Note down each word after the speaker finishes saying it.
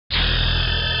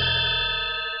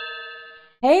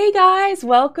Hey guys,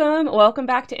 welcome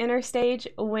back to Interstage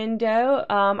Window,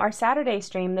 our Saturday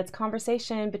stream that's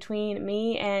conversation between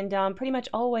me and pretty much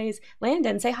always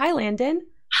Landon. Say hi, Landon.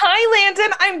 Hi,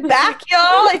 Landon. I'm back, y'all.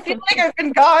 I feel like I've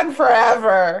been gone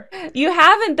forever. You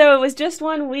haven't though, it was just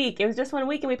 1 week. It was just 1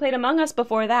 week and we played Among Us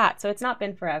before that, so it's not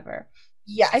been forever. I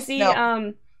Yes, see no.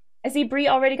 um I see Bree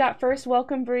already got first.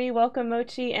 Welcome Bree, welcome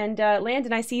Mochi, and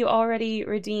Landon, I see you already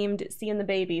redeemed seeing the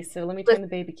baby, so let me turn Listen, the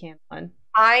baby cam on.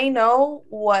 I know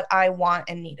what I want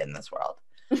and need in this world.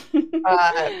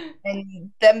 Uh, and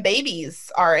them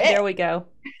babies are it. There we go.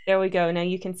 There we go. Now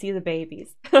you can see the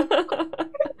babies. So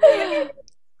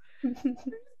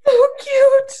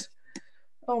cute.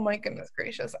 Oh my goodness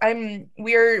gracious.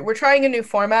 We're trying a new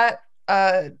format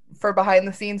for behind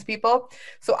the scenes people.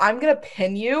 So I'm gonna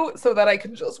pin you so that I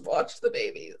can just watch the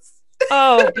babies.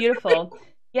 Oh, beautiful.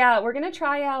 Yeah, we're gonna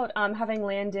try out having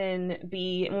Landon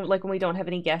be like when we don't have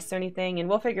any guests or anything, and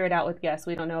we'll figure it out with guests.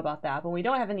 We don't know about that. But when we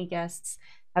don't have any guests,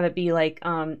 have it be like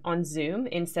on Zoom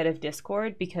instead of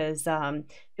Discord because the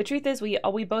truth is we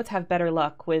both have better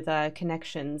luck with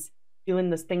connections doing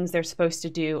the things they're supposed to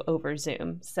do over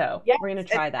Zoom. So Yes, we're gonna and,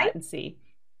 try that and see.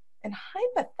 and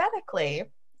hypothetically,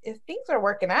 if things are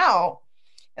working out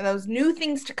and those new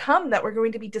things to come that we're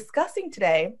going to be discussing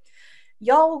today,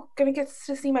 y'all gonna get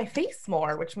to see my face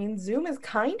more, which means Zoom is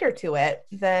kinder to it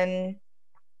than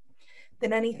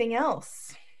anything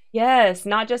else. Yes,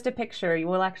 not just a picture. You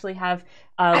will actually have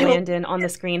I hope Landon on the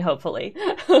screen, hopefully.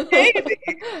 maybe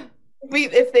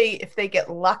if they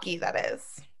get lucky, that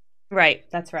is. Right,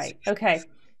 that's right. Okay.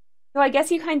 So I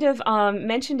guess you kind of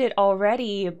mentioned it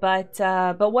already, but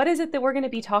what is it that we're going to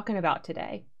be talking about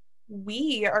today?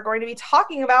 We are going to be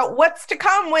talking about what's to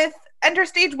come with Enter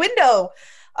Stage Window.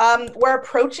 We're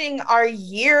approaching our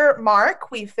year mark.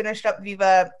 We finished up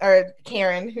Viva, or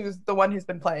Karen, who's the one who's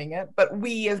been playing it, but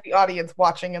we, as the audience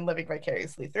watching and living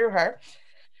vicariously through her,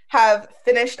 have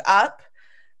finished up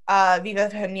Viva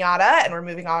Pinata, and we're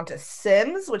moving on to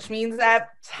Sims, which means that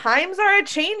times are a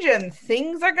changing,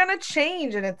 things are gonna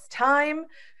change, and it's time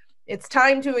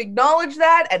to acknowledge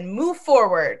that and move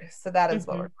forward. So that is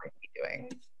what Hmm. we're going to be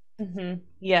doing.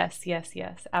 Yes, yes,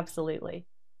 yes, absolutely.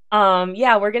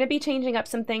 Yeah, we're going to be changing up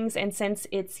some things, and since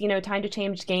it's, time to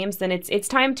change games, then it's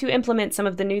time to implement some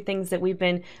of the new things that we've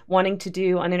been wanting to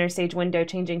do on Interstage Window,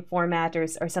 changing format or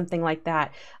something like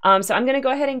that. So I'm going to go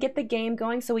ahead and get the game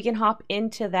going so we can hop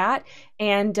into that.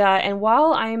 And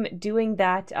while I'm doing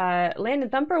that, Landon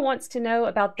Thumper wants to know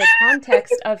about the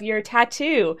context of your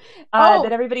tattoo Oh,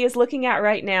 that everybody is looking at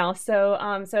right now. So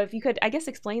if you could, I guess,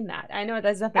 explain that. I know it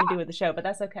has nothing to do with the show, but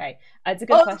that's okay. It's a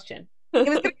good well, question. it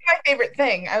was going to be my favorite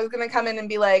thing. I was going to come in and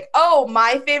be like, oh,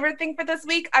 my favorite thing for this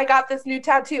week, I got this new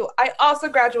tattoo. I also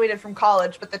graduated from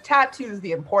college, but the tattoo is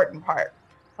the important part.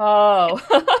 Oh,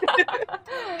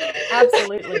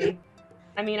 absolutely.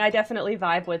 I mean, I definitely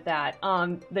vibe with that.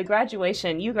 The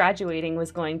graduation, you graduating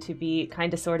was going to be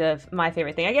kind of sort of my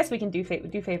favorite thing. I guess we can do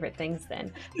favorite things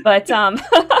then. But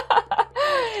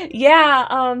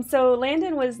yeah, so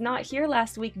Landon was not here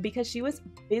last week because she was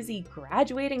busy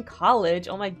graduating college.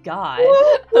 Oh my God.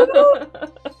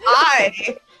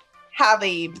 I have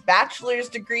a bachelor's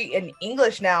degree in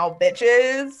English now,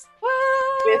 bitches,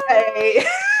 with What? a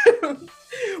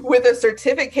with a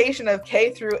certification of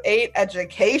K through 8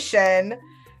 education.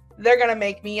 They're going to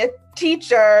make me a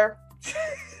teacher.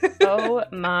 Oh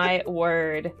my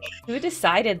word. Who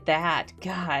decided that?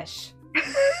 Gosh.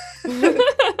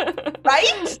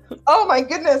 Right? Oh my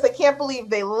goodness, I can't believe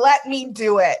they let me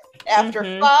do it after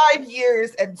Mm-hmm. 5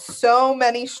 years and so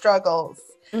many struggles.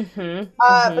 Mm-hmm.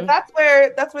 But Mm-hmm.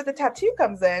 that's where the tattoo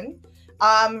comes in.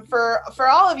 For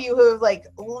all of you who have like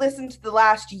listened to the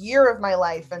last year of my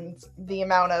life and the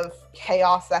amount of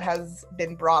chaos that has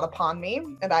been brought upon me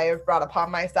and I have brought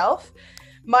upon myself,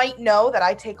 might know that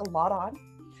I take a lot on,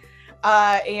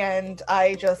 and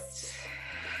I just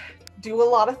do a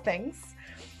lot of things.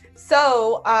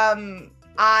 So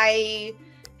I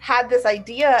had this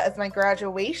idea as my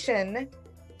graduation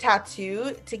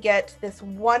tattoo to get this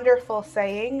wonderful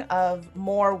saying of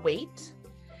more weight.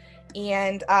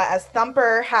 And as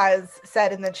Thumper has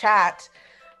said in the chat,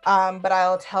 but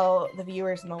I'll tell the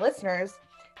viewers and the listeners,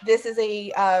 this is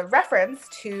a reference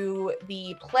to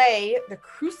the play The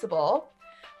Crucible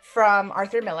from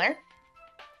Arthur Miller.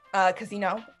 Because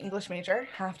English major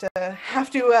have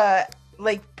to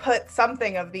like put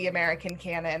something of the American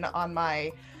canon on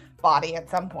my body at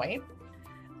some point.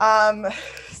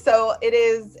 So it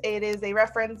is a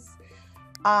reference.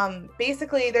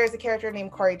 Basically, there's a character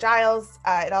named Corey Giles.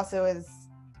 It also is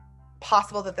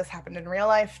possible that this happened in real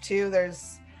life too.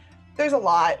 There's there's a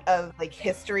lot of like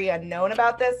history unknown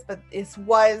about this, but this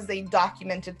was a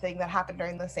documented thing that happened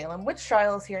during the Salem witch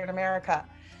trials here in America.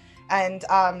 And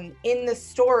in the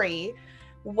story,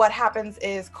 what happens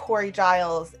is Corey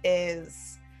Giles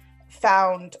is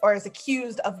found or is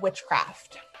accused of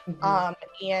witchcraft.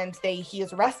 And he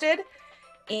is arrested,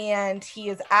 and he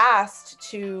is asked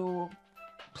to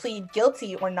plead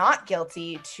guilty or not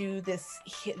guilty to this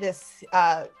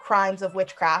crimes of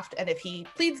witchcraft. And if he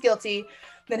pleads guilty,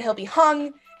 then he'll be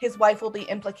hung. His wife will be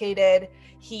implicated.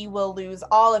 He will lose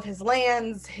all of his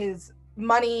lands, his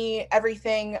money,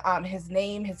 everything, his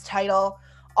name, his title,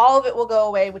 all of it will go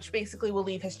away, which basically will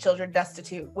leave his children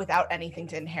destitute without anything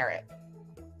to inherit.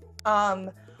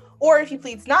 Or if he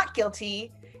pleads not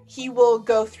guilty, he will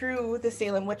go through the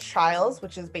Salem witch trials,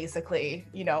 which is basically,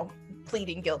 you know,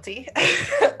 pleading guilty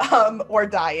or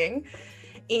dying.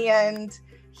 And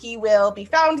he will be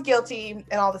found guilty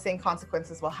and all the same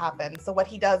consequences will happen. So what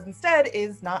he does instead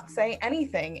is not say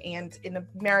anything. And in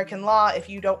American law, if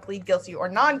you don't plead guilty or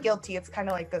non-guilty, it's kind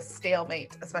of like this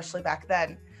stalemate, especially back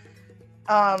then.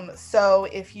 So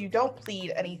if you don't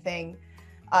plead anything,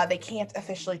 they can't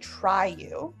officially try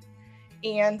you.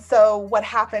 And so what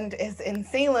happened is in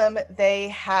Salem, they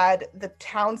had the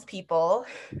townspeople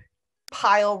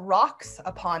pile rocks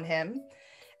upon him.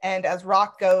 And as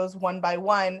rock goes one by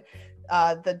one,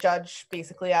 the judge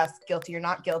basically asked guilty or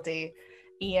not guilty.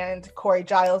 And Corey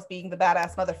Giles, being the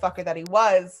badass motherfucker that he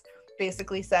was,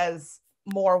 basically says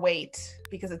more weight,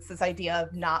 because it's this idea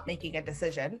of not making a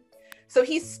decision. So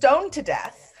he's stoned to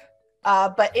death.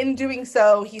 But in doing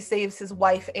so, he saves his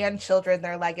wife and children,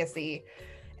 their legacy.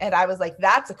 And I was like,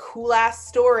 that's a cool ass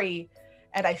story.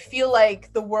 And I feel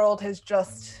like the world has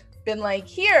just been like,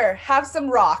 here, have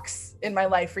some rocks in my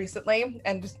life recently.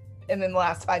 And in the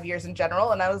last 5 years in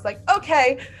general. And I was like,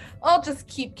 okay, I'll just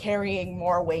keep carrying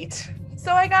more weight.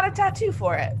 So I got a tattoo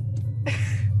for it.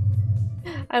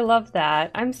 I love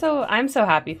that. I'm so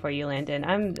happy for you, Landon.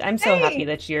 I'm so happy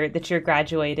that you're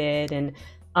graduated, and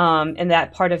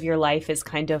that part of your life is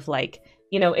kind of like,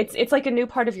 you know, it's like a new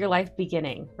part of your life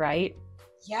beginning, right?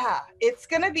 Yeah, it's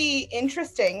gonna be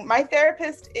interesting. My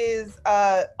therapist is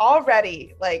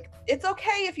already like, it's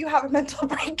okay if you have a mental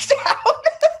breakdown.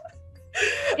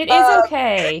 It is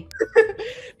okay.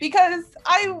 Because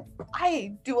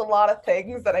I do a lot of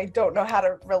things that I don't know how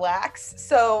to relax.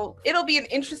 So it'll be an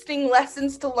interesting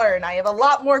lessons to learn. I have a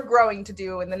lot more growing to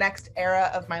do in the next era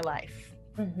of my life.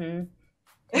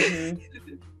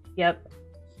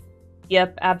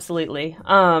 Yep, absolutely.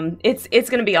 It's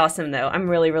gonna be awesome though. I'm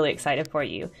really, really excited for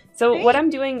you. So what I'm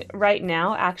doing right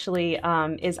now actually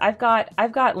is I've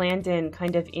got Landon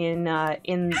kind of in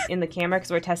the camera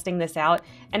because we're testing this out,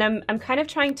 and I'm kind of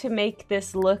trying to make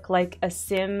this look like a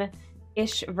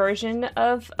sim-ish version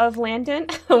of Landon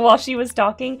while she was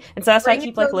talking, and so that's why I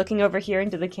keep like looking over here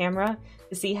into the camera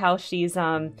to see how she's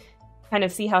kind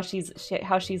of see how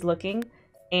she's looking,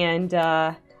 and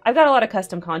I've got a lot of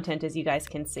custom content, as you guys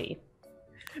can see.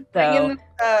 So,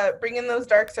 bring in those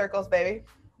dark circles, baby.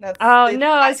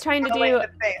 I was trying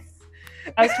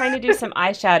to do some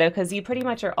eyeshadow, because you pretty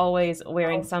much are always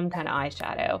wearing some kind of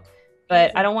eyeshadow,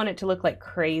 but I don't want it to look like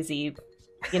crazy,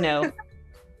 you know,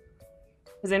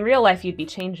 because in real life you'd be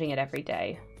changing it every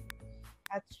day.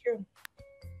 That's true.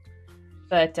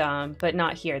 But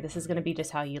not here. This is going to be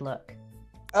just how you look.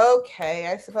 Okay,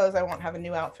 I suppose I won't have a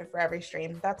new outfit for every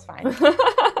stream. That's fine.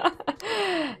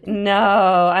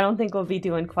 No, I don't think we'll be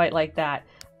doing quite like that.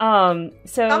 I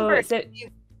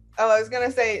was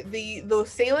gonna say the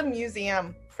Salem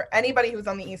Museum, for anybody who's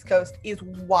on the East Coast, is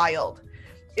wild.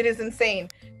 It is insane.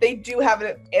 They do have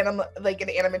an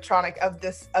animatronic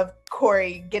of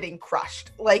Corey getting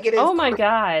crushed. Like, it is. Oh my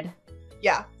god.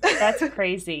 Yeah. That's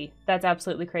crazy. That's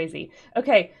absolutely crazy.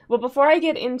 Okay, well, before I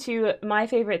get into my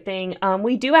favorite thing,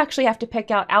 we do actually have to pick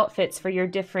out outfits for your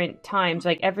different times,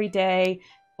 like everyday,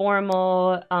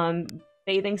 formal,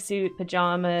 bathing suit,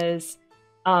 pajamas,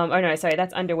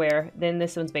 that's underwear. Then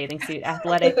this one's bathing suit,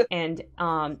 athletic, and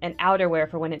outerwear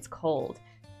for when it's cold.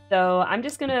 So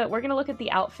we're gonna look at the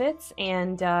outfits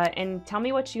and tell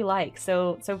me what you like.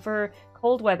 So for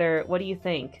cold weather, what do you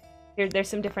think? There's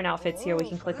some different outfits here. We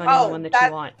can click on any one that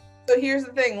you want. So here's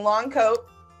the thing: long coat,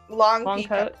 long pea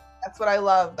coat. That's what I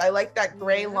loved. I like that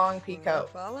gray long pea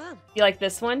coat. You like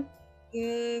this one?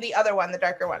 The other one, the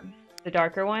darker one. The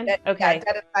darker one? Okay. Yeah,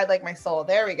 dead inside like my soul.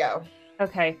 There we go.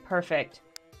 Okay, perfect.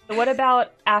 So what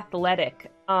about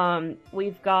athletic?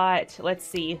 We've got, let's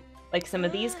see, like some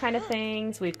of these kind of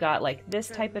things. We've got like this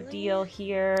type of deal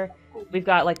here. We've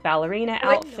got like ballerina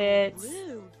outfits.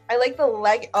 I like the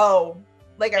leg. Oh.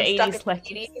 Like, I'm stuck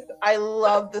in the leggings. 80s. I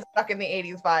love the stuck in the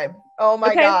 80s vibe. Oh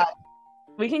my god.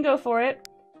 We can go for it.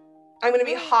 I'm gonna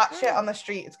be hot shit on the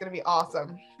street. It's gonna be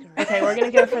awesome. Okay, we're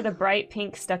gonna go for the bright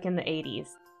pink stuck in the 80s.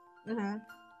 Mm-hmm.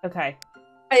 Okay.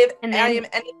 I And am then-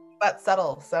 anything but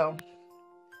subtle, so.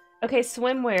 Okay,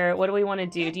 swimwear. What do we want to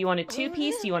do? Do you want a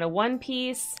 2-piece? Do you want a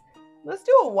 1-piece? Let's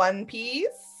do a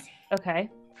 1-piece. Okay.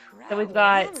 So we've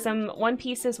got some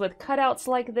 1-pieces with cutouts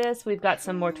like this. We've got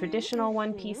some more traditional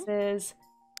 1-pieces.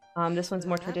 This one's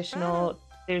more traditional.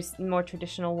 There's a more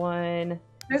traditional one.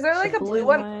 Is there like The a blue blue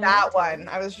one? one. That one.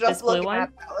 I was This just blue looking one?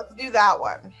 at that. Let's do that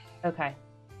one. Okay.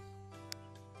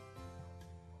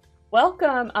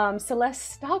 Welcome,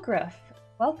 Celeste Stahlgruff.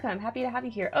 Welcome. Happy to have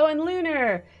you here. Oh, and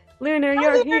Lunar. Lunar,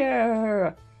 you're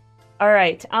here. All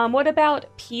right. What about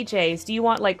PJs? Do you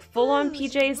want like full-on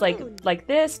PJs like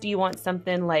this? Do you want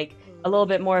something like a little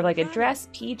bit more of like a dress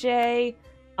PJ?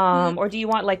 Or do you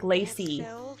want like lacy?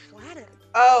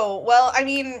 Oh, well, I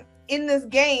mean, in this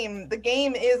game, the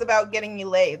game is about getting you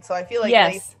laid, so I feel like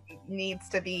Yes. lacy needs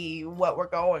to be what we're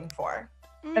going for.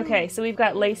 Okay, so we've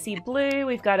got lacy blue,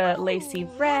 we've got a lacy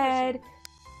red,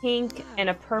 pink, and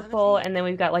a purple, and then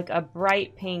we've got like a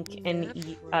bright pink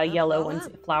and yellow ones,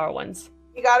 flower ones.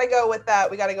 We gotta go with that.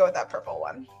 We gotta go with that purple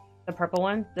one. The purple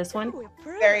one? This one?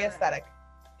 Very aesthetic.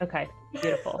 Okay,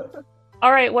 beautiful.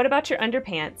 All right, what about your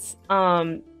underpants?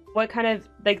 What kind of,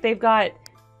 like they've got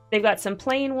some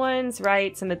plain ones,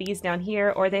 right? Some of these down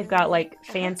here, or they've got like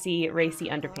fancy racy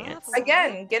underpants.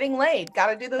 Again, getting laid.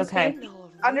 Gotta do those Okay. fancy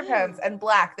underpants and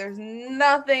black. There's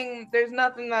nothing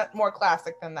that more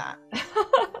classic than that.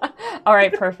 All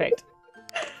right, perfect.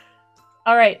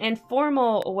 All right, and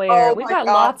formal wear. We've my got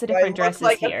God, lots of I different look dresses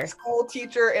like here. A school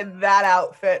teacher in that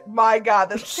outfit. My God,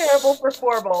 that's terrible for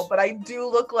formal, but I do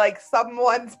look like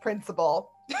someone's principal.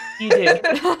 You do.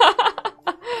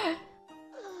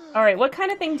 All right, what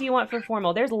kind of thing do you want for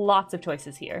formal? There's lots of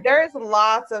choices here. There's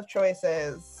lots of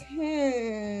choices.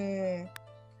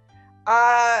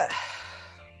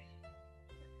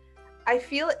 I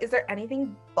feel, is there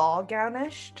anything ball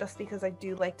gownish? Just because I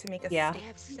do like to make a Yeah.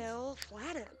 statement.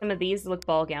 Some of these look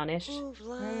ball gownish,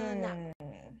 Hmm.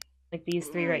 like these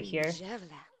three right here.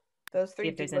 Those See three.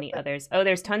 if there's do any look like- others. Oh,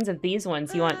 there's tons of these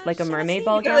ones. You want like a mermaid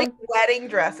ball They're gown? like wedding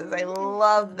dresses. I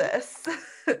love this.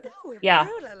 Yeah.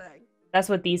 That's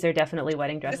what these are, definitely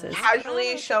wedding Just dresses.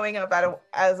 casually showing up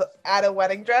at a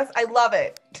wedding dress. I love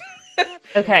it.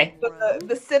 Okay.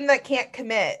 The sim that can't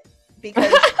commit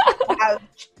because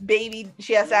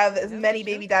she has to have as many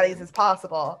baby daddies as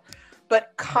possible,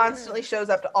 but constantly shows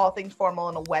up to all things formal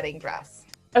in a wedding dress.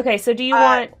 Okay, so do you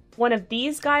want one of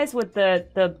these guys with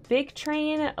the big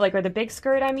train, like, or the big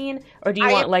skirt, I mean? Or do you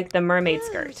want like the mermaid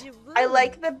skirt? I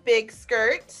like the big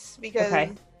skirt because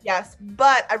Okay. yes,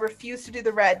 but I refuse to do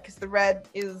the red because the red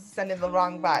is sending the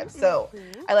wrong vibe. So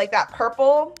I like that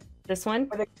purple This one?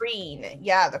 or the green.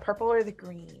 Yeah, the purple or the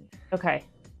green. Okay.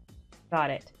 Got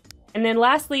it. And then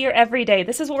lastly, your everyday.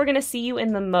 This is what we're going to see you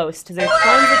in the most, because there's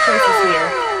tons of choices here.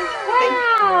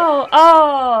 Wow!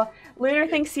 Oh! Lunar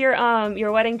thinks your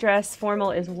wedding dress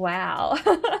formal is wow.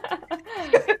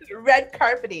 Red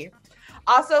carpety.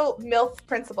 Also, MILF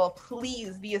principal,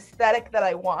 please, the aesthetic that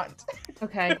I want.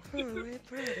 Okay.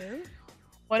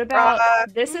 What about,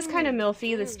 this is kind of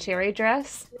milfy, this cherry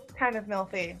dress. Kind of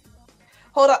milfy.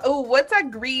 Hold on. Oh, what's that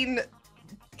green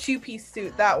two-piece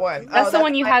suit? That one. That's the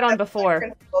one you had on that's my before.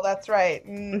 principal, that's right.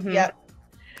 Mhm. Yep.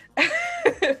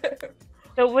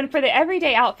 So for the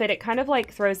everyday outfit, it kind of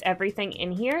like throws everything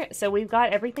in here. So we've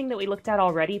got everything that we looked at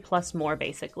already, plus more,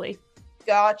 basically.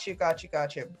 Got you.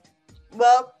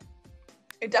 Well,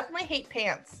 I definitely hate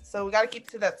pants, so we gotta keep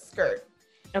to that skirt.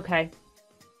 Okay.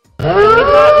 And we've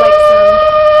got like some.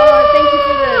 Oh,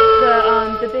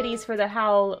 thank you for the biddies for the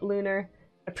howl, Lunar.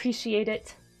 Appreciate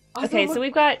it. Okay, so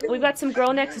we've got some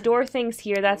girl next door things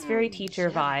here. That's very teacher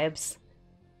vibes.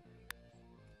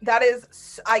 That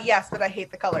is, yes, but I hate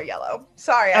the color yellow.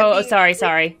 Sorry. Oh,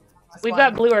 sorry. We've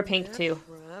got blue or pink too.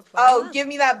 Oh, give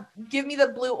me the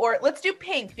blue, or let's do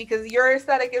pink because your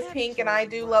aesthetic is pink and I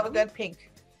do love a good pink.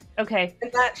 Okay,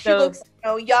 And that she So- looks,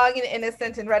 young and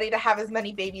innocent and ready to have as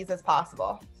many babies as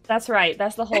possible. that's right.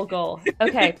 That's the whole goal.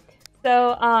 Okay,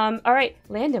 so all right,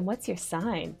 Landon, what's your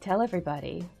sign? Tell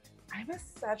everybody. I'm a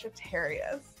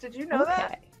Sagittarius. Did you know that?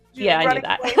 Okay. Yeah, I knew Running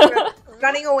that. away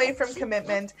running away from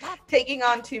commitment, taking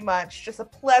on too much, just a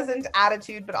pleasant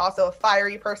attitude, but also a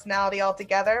fiery personality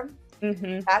altogether.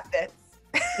 Mm-hmm. That fits.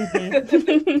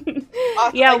 Mm-hmm.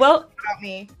 Also, Yeah, like, well, about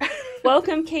me.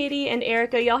 welcome, Katie and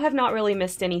Erica. Y'all have not really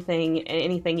missed anything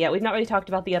yet. We've not really talked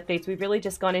about the updates. We've really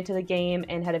just gone into the game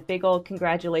and had a big old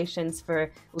congratulations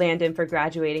for Landon for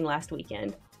graduating last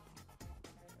weekend.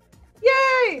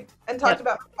 Yay! And talked Yep.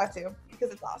 about my tattoo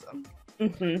because it's awesome.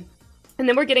 Mm-hmm. And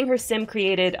then we're getting her sim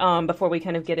created before we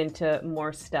kind of get into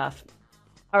more stuff.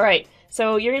 All right,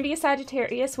 so you're going to be a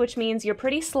Sagittarius, which means you're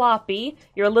pretty sloppy,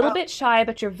 you're a little bit shy,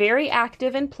 but you're very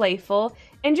active and playful,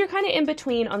 and you're kind of in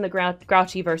between on the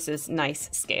grouchy versus nice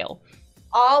scale.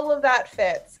 All of that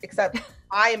fits, except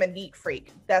I am a neat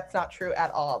freak. That's not true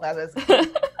at all. That is because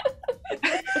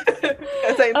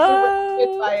I'm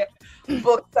super by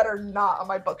books that are not on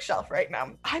my bookshelf right now.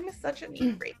 I'm such a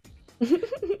neat freak.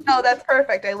 No, that's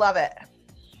perfect. I love it.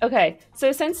 Okay,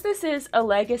 so since this is a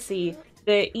legacy,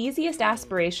 the easiest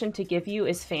aspiration to give you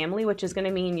is family, which is going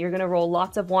to mean you're going to roll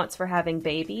lots of wants for having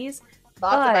babies.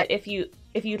 But if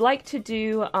you'd like to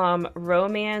do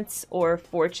romance or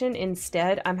fortune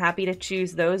instead, I'm happy to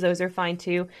choose those. Those are fine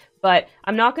too. But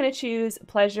I'm not going to choose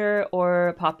pleasure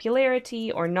or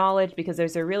popularity or knowledge because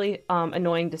those are really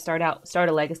annoying to start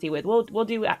a legacy with. We'll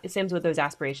do Sims with those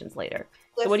aspirations later.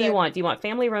 Listen, so what do you want? Do you want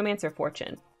family, romance, or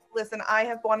fortune? Listen, I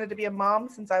have wanted to be a mom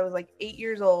since I was like 8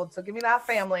 years old. So give me that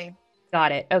family.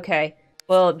 Got it. Okay.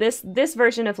 Well, this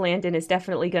version of Landon is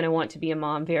definitely going to want to be a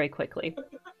mom very quickly.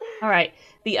 All right.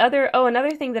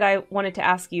 Another thing that I wanted to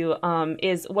ask you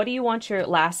is what do you want your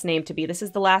last name to be? This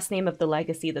is the last name of the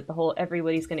legacy that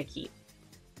everybody's going to keep.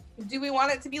 Do we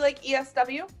want it to be like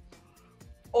ESW?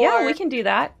 Yeah, we can do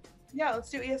that. Yeah, let's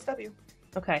do ESW.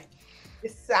 Okay.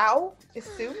 Isu?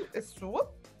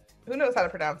 Who knows how to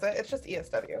pronounce it? It's just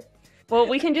ESW. Well,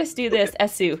 we can just do this,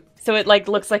 Esu, so it like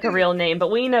looks like a real name,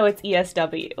 but we know it's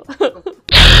ESW. Love it.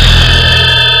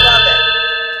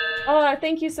 Oh,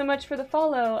 thank you so much for the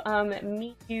follow. We're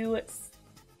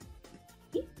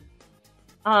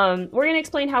going to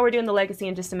explain how we're doing the legacy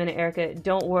in just a minute, Erica.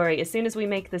 Don't worry. As soon as we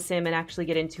make the sim and actually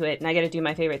get into it, and I got to do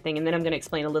my favorite thing, and then I'm going to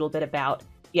explain a little bit about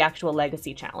the actual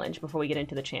legacy challenge before we get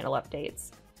into the channel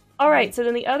updates. All right, so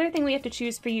then the other thing we have to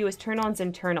choose for you is turn-ons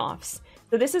and turn-offs.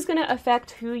 So this is going to affect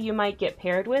who you might get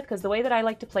paired with, because the way that I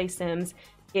like to play Sims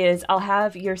is I'll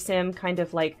have your Sim kind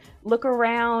of like look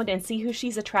around and see who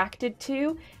she's attracted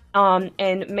to.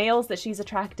 And males that she's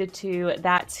attracted to,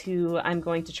 that's who I'm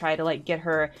going to try to like get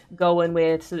her going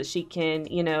with so that she can,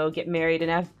 you know, get married and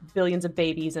have billions of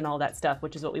babies and all that stuff,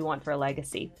 which is what we want for a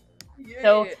legacy. Yeah.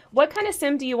 So what kind of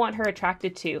Sim do you want her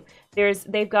attracted to?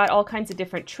 They've got all kinds of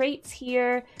different traits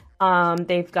here.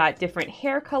 They've got different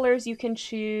hair colors you can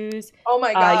choose. Oh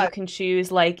my God. You can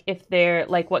choose like if they're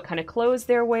like what kind of clothes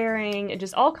they're wearing,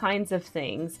 just all kinds of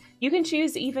things. You can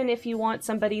choose even if you want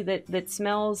somebody that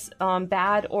smells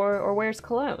bad or wears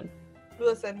cologne.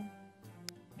 Listen,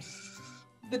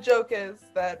 the joke is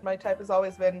that my type has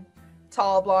always been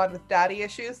tall, blonde with daddy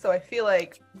issues, so I feel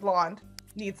like blonde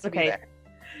needs to be there.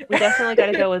 We definitely got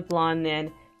to go with blonde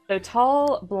then. So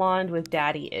tall, blonde with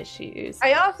daddy issues.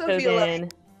 I also feel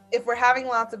like if we're having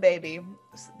lots of babies,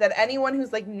 that anyone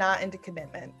who's like not into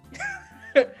commitment,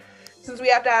 since we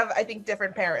have to have, I think,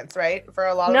 different parents, right? For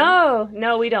a lot of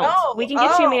No, we don't. No. We can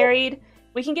get you married.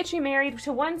 We can get you married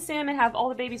to one Sim and have all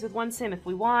the babies with one Sim if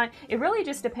we want. It really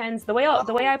just depends. The way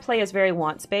I play is very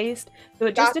wants based, so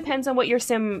it just depends on what your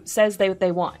Sim says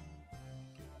they want.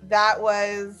 That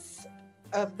was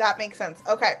that makes sense.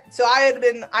 Okay, so I had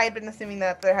been assuming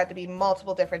that there had to be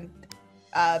multiple different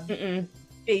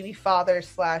baby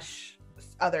fathers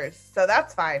 / others, so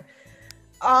that's fine.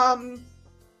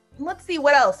 Let's see,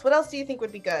 what else do you think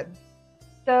would be good?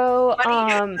 So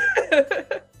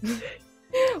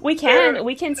we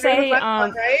can say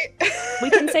right? we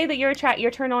can say that you're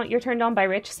turned on by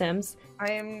rich Sims.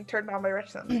 I am turned on by rich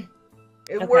Sims.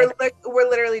 Okay. We're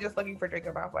literally just looking for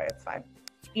Draco Malfoy. It's fine.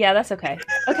 Yeah, that's okay.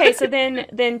 Okay, so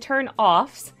then turn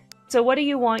offs. So what do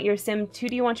you want your Sim? Who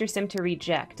do you want your Sim to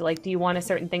reject? Like, do you want a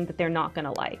certain thing that they're not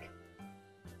gonna like?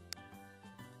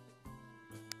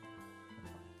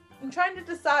 I'm trying to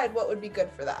decide what would be good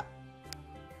for that.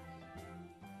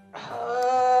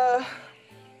 I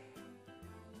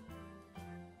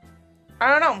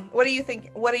don't know. What do you think?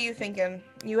 What are you thinking?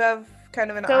 You have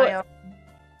kind of an eye on.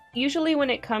 Usually, when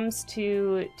it comes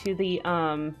to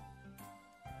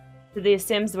the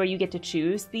Sims where you get to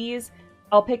choose these,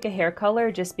 I'll pick a hair color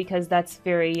just because that's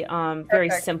very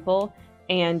simple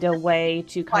and a way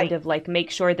to kind of like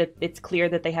make sure that it's clear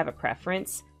that they have a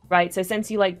preference, right? So since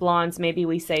you like blondes, maybe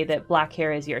we say that black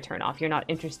hair is your turn off. You're not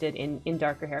interested in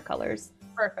darker hair colors.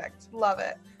 Perfect. Love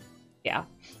it. Yeah.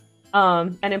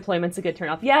 Unemployment's a good turn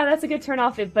off. Yeah, that's a good turn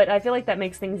off, but I feel like that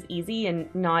makes things easy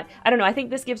and not, I don't know, I think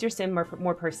this gives your Sim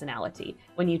more personality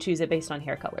when you choose it based on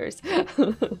hair colors.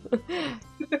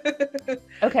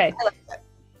 Okay.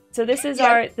 So this is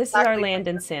our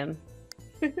Landon Sim.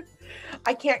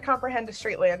 I can't comprehend a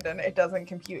straight Landon. It doesn't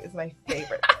compute is my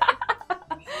favorite.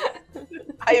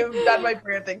 I have done my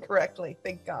branding correctly,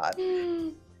 thank God.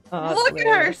 Oh, look at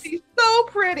her, she's so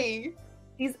pretty.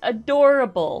 She's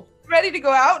adorable. Ready to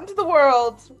go out into the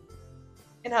world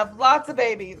and have lots of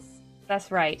babies.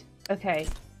 That's right. Okay.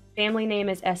 Family name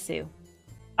is Esu.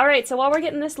 All right, so while we're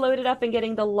getting this loaded up and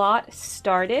getting the lot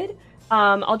started,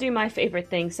 I'll do my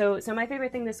favorite thing. So my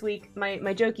favorite thing this week, my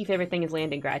jokey favorite thing is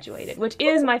Landon graduated, which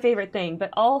is my favorite thing, but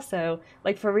also,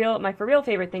 like, my for real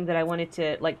favorite thing that I wanted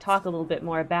to, like, talk a little bit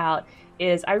more about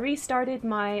is I restarted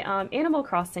my Animal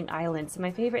Crossing island. So my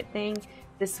favorite thing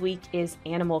this week is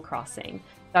Animal Crossing.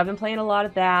 So I've been playing a lot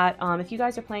of that. If you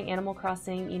guys are playing Animal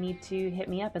Crossing, you need to hit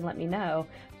me up and let me know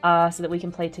so that we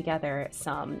can play together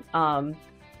some.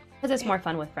 Because it's more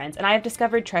fun with friends. And I have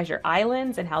discovered Treasure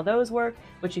Islands and how those work,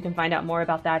 which you can find out more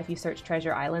about that if you search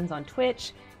Treasure Islands on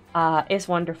Twitch. It's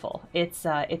wonderful. It's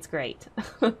great.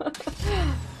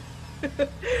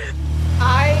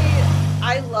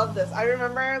 I love this. I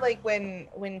remember like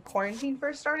when quarantine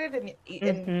first started and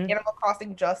Animal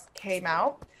Crossing just came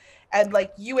out, and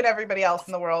like you and everybody else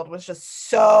in the world was just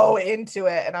so into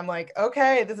it, and I'm like,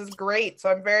 okay, this is great. So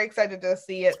I'm very excited to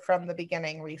see it from the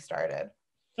beginning restarted.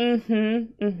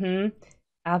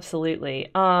 Absolutely.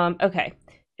 Okay.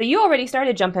 So you already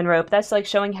started jumping rope. That's like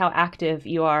showing how active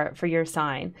you are for your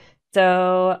sign.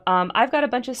 So I've got a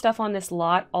bunch of stuff on this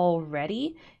lot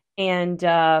already, and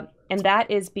that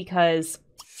is because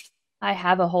I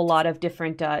have a whole lot of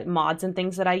different mods and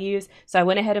things that I use. So I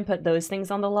went ahead and put those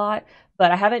things on the lot, but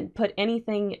I haven't put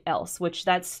anything else, which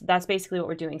that's basically what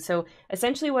we're doing. So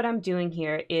essentially what I'm doing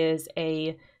here is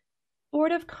a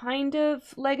sort of kind of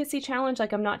legacy challenge.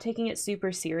 Like, I'm not taking it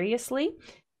super seriously,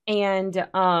 and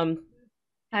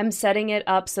I'm setting it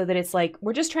up so that it's like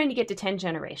we're just trying to get to 10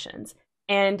 generations,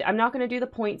 and I'm not going to do the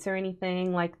points or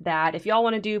anything like that. If y'all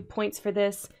want to do points for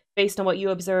this based on what you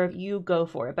observe, you go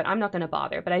for it, but I'm not going to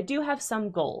bother. But I do have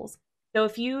some goals. So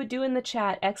if you do in the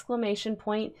chat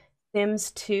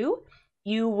 !Sims 2,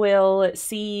 you will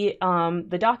see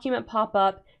the document pop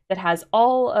up that has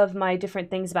all of my different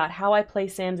things about how I play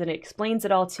Sims, and it explains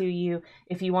it all to you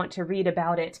if you want to read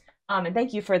about it. And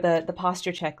thank you for the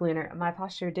posture check, Lunar. My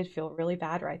posture did feel really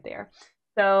bad right there.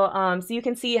 So so you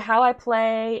can see how I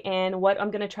play and what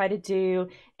I'm going to try to do,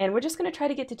 and we're just going to try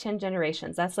to get to 10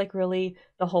 generations. That's like really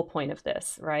the whole point of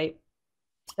this, right?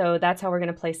 So that's how we're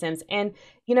going to play Sims. And,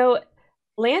 you know,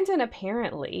 Landon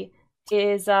apparently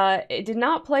did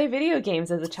not play video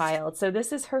games as a child, so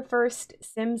this is her first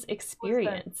Sims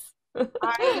experience.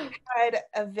 I had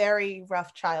a very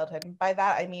rough childhood, and by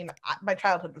that I mean my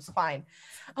childhood was fine.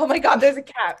 Oh my god, there's a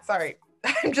cat. Sorry.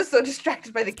 I'm just so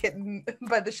distracted by the kitten,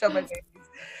 by the show my babies.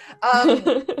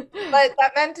 But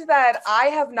that meant that I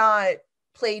have not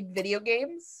played video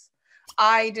games.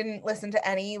 I didn't listen to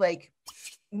any like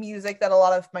music that a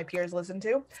lot of my peers listen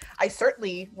to. I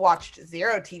certainly watched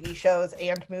zero TV shows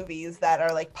and movies that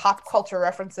are like pop culture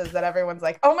references that everyone's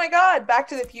like, oh my god, Back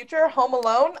to the Future, Home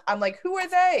Alone. I'm like, who are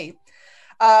they?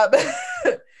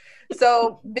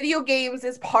 So video games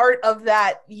is part of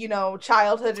that, you know,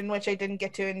 childhood in which I didn't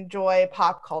get to enjoy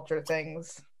pop culture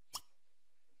things.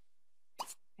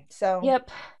 So yep,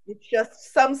 it's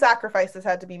just some sacrifices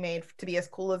had to be made to be as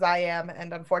cool as I am,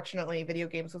 and unfortunately video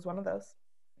games was one of those.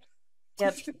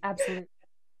 Yep, absolutely.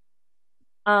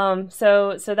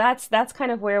 So that's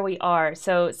kind of where we are.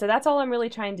 So that's all I'm really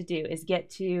trying to do is get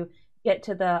to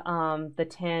the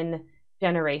 10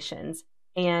 generations,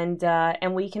 and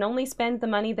we can only spend the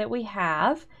money that we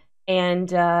have,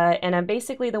 and I'm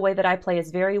basically, the way that I play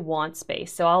is very wants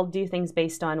based. So I'll do things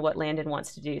based on what Landon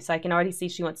wants to do. So I can already see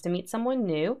she wants to meet someone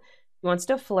new, she wants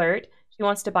to flirt, she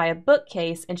wants to buy a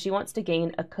bookcase, and she wants to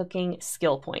gain a cooking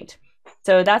skill point.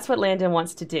 So that's what Landon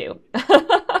wants to do.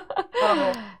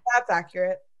 Oh, that's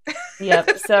accurate.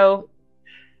 Yep. So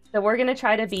we're gonna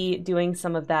try to be doing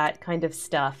some of that kind of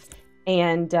stuff,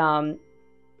 and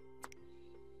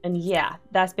yeah,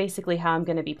 that's basically how I'm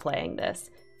gonna be playing this.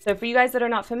 So for you guys that are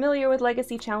not familiar with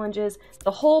legacy challenges,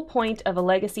 the whole point of a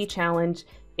legacy challenge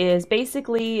is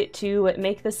basically to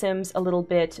make the Sims a little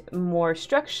bit more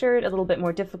structured, a little bit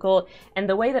more difficult, and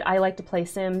the way that I like to play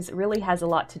Sims really has a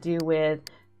lot to do with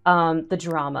the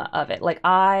drama of it. Like,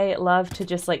 I love to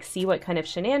just like see what kind of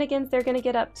shenanigans they're gonna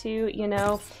get up to, you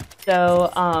know.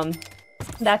 So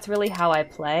that's really how I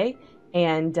play,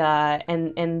 and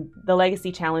the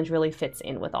legacy challenge really fits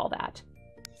in with all that.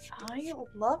 I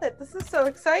love it. This is so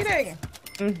exciting.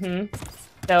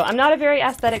 So I'm not a very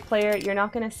aesthetic player. You're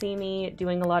not gonna see me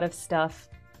doing a lot of stuff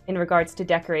in regards to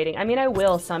decorating. I mean, I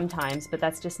will sometimes, but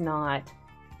that's not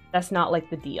like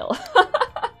the deal.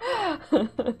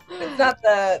 It's not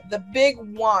the big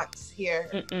wants here.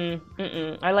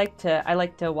 I like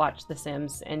to watch The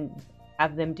Sims and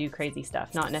have them do crazy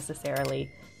stuff, not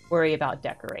necessarily worry about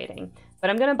decorating.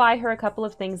 But I'm gonna buy her a couple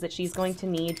of things that she's going to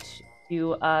need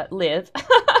to live,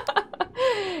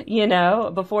 you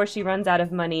know, before she runs out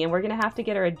of money. And we're going to have to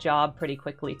get her a job pretty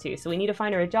quickly, too. So we need to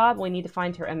find her a job. We need to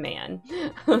find her a man.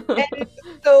 And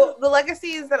so the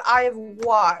legacies that I have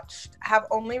watched have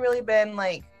only really been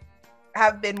like,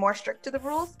 have been more strict to the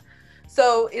rules.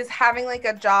 So is having like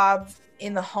a job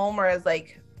in the home or as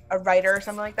like a writer or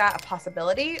something like that a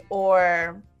possibility,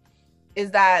 or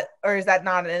is that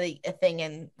not a thing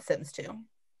in Sims 2?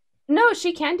 No,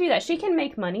 she can do that. She can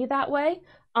make money that way.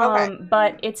 Okay.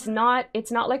 But it's not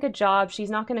like a job. She's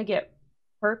not going to get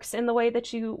perks in the way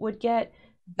that you would get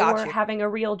Got for you. having a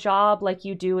real job like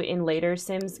you do in later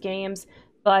Sims games.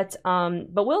 But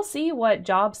we'll see what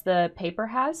jobs the paper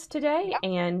has today,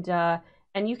 and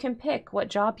you can pick what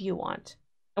job you want.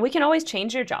 And we can always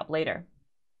change your job later.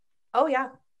 Oh yeah.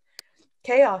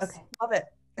 Chaos. Okay. Love it.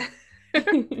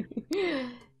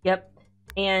 Yep.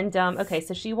 And okay,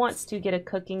 so she wants to get a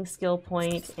cooking skill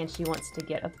point, and she wants to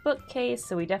get a bookcase.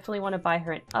 So we definitely want to buy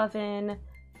her an oven,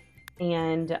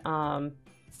 and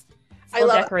we'll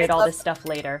decorate all this stuff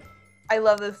later. I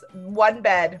love this. One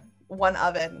bed, one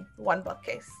oven, one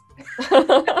bookcase.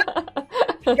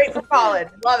 Great for college.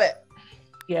 Love it.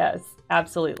 Yes,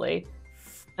 absolutely.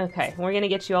 Okay, we're gonna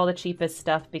get you all the cheapest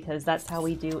stuff because that's how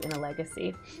we do in a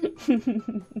legacy.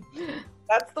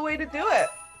 That's the way to do it.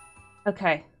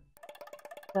 Okay.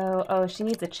 So, oh, she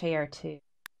needs a chair too,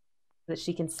 so that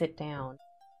she can sit down.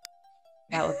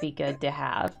 That would be good to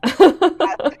have.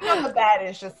 Sitting on the bed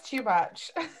is just too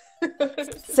much.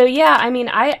 So yeah, I mean,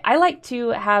 I like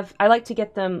to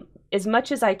get them as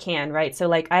much as I can, right? So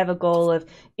like I have a goal of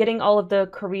getting all of the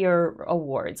career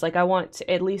awards. Like I want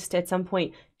to, at least at some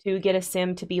point, to get a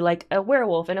sim to be like a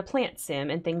werewolf and a plant sim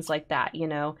and things like that, you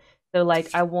know? So like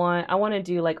I want to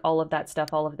do like all of that stuff,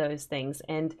 all of those things.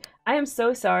 And I am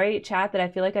so sorry, chat, that I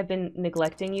feel like I've been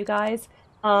neglecting you guys.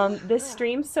 This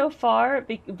stream so far,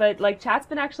 but like chat's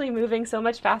been actually moving so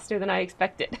much faster than I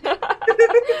expected.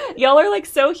 Y'all are like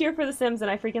so here for the Sims, and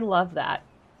I freaking love that.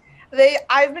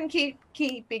 I've been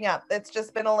keeping up. It's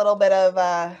just been a little bit of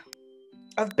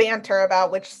banter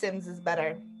about which Sims is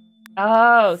better.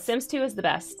 Oh, Sims 2 is the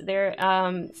best. There,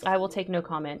 I will take no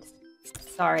comment.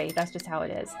 Sorry, that's just how it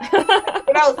is.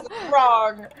 What else is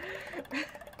wrong?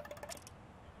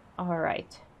 All right.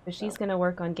 So she's going to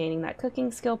work on gaining that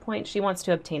cooking skill point. She wants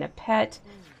to obtain a pet.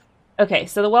 Okay,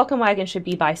 so the welcome wagon should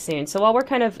be by soon. So while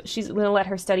she's going to let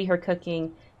her study her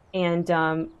cooking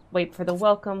and wait for the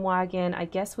welcome wagon. I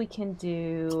guess we can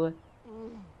do.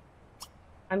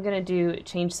 I'm gonna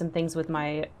change some things with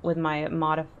my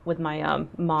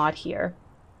mod here.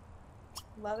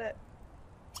 Love it.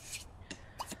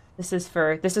 This is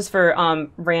for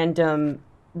random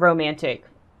romantic.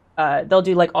 They'll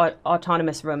do like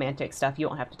autonomous romantic stuff. You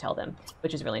won't have to tell them,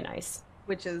 which is really nice.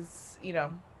 Which is,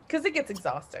 because it gets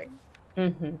exhausting.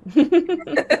 Mm-hmm.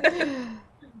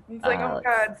 It's like, oh my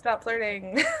god, stop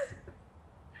flirting.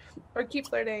 Or keep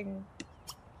flirting.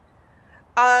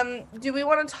 Do we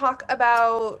want to talk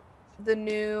about the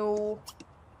new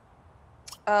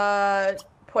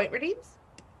point redeems?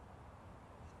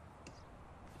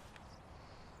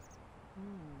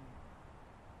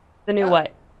 The new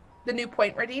what? The new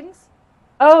point redeems?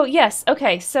 Oh, yes.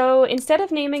 Okay, so instead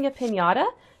of naming a piñata,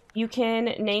 you can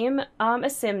name a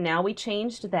sim now. We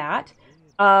changed that.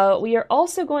 We are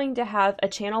also going to have a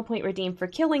channel point redeem for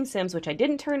killing sims, which I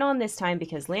didn't turn on this time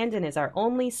because Landon is our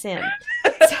only sim.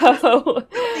 So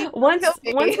once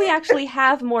we actually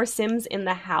have more sims in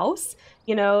the house,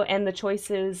 and the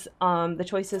choices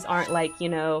aren't like,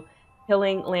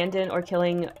 killing Landon or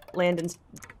killing Landon's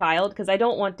child, because I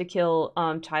don't want to kill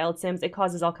child sims. It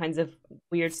causes all kinds of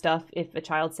weird stuff if a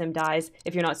child sim dies,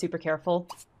 if you're not super careful.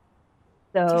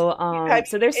 So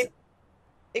so there's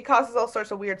it causes all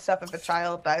sorts of weird stuff if a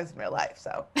child dies in real life,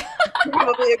 so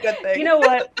probably a good thing. You know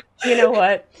what? I'm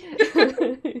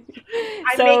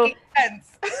making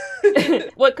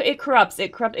sense. What it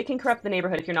can corrupt the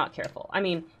neighborhood if you're not careful. I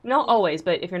mean, not always,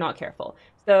 but if you're not careful.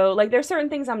 So like there's certain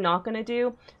things I'm not going to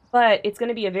do, but it's going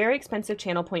to be a very expensive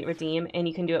channel point redeem, and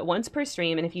you can do it once per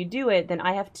stream, and if you do it, then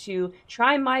I have to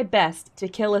try my best to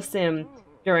kill a sim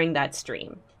during that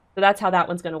stream. So that's how that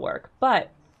one's going to work.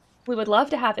 But we would love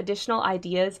to have additional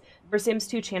ideas for Sims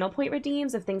 2 channel point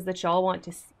redeems of things that y'all want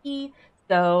to see.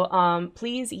 So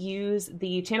please use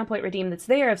the channel point redeem that's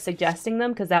there of suggesting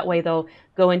them, because that way they'll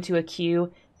go into a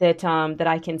queue that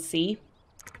I can see,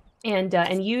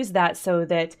 and use that so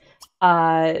that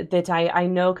I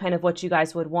know kind of what you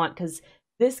guys would want, because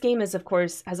this game is, of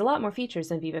course, has a lot more features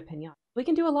than Viva Pinata. We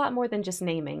can do a lot more than just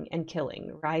naming and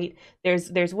killing, right?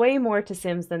 There's way more to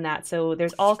Sims than that, so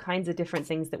there's all kinds of different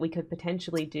things that we could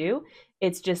potentially do.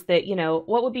 It's just that,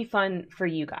 what would be fun for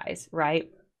you guys,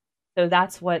 right? So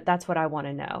that's what I want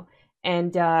to know.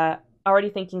 And already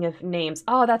thinking of names.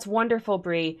 Oh, that's wonderful,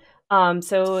 Bree.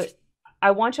 So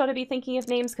I want y'all to be thinking of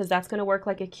names because that's going to work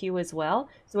like a queue as well.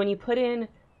 So when you put in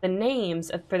the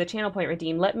names for the channel point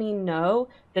redeem, let me know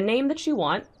the name that you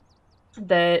want,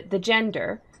 the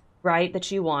gender, right,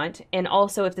 that you want, and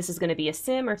also if this is going to be a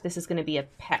sim or if this is going to be a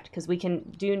pet, because we can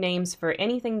do names for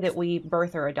anything that we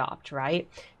birth or adopt, right?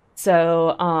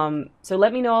 So so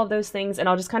let me know all of those things, and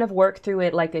I'll just kind of work through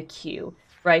it like a queue,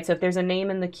 right? So if there's a name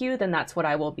in the queue, then that's what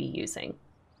I will be using.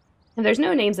 If there's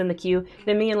no names in the queue,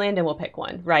 then me and Landon will pick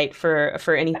one, right,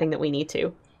 for anything that we need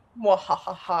to.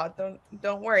 Wahahaha.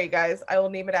 Don't worry, guys. I will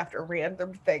name it after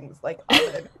random things like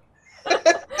oven.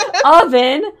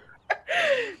 Oven?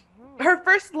 Her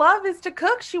first love is to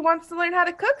cook. She wants to learn how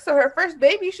to cook, so her first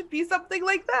baby should be something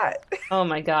like that. Oh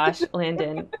my gosh,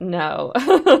 Landon, no.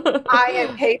 I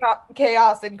am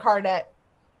chaos incarnate.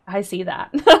 I see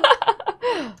that.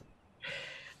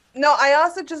 No, I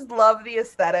also just love the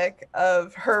aesthetic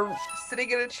of her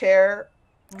sitting in a chair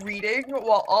reading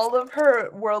while all of her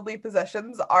worldly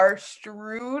possessions are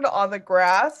strewn on the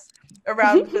grass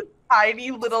around the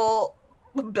tiny little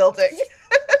building.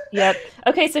 Yep.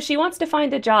 Okay, so she wants to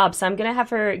find a job, so I'm gonna have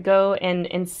her go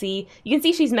and see. You can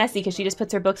see she's messy because she just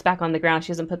puts her books back on the ground.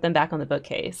 She doesn't put them back on the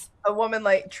bookcase. A woman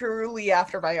like truly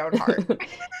after my own heart.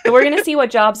 So we're gonna see what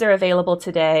jobs are available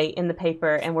today in the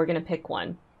paper, and we're gonna pick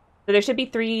one. So there should be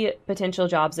 3 potential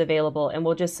jobs available, and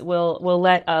we'll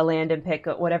let Landon pick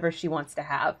whatever she wants to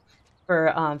have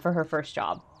for her first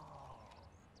job.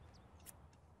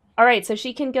 All right, so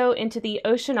she can go into the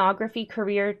oceanography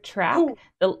career track.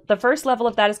 The first level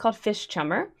of that is called fish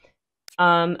chummer.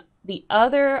 The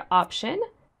other option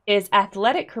is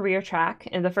athletic career track,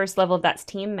 and the first level of that's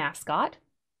team mascot.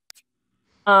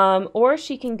 Or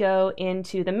she can go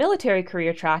into the military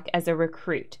career track as a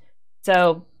recruit.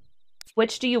 So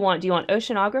which do you want? Do you want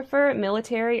oceanographer,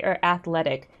 military, or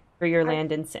athletic for your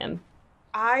Landon sim?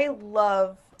 I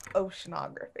love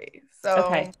oceanography. So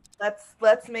Okay.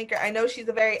 let's make her. I know she's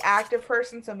a very active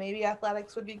person, so maybe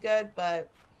athletics would be good, but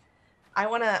I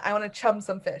wanna chum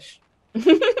some fish.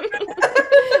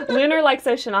 Lunar likes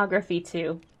oceanography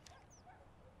too.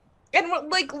 And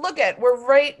we're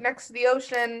right next to the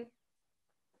ocean.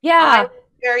 Yeah.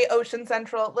 Very ocean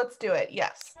central. Let's do it.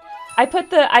 Yes. I put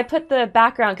the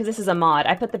background because this is a mod.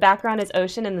 I put the background as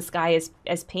ocean and the sky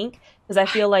as pink because I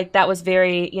feel like that was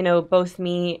very, both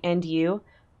me and you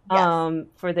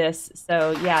for this.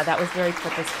 So yeah, that was very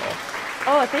purposeful.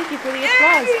 Oh, thank you for the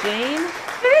applause, Jane.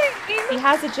 He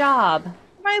has a job.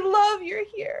 My love, you're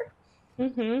here.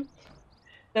 Mm-hmm.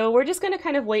 So we're just gonna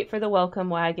kind of wait for the welcome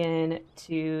wagon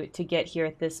to get here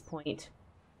at this point.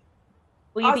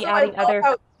 Will you Also, be adding I love other?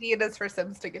 how easy it is for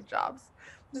Sims to get jobs.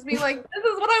 Just being like, this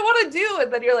is what I want to do,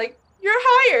 and then you're like, you're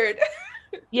hired.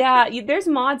 Yeah, there's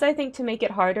mods I think to make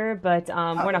it harder, but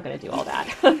we're not gonna do all that.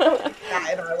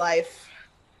 Not in our life.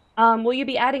 Will you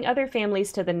be adding other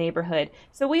families to the neighborhood?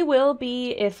 So we will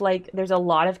be if there's a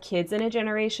lot of kids in a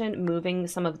generation, moving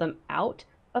some of them out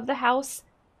of the house.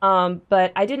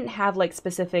 But I didn't have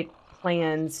specific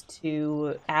plans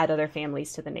to add other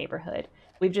families to the neighborhood.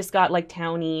 We've just got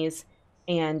townies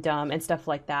and stuff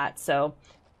like that. So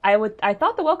I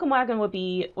thought the welcome wagon would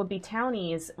be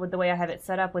townies with the way I have it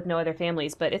set up with no other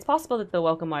families, but it's possible that the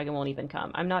welcome wagon won't even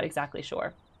come. I'm not exactly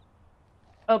sure.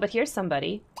 Oh, but here's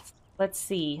somebody. Let's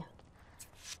see.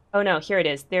 Oh no, here it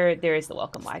is. There is the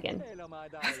welcome wagon.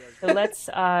 So let's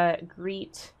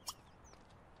greet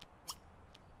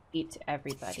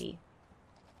everybody.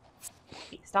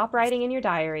 Stop writing in your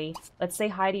diary. Let's say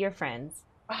hi to your friends.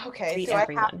 Okay, Greet so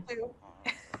everyone. I have to.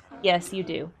 Yes, you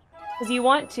do. Because you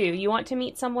want to. You want to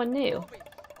meet someone new.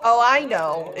 Oh, I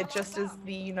know. It just is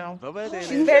the,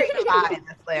 she's very shy in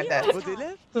this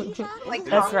Landon.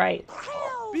 That's right.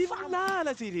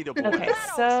 Okay,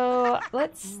 so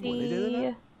let's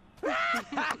see.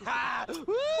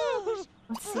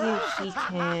 Let's see if she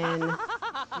can.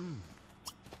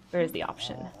 Where's the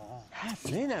option?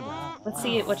 Let's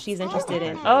see what she's interested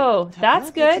in. Oh,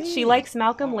 that's good. She likes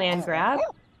Malcolm Landgrab.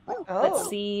 Let's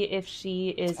see if she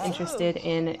is interested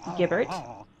in Gibbert.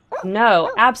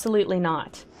 No, absolutely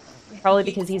not. Probably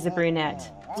because he's a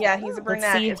brunette. Yeah, he's a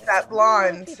brunette. It's that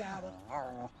blonde.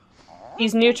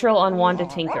 She's neutral on Wanda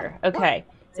Tinker. Okay,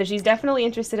 so she's definitely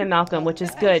interested in Malcolm, which is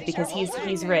good because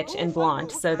he's rich and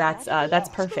blonde. So that's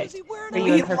perfect for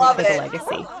you and perfect for the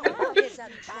legacy.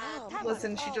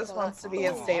 Listen, she just wants to be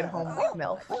a stay-at-home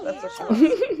MILF. That's what she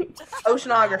wants.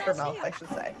 Oceanographer MILF, I should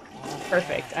say.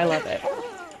 Perfect. I love it.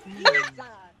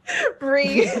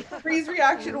 Bree's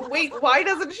reaction. Wait, why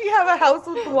doesn't she have a house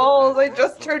with walls? I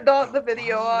just turned on the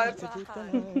video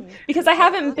on. Because I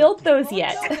haven't built those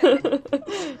yet.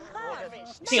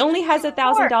 She only has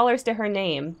 $1,000 to her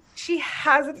name. She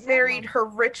hasn't married her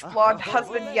rich blonde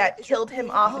husband yet, killed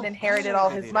him off and inherited all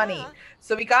his money.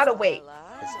 So we gotta wait.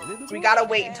 We gotta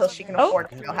wait until she can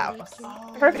afford a real house.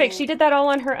 Perfect. She did that all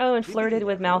on her own, flirted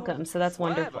with Malcolm, so that's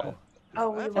wonderful.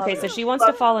 Oh, we love Okay, it. so she wants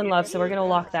to fall in love, so we're going to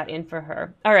lock that in for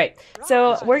her. All right,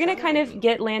 so we're going to kind of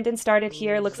get Landon started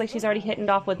here. Looks like she's already hit it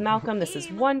off with Malcolm. This is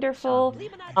wonderful.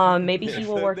 Maybe he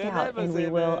will work out, and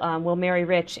we'll marry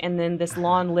rich, and then this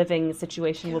lawn living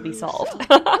situation will be solved.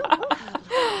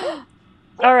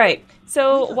 All right,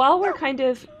 so while we're kind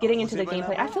of getting into the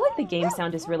gameplay, I feel like the game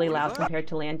sound is really loud compared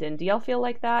to Landon. Do y'all feel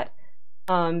like that?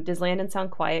 Does Landon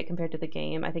sound quiet compared to the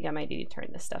game? I think I might need to turn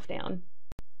this stuff down.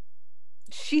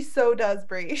 She so does,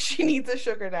 Bree. She needs a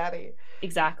sugar daddy.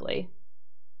 Exactly.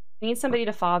 She needs somebody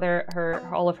to father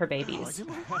all of her babies.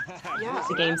 Yeah.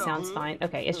 The game sounds fine.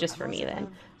 Okay, it's just for me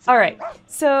then. All right.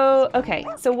 So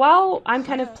while I'm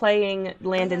kind of playing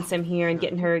Landon Sim here and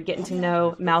getting to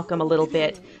know Malcolm a little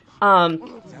bit,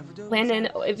 Landon,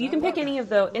 if you can pick any of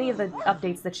the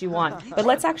updates that you want, but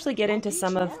let's actually get into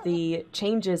some of the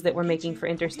changes that we're making for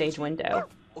Interstage Window.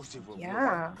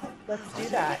 Yeah, let's do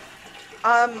that.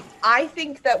 I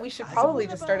think that we should probably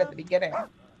just start at the beginning.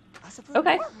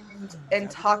 Okay.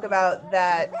 And talk about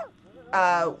that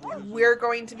we're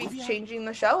going to be changing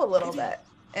the show a little bit.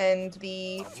 And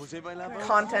the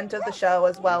content of the show,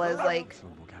 as well as, like,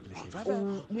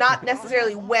 not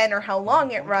necessarily when or how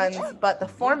long it runs, but the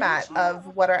format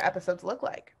of what our episodes look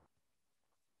like.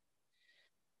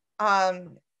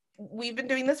 We've been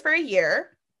doing this for a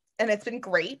year, and it's been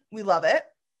great. We love it.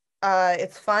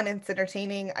 It's fun, it's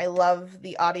entertaining. I love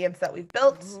the audience that we've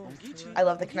built. I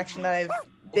love the connection that I've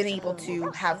been able to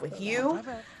have with you.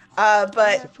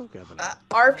 But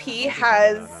RP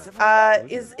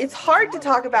it's hard to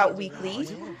talk about weekly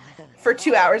for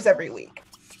 2 hours every week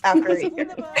after a year.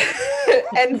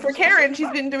 And for Karen, she's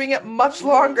been doing it much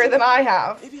longer than I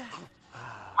have.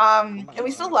 And we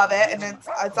still love it, and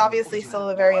it's obviously still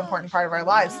a very important part of our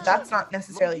lives. So that's not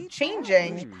necessarily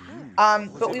changing.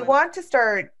 But we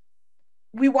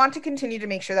want to continue to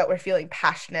make sure that we're feeling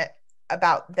passionate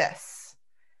about this,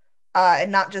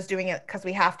 and not just doing it because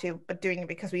we have to, but doing it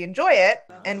because we enjoy it.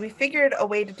 And we figured a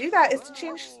way to do that is to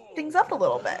change things up a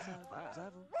little bit.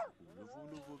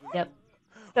 Yep.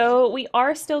 So we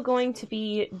are still going to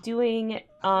be doing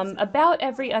about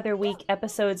every other week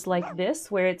episodes like this,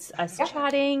 where it's us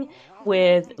chatting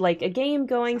with like a game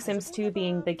going, Sims 2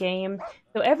 being the game.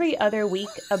 So every other week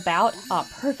about,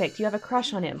 perfect, you have a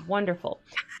crush on him, wonderful.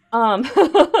 So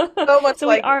much so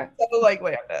like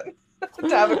Landon to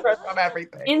have a crush on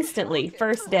everything. Instantly,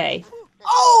 first day.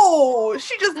 Oh,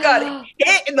 she just got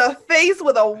hit in the face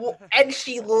with and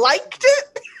she liked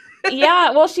it. Yeah,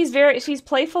 well, she's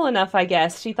playful enough, I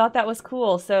guess. She thought that was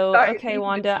cool. So, okay,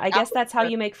 Wanda, I guess that's how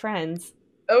you make friends.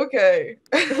 Okay.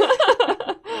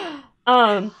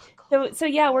 So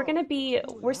yeah,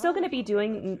 we're still gonna be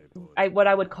doing what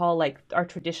I would call like our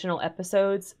traditional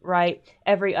episodes, right?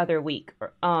 Every other week,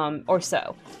 or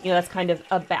so. That's kind of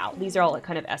about. These are all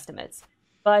kind of estimates,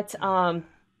 but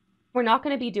we're not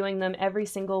going to be doing them every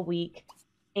single week,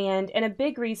 and a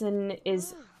big reason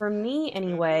is, for me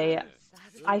anyway,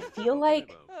 I feel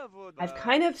like I've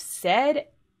kind of said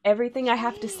everything I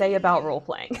have to say about role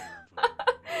playing.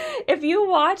 If you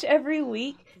watch every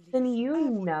week, then you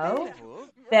know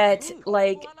that,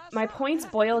 like, my points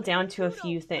boil down to a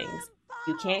few things.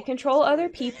 You can't control other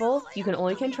people, you can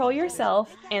only control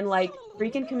yourself, and, like,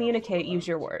 freaking communicate, use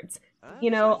your words.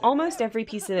 Almost every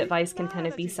piece of advice can kind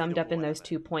of be summed up in those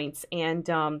 2 points, and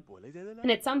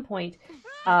at some point,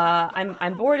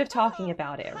 I'm bored of talking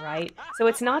about it, right? So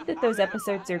it's not that those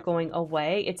episodes are going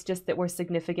away, it's just that we're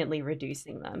significantly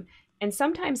reducing them. And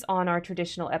sometimes on our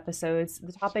traditional episodes,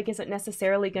 the topic isn't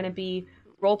necessarily going to be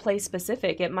roleplay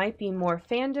specific. It might be more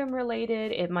fandom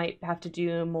related. It might have to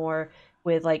do more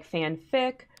with like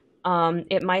fanfic.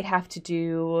 It might have to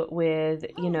do with,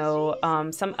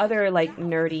 some other like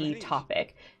nerdy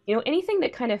topic. Anything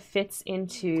that kind of fits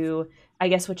into, I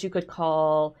guess, what you could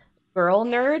call girl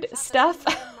nerd stuff.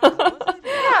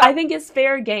 I think is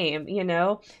fair game,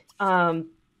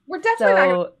 We're definitely not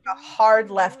going to take a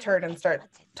hard left turn and start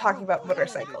talking about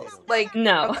motorcycles. Like,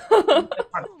 no.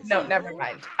 No, never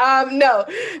mind. No,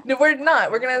 we're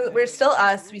not. We're still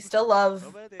us. We still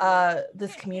love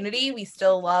this community. We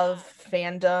still love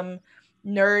fandom,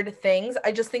 nerd things.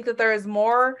 I just think that there is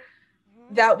more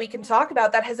that we can talk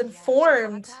about that has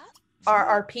informed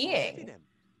our RPing,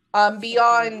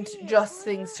 beyond just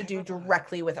things to do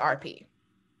directly with RP.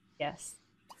 Yes,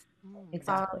 Um,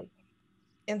 exactly.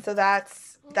 and so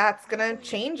that's gonna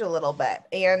change a little bit.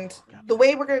 And the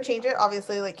way we're gonna change it,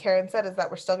 obviously, like Karen said, is that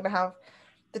we're still gonna have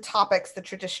the topics, the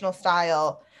traditional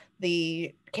style,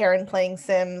 the Karen playing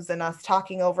Sims and us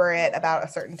talking over it about a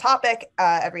certain topic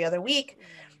every other week.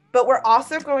 But we're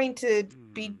also going to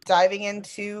be diving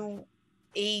into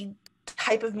a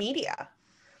type of media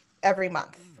every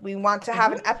month. We want to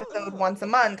have an episode once a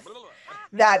month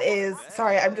that is,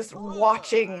 sorry, I'm just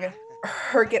watching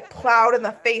her get plowed in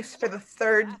the face for the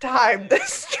third time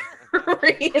this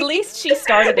stream. At least she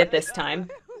started it this time.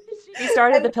 She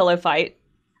started the And pillow fight.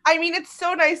 I mean, it's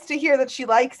so nice to hear that she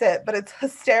likes it, but it's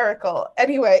hysterical.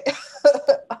 Anyway,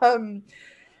 um,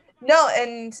 no,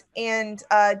 I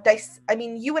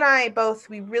mean, you and I both,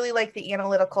 we really like the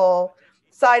analytical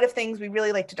side of things. We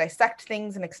really like to dissect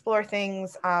things and explore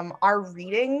things. Our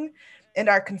reading and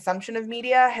our consumption of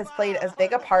media has played as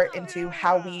big a part into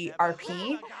how we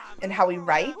RP and how we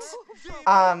write,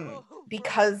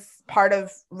 because part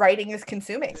of writing is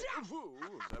consuming.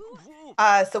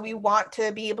 So we want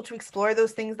to be able to explore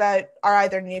those things that are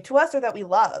either new to us or that we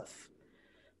love.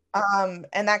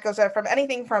 And that goes from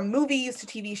anything from movies to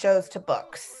TV shows to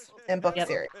books and book Yep.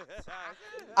 series.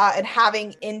 And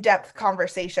having in-depth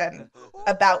conversation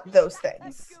about those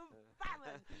things.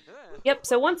 Yep.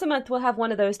 So once a month we'll have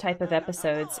one of those type of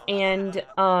episodes, and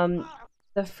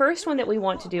the first one that we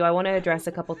want to do, I want to address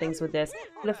a couple things with this.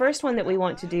 The first one that we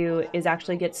want to do is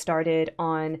actually get started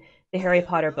on the Harry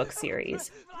Potter book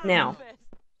series. Now,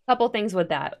 a couple things with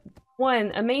that.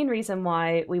 One, a main reason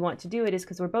why we want to do it is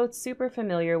because we're both super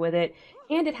familiar with it,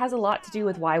 and it has a lot to do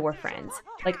with why we're friends.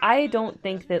 Like, I don't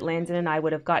think that Landon and I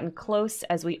would have gotten close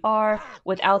as we are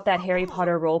without that Harry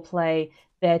Potter roleplay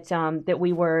that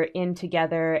we were in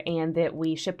together, and that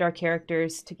we shipped our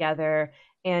characters together,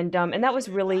 and that was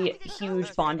really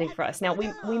huge bonding for us. Now,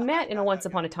 we met in a Once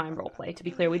Upon a Time roleplay. To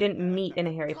be clear, we didn't meet in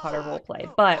a Harry Potter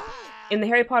roleplay, but in the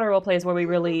Harry Potter roleplay is where we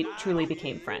really truly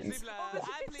became friends.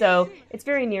 So it's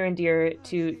very near and dear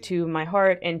to my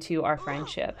heart and to our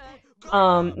friendship.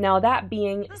 Now, that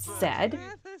being said,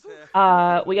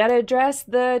 we got to address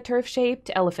the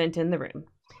turf-shaped elephant in the room.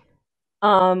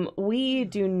 We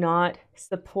do not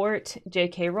support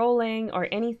J.K. Rowling or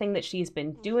anything that she's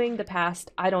been doing the past,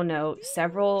 I don't know,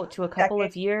 several to a couple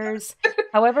of years.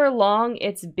 However long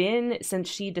it's been since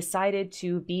she decided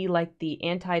to be like the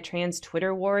anti-trans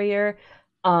Twitter warrior.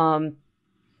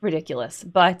 Ridiculous,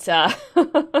 but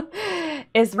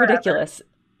it's ridiculous.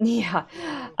 Yeah.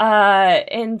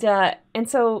 And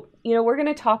so, we're going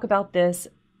to talk about this,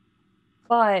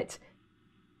 but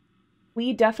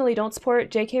we definitely don't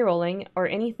support J.K. Rowling or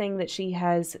anything that she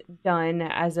has done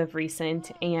as of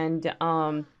recent. And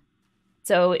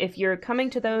so if you're coming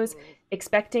to those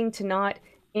expecting to not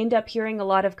end up hearing a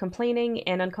lot of complaining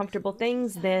and uncomfortable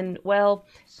things, then, well,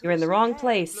 you're in the wrong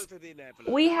place.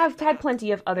 We have had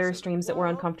plenty of other streams that were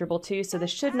uncomfortable too, so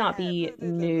this should not be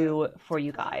new for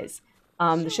you guys.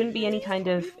 There shouldn't be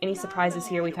any surprises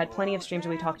here. We've had plenty of streams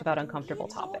where we talked about uncomfortable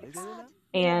topics.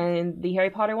 And the Harry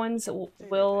Potter ones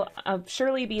will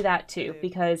surely be that too,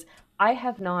 because I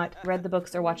have not read the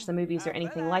books or watched the movies or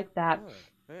anything like that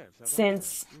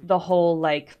since the whole,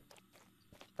 like,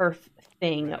 Earth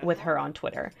thing with her on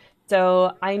Twitter.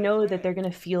 So I know that they're going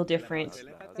to feel different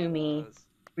to me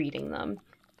reading them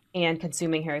and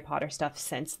consuming Harry Potter stuff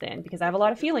since then, because I have a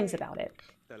lot of feelings about it.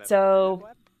 So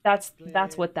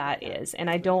that's what that is. And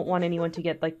I don't want anyone to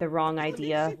get, like, the wrong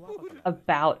idea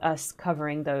about us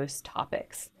covering those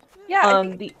topics. Yeah,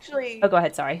 I think actually... Oh, go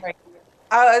ahead, sorry. Right.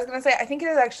 I was going to say, I think it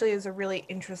actually is a really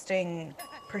interesting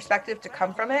perspective to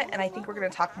come from it, and I think we're going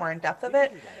to talk more in depth of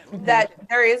it, that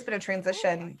there has been a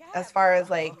transition as far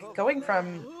as, like, going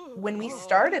from when we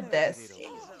started this,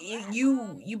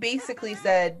 you basically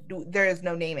said there is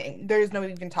no naming. There is no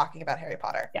even talking about Harry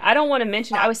Potter. Yeah, I don't want to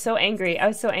mention it. I was so angry.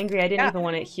 I didn't even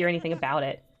want to hear anything about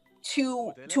it.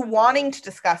 To wanting to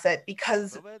discuss it,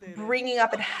 because bringing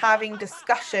up and having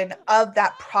discussion of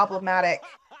that problematic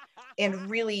and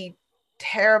really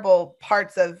terrible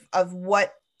parts of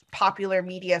what popular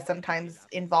media sometimes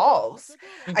involves,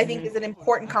 I think is an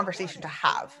important conversation to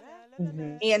have.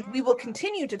 And we will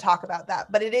continue to talk about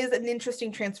that, but it is an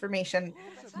interesting transformation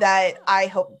that I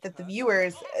hope that the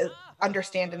viewers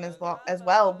understand and as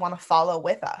well want to follow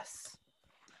with us.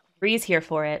 Bree's here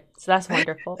for it, so that's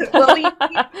wonderful. Well,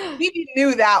 we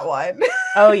knew that one.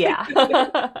 Oh yeah.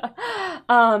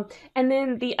 And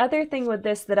then the other thing with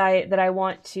this that I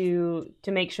want to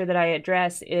make sure that I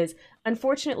address is,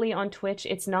 unfortunately, on Twitch,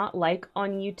 it's not like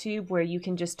on YouTube where you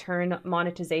can just turn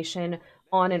monetization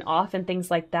on and off and things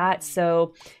like that.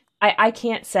 So I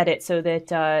can't set it so that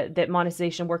that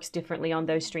monetization works differently on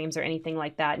those streams or anything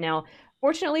like that. Now,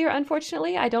 fortunately or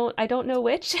unfortunately, I don't know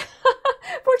which.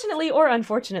 Fortunately or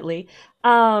unfortunately,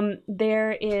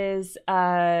 there is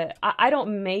I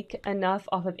don't make enough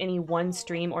off of any one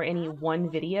stream or any one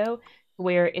video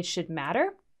where it should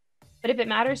matter. But if it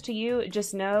matters to you,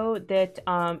 just know that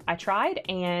I tried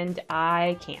and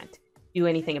I can't do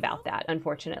anything about that,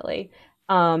 unfortunately.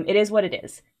 It is what it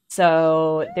is.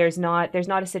 So there's not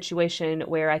a situation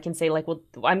where I can say like, well,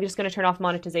 I'm just going to turn off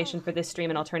monetization for this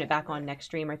stream and I'll turn it back on next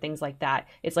stream or things like that.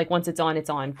 It's like once it's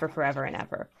on for forever and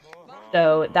ever.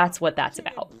 So that's what that's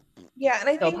about. Yeah, and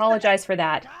I So think apologize for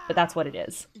that, but that's what it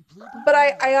is. but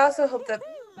I also hope that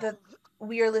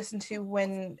we are listened to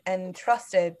when and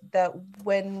trusted, that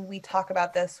when we talk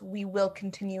about this, we will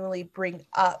continually bring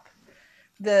up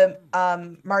the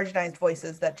marginalized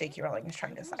voices that J.K. Rowling is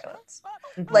trying to silence.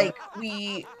 Mhm. Like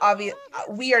we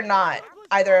are not,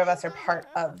 either of us are part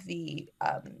of the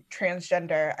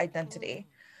transgender identity,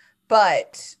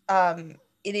 but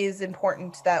it is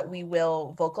important that we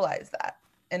will vocalize that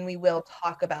and we will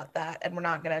talk about that, and we're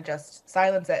not going to just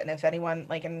silence it. And if anyone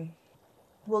like, and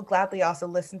we'll gladly also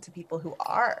listen to people who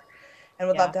are, and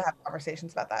would Yeah. love to have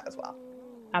conversations about that as well,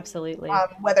 Absolutely.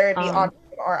 whether it be on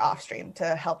or off stream,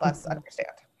 to help us understand.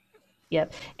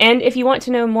 Yep. And if you want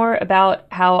to know more about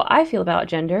how I feel about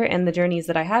gender and the journeys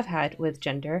that I have had with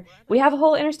gender, we have a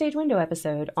whole Interstage Window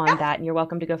episode on that, and you're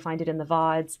welcome to go find it in the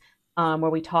VODs, where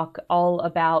we talk all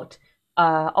about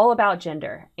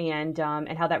gender and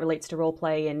how that relates to role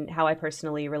play and how I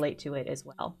personally relate to it as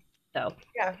well. So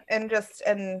Yeah, and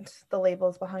the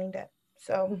labels behind it.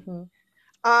 So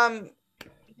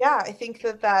yeah, I think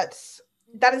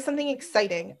that is something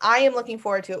exciting. I am looking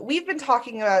forward to it. We've been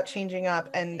talking about changing up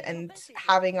and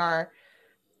having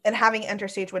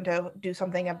Interstage Window do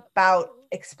something about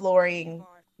exploring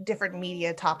different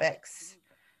media topics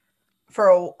for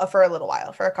a little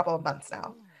while, for a couple of months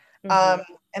now.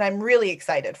 And I'm really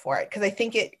excited for it because I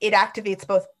think it activates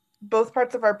both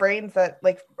parts of our brains that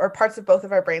or parts of both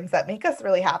of our brains that make us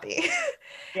really happy.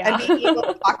 yeah. And being able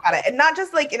to talk about it, and not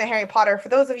just like in a Harry Potter. For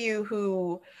those of you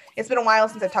who, it's been a while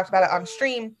since I've talked about it on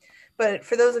stream, but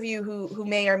for those of you who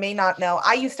may or may not know,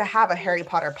 I used to have a Harry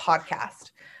Potter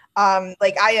podcast. I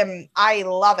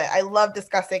love it. I love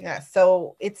discussing this.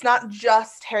 So it's not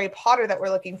just Harry Potter that we're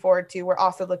looking forward to. We're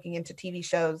also looking into TV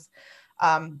shows,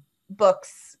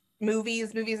 books,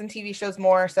 movies and TV shows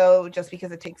more so, just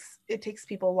because it takes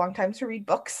people a long time to read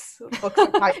books.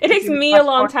 It takes me a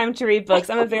long time to read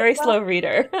books. I'm a very slow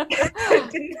reader.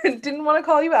 didn't want to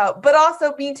call you out, but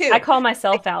also me too. I call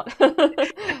myself out.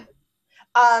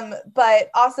 But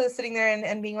also sitting there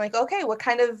and being like, okay, what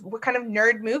kind of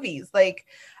nerd movies? Like,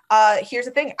 here's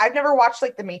the thing. I've never watched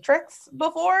like The Matrix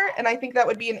before, and I think that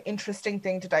would be an interesting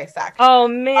thing to dissect. Oh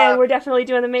man, we're definitely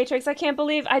doing The Matrix. I can't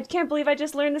believe I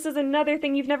just learned this is another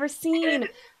thing you've never seen.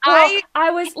 I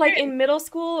was like in middle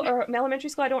school or elementary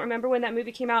school, I don't remember when that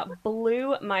movie came out,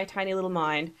 blew my tiny little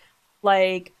mind.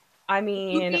 Like, I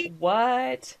mean,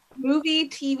 what? Movie,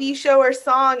 TV show, or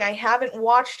song, I haven't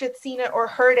watched it, seen it, or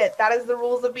heard it. That is the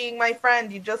rules of being my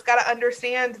friend. You just got to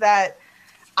understand that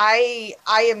I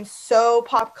am so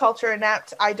pop culture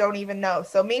inept, I don't even know.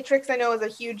 So Matrix, I know, is a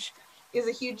huge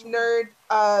nerd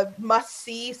must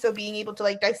see. So being able to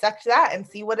like dissect that and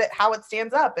see how it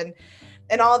stands up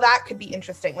and all that could be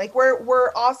interesting. Like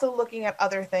we're also looking at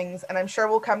other things, and I'm sure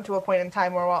we'll come to a point in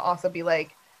time where we'll also be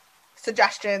like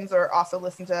suggestions or also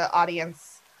listen to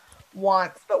audience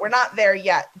wants, but we're not there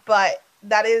yet. But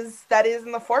that is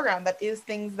in the foreground. That is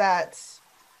things that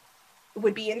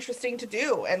would be interesting to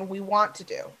do and we want to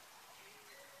do.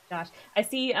 Gosh, I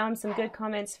see some good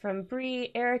comments from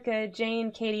Bree, Erica,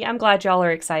 Jane, Katie. I'm glad y'all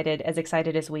are excited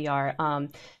as we are,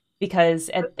 because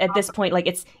at this point, like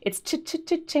it's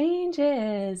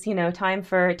changes, time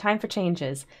for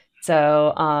changes.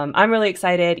 So I'm really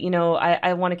excited.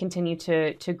 I want to continue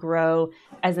to grow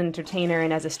as an entertainer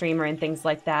and as a streamer and things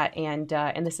like that, and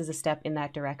this is a step in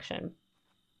that direction.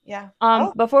 Yeah.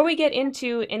 Before we get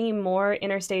into any more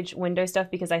Interstage Window stuff,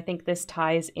 because I think this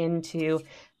ties into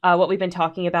what we've been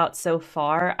talking about so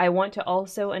far, I want to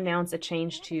also announce a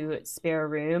change to Spare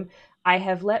Room. I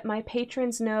have let my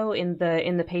patrons know in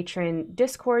the patron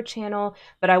Discord channel,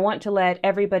 but I want to let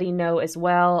everybody know as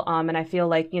well. And I feel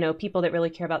like, people that really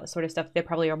care about this sort of stuff, they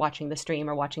probably are watching the stream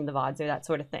or watching the VODs or that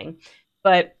sort of thing.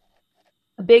 But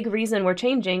a big reason we're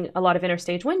changing a lot of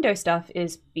Interstage Window stuff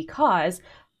is because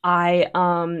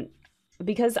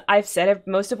because I've said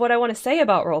most of what I want to say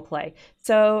about roleplay.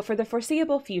 So for the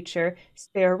foreseeable future,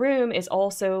 Spare Room is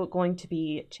also going to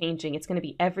be changing. It's going to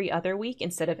be every other week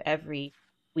instead of every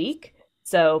week.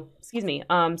 So, excuse me.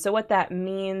 So what that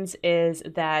means is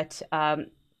that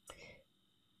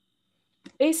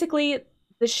basically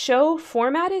the show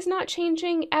format is not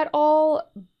changing at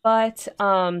all, but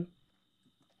I'm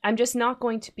not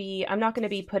going to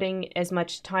be putting as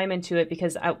much time into it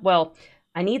because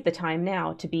I need the time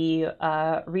now to be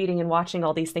reading and watching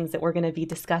all these things that we're going to be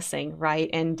discussing, right?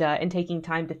 And taking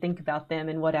time to think about them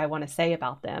and what I want to say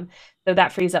about them. So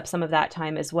that frees up some of that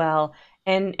time as well.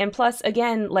 And plus,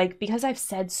 again, like because I've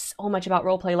said so much about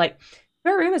roleplay, like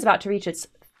Spare Room is about to reach its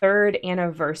third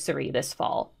anniversary this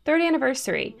fall. Third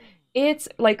anniversary. It's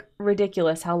like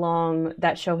ridiculous how long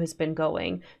that show has been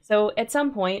going. So at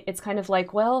some point, it's kind of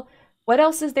like, well, what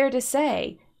else is there to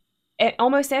say?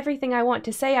 Almost everything I want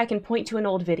to say, I can point to an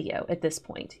old video at this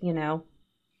point, you know?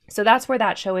 So that's where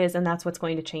that show is, and that's what's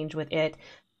going to change with it.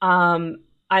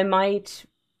 I might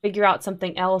figure out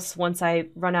something else once I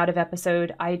run out of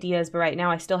episode ideas, but right now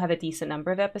I still have a decent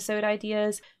number of episode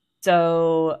ideas.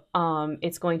 So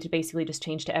it's going to basically just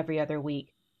change to every other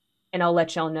week. And I'll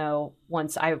let y'all know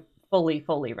once I fully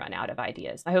run out of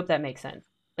ideas. I hope that makes sense.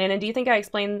 Landon, do you think I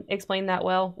explained that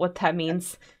well, what that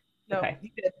means? No, okay.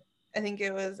 You did. I think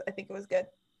it was good.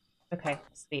 Okay,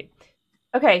 sweet.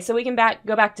 Okay, so we can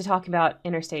go back to talking about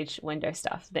interstage window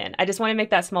stuff then. I just want to make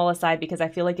that small aside because I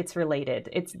feel like it's related.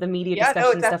 It's the media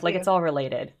discussion stuff, like it's all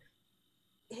related.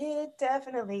 It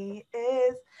definitely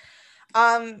is.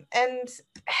 And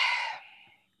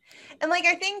like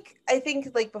I think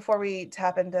like before we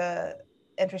tap into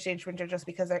interstage winter, just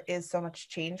because there is so much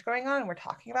change going on and we're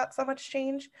talking about so much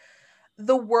change,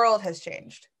 the world has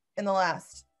changed in the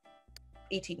last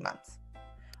 18 months.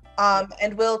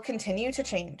 And will continue to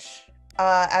change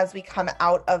as we come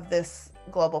out of this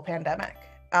global pandemic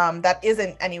that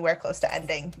isn't anywhere close to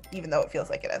ending, even though it feels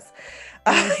like it is.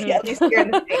 Yeah, at least here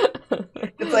in the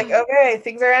States. It's like, okay,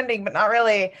 things are ending, but not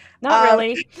really. Not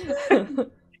really.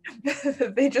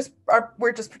 They just are.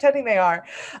 We're just pretending they are.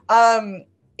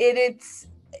 It's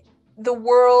the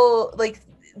world, like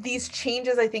these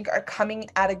changes I think are coming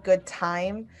at a good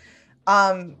time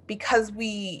because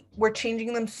we're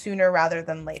changing them sooner rather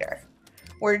than later.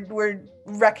 We're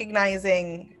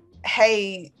recognizing,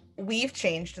 hey, we've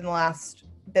changed in the last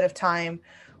bit of time.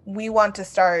 We want to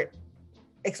start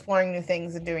exploring new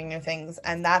things and doing new things,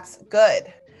 and that's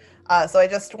good. So I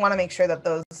just want to make sure that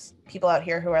those people out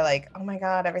here who are like, oh my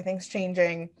God, everything's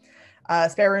changing.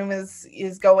 Spare Room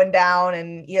is going down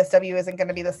and ESW isn't going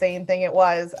to be the same thing it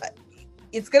was.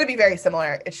 It's going to be very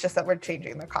similar. It's just that we're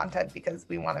changing the content because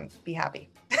we want to be happy.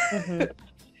 Mm-hmm.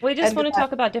 We just want to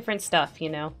talk about different stuff, you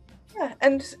know? Yeah,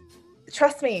 and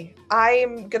trust me,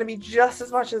 I'm going to be just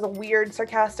as much as a weird,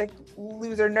 sarcastic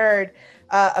loser nerd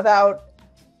about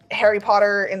Harry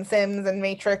Potter and Sims and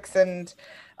Matrix and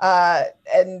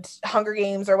Hunger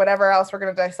Games or whatever else we're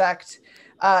going to dissect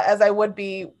as I would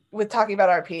be with talking about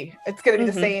RP. It's going to be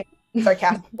the same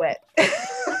sarcastic wit.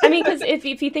 I mean, because if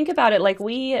you think about it, like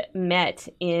we met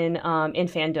in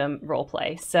fandom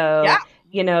roleplay, so yeah.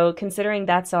 You know, considering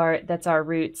that's our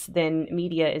roots, then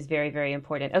media is very, very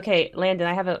important. Okay, Landon,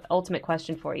 I have an ultimate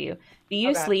question for you. Do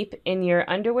you sleep in your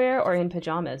underwear or in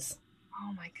pajamas?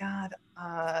 Oh my God,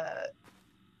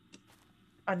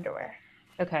 underwear.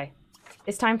 Okay,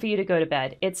 it's time for you to go to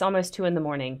bed. It's almost 2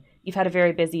 a.m. You've had a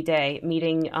very busy day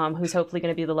meeting who's hopefully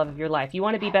going to be the love of your life. You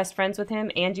want to be best friends with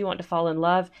him, and you want to fall in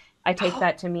love. I take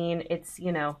that to mean it's,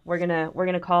 you know, we're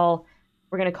gonna call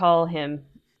him.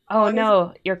 Oh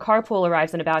no, your carpool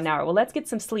arrives in about an hour. Well, let's get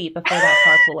some sleep before that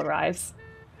carpool arrives.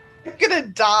 I'm gonna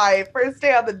die first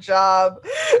day on the job.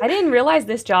 I didn't realize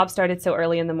this job started so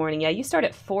early in the morning. Yeah, you start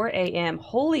at 4 a.m.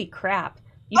 Holy crap!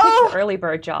 You picked the early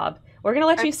bird job. We're gonna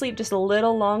let you sleep just a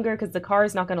little longer because the car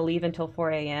is not gonna leave until 4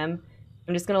 a.m.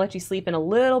 I'm just gonna let you sleep in a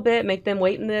little bit, make them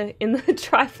wait in the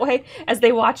driveway as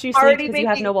they watch you sleep because you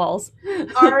have no walls.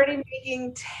 Already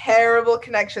making terrible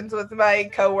connections with my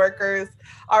coworkers.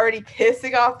 Already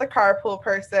pissing off the carpool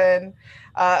person.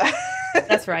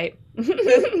 That's right.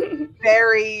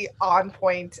 Very on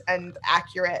point and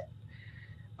accurate.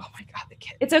 Oh my God, the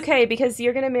kid. It's okay because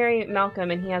you're gonna marry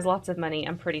Malcolm and he has lots of money.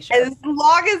 I'm pretty sure. As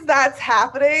long as that's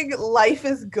happening, life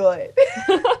is good.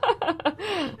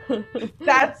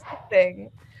 That's the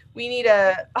thing. We need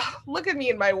look at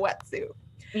me in my wetsuit.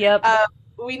 Yep.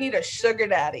 We need a sugar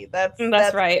daddy. That's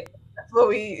right. That's what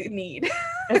we need.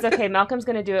 It's okay. Malcolm's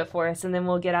gonna do it for us, and then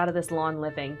we'll get out of this lawn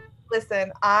living.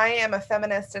 Listen, I am a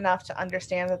feminist enough to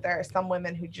understand that there are some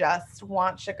women who just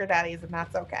want sugar daddies, and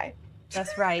that's okay.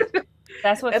 That's right.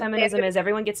 That's what feminism is.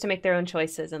 Everyone gets to make their own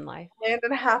choices in life.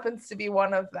 Landon happens to be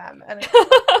one of them. And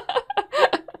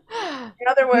in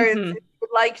other words, if you would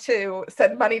like to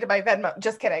send money to my Venmo,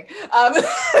 just kidding. Oh,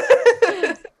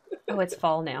 it's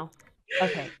fall now.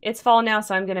 Okay, it's fall now,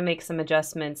 so I'm gonna make some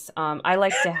adjustments. I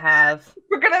like to have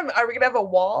Are we gonna have a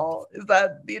wall? Is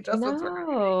that the adjustments we're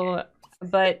gonna no,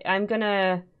 but I'm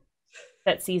gonna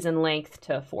set season length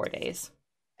to 4 days.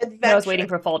 make? But I was waiting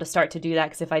Adventure. for fall to start to do that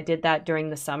because if I did that during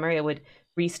the summer, it would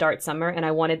restart summer, and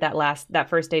I wanted that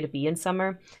first day to be in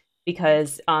summer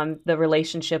because the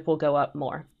relationship will go up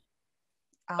more.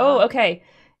 Oh, Ah. okay.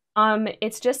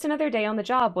 It's just another day on the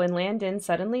job when Landon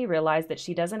suddenly realized that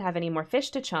she doesn't have any more fish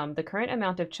to chum. The current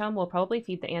amount of chum will probably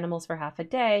feed the animals for half a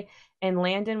day, and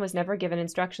Landon was never given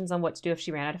instructions on what to do if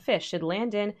she ran out of fish. Should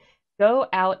Landon go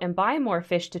out and buy more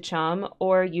fish to chum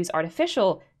or use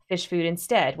artificial fish food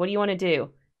instead? What do you want to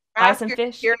do? Buy Ask some your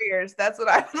fish? superiors. That's what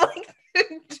I would like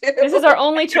to This is do. our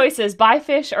only choices, buy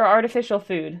fish or artificial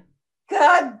food.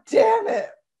 God damn it.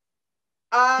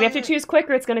 We have to choose quick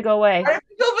or it's going to go away.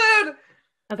 Artificial food.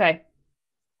 Okay.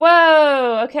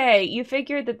 Whoa, okay. You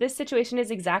figured that this situation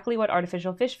is exactly what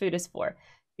artificial fish food is for.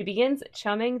 She begins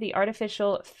chumming the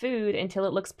artificial food until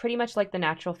it looks pretty much like the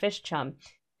natural fish chum.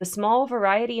 The small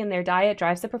variety in their diet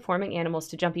drives the performing animals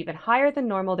to jump even higher than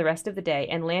normal the rest of the day,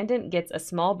 and Landon gets a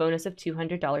small bonus of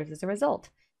 $200 as a result.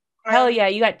 Hell yeah,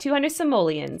 you got 200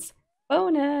 simoleons.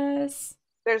 Bonus!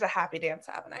 There's a happy dance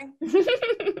happening.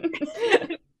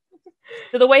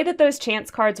 So the way that those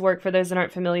chance cards work, for those that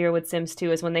aren't familiar with Sims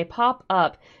 2, is when they pop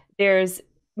up, there's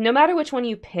no matter which one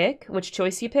you pick, which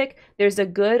choice you pick, there's a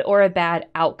good or a bad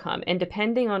outcome. And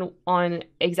depending on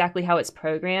exactly how it's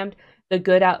programmed, the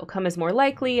good outcome is more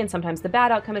likely, and sometimes the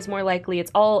bad outcome is more likely.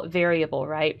 It's all variable,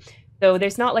 right? So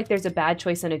there's not like there's a bad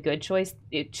choice and a good choice.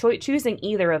 Choosing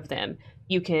either of them,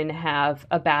 you can have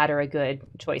a bad or a good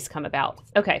choice come about.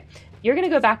 Okay, you're gonna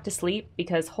go back to sleep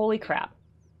because holy crap.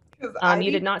 You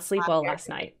did not sleep well last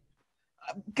night.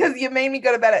 Because you made me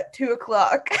go to bed at 2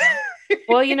 o'clock.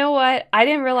 Well, you know what? I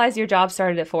didn't realize your job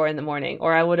started at 4 in the morning,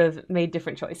 or I would have made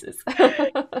different choices.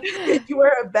 You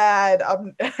were a bad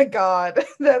God.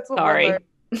 That's what we'll Sorry. learn.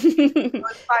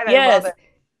 It's fine, I love Yes. it.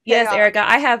 Yes, Yeah. Erica.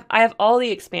 I have all the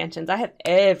expansions. I have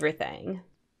everything.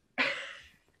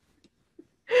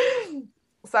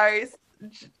 Sorry,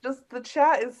 just the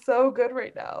chat is so good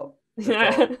right now.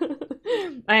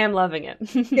 I am loving it.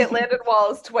 Get Landon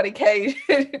Walls 20K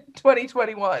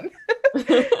 2021.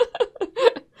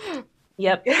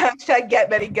 Yep. Hashtag get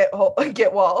many get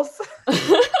walls.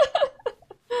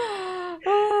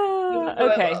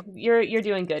 Okay, you're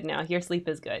doing good now. Your sleep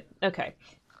is good. Okay.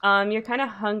 You're kind of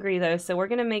hungry though, so we're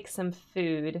gonna make some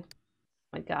food. Oh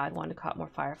my God, wanted to caught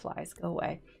more fireflies. Go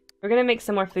away. We're gonna make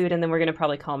some more food, and then we're gonna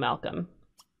probably call Malcolm.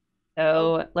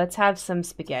 So let's have some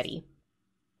spaghetti.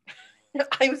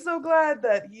 I'm so glad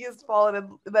that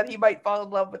that he might fall in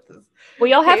love with this. Well,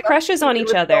 y'all have chaos crushes on with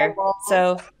each no other, walls.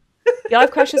 so y'all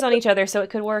have crushes on each other, so it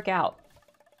could work out.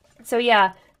 So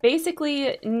yeah,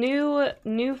 basically new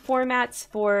formats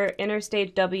for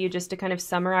Interstage W, just to kind of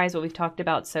summarize what we've talked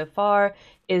about so far,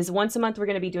 is once a month we're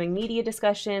going to be doing media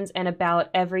discussions, and about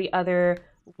every other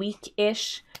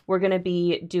week-ish we're going to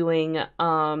be doing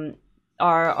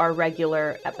our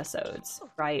regular episodes,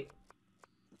 right?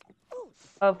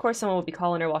 Of course someone will be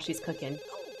calling her while she's cooking.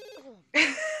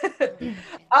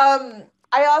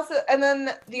 I also, and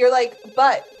then you're like,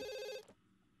 but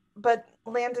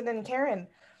Landon and Karen,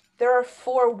 there are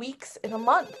 4 weeks in a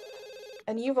month,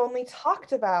 and you've only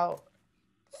talked about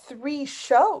 3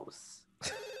 shows.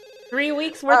 3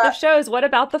 weeks worth of shows. What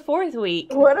about the 4th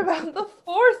week? What about the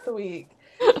 4th week?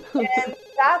 And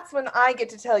that's when I get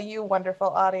to tell you, wonderful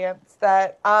audience,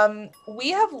 that we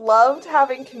have loved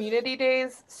having community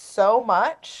days so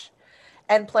much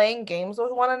and playing games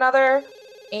with one another,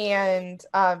 and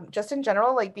just in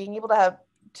general, like being able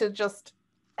to just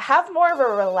have more of a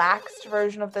relaxed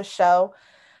version of the show,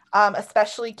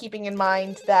 especially keeping in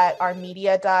mind that our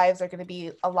media dives are going to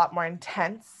be a lot more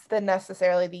intense than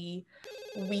necessarily the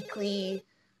weekly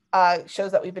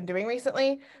shows that we've been doing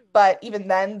recently. But even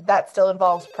then, that still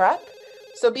involves prep.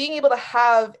 So being able to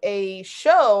have a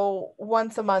show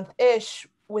once a month-ish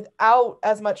without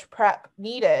as much prep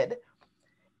needed,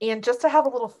 and just to have a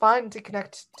little fun to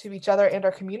connect to each other and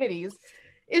our communities,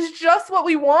 is just what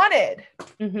we wanted.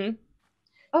 Mm-hmm.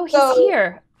 Oh, he's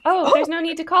here. Oh, there's no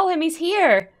need to call him. He's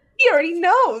here. He already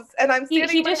knows. And I'm standing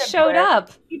He just showed up.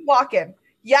 Keep walking.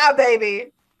 Yeah,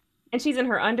 baby. And she's in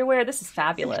her underwear. This is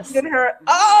fabulous. She's in her...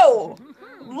 Oh!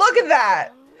 Look at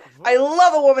that. I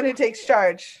love a woman who takes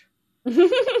charge.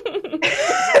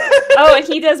 Oh, and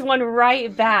he does one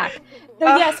right back.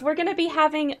 So yes, we're going to be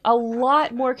having a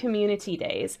lot more community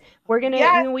days. We're going to,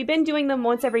 Yeah. we've been doing them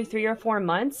once every 3 or 4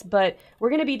 months, but we're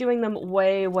going to be doing them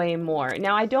way, way more.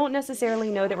 Now, I don't necessarily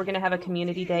know that we're going to have a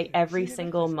community day every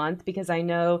single month because I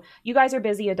know you guys are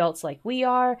busy adults like we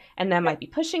are, and that might be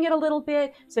pushing it a little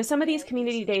bit. So some of these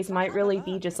community days might really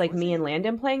be just like me and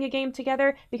Landon playing a game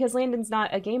together because Landon's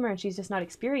not a gamer and she's just not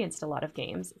experienced a lot of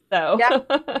games. So Yeah.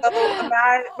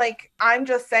 So like, I'm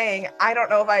just saying, I don't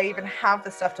know if I even have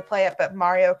the stuff to play it, but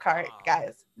Mario Kart,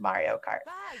 guys, Mario Kart.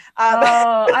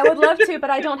 Oh, I would love to, but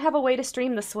I don't have a way to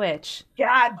stream the Switch.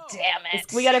 God damn it.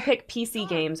 We got to pick PC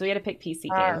games. We got to pick PC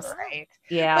games. All right.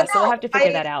 Yeah, But so no, we'll have to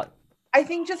figure that out. I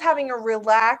think just having a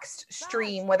relaxed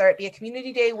stream, whether it be a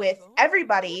community day with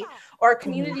everybody or a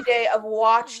community day of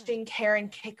watching Karen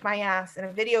kick my ass in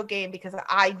a video game because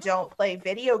I don't play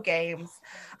video games,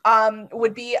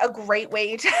 would be a great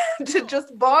way to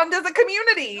just bond as a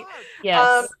community.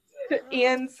 Yes.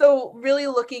 And so really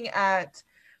looking at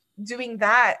doing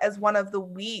that as one of the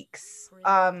weeks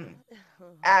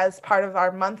as part of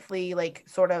our monthly, like,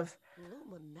 sort of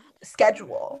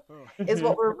schedule is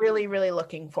what we're really, really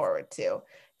looking forward to.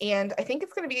 And I think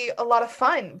it's going to be a lot of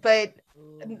fun, but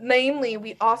namely,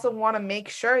 we also want to make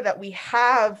sure that we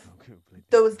have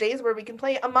those days where we can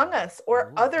play Among Us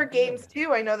or other games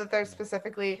too. I know that there's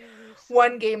specifically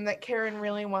one game that Karen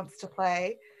really wants to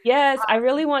play. Yes, I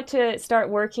really want to start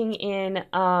working in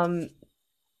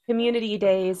community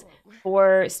days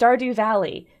for Stardew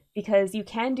Valley because you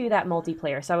can do that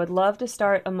multiplayer. So I would love to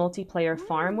start a multiplayer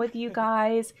farm with you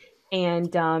guys,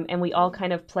 and we all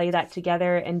kind of play that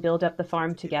together and build up the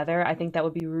farm together. I think that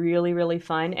would be really, really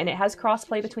fun. And it has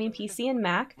crossplay between PC and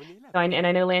Mac. So and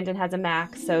I know Landon has a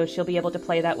Mac, so she'll be able to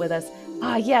play that with us.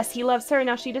 Ah, yes, he loves her.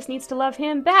 Now she just needs to love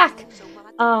him back.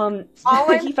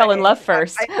 He fell in love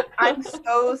first. I'm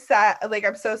so sad. Like,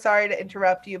 I'm so sorry to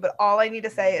interrupt you, but all I need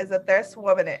to say is that this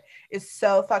woman is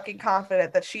so fucking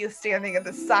confident that she is standing at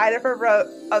the side of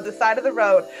the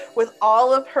road with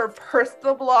all of her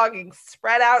personal belongings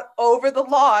spread out over the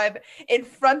lawn in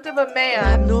front of a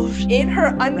man in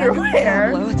her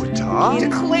underwear,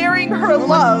 declaring her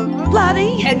love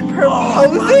and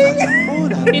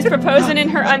proposing. He's proposing in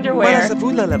her underwear.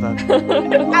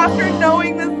 After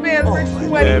knowing this man for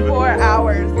 24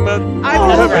 hours. I'm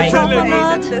That's right. just saying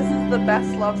that this is the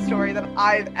best love story that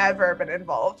I've ever been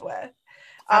involved with.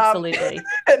 Absolutely.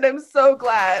 And I'm so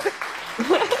glad.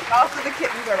 Also, the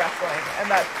kittens are wrestling,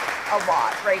 and that's a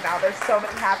lot right now. There's so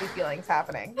many happy feelings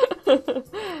happening.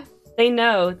 They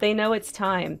know it's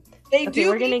time. They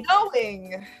do be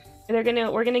knowing.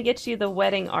 We're gonna get you the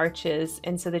wedding arches,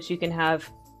 and so that you can have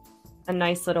a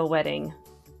nice little wedding.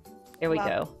 There we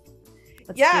go.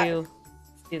 Let's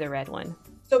do the red one.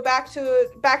 So back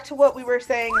to what we were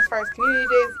saying as far as community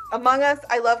days. Among Us,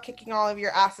 I love kicking all of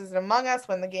your asses in Among Us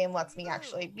when the game lets me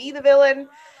actually be the villain.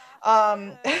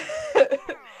 But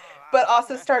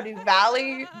also Stardew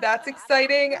Valley, that's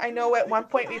exciting. I know at one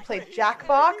point we played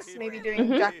Jackbox. Maybe doing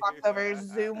Jackbox over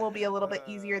Zoom will be a little bit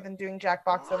easier than doing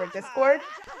Jackbox over Discord.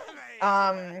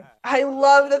 I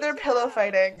love that they're pillow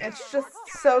fighting. It's just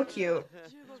so cute.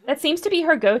 That seems to be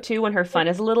her go-to when her fun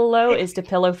is a little low, is to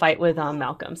pillow fight with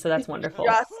Malcolm. So that's wonderful.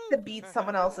 Just to beat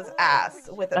someone else's ass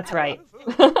with a That's pillow.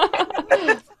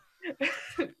 right.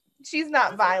 She's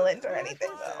not violent or anything,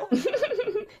 though.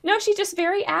 No, she's just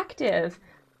very active.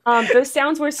 Those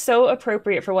sounds were so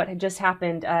appropriate for what had just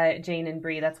happened, Jane and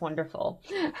Bree. That's wonderful.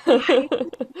 I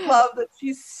love that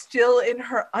she's still in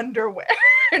her underwear.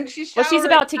 And she's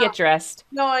about to get dressed.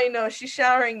 No, I know. She's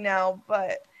showering now,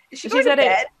 but is she She's going to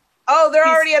bed? Oh, they're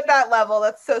already at that level.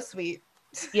 That's so sweet.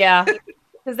 Yeah,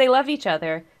 because they love each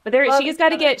other. But she's got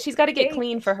to get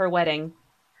clean for her wedding.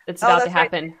 It's about to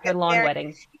happen. Right. Her long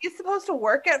wedding. She's supposed to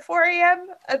work at 4 a.m.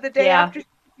 the day after she's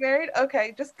married.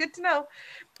 Okay, just good to know.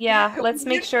 Yeah, let's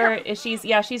make sure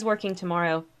she's working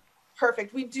tomorrow.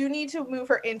 Perfect. We do need to move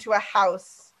her into a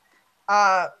house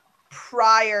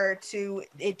prior to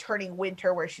it turning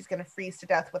winter where she's going to freeze to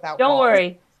death without Don't walls.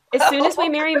 worry. As soon as we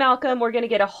marry Malcolm, we're going to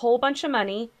get a whole bunch of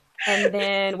money, and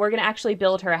then we're going to actually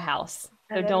build her a house.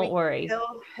 So don't worry.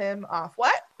 Kill him off.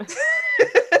 What?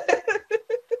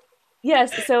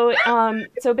 Yes, so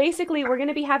basically we're going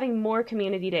to be having more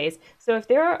community days. So if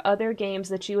there are other games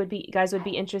that guys would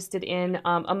be interested in,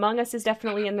 Among Us is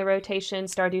definitely in the rotation.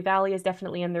 Stardew Valley is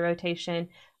definitely in the rotation.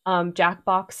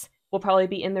 Jackbox will probably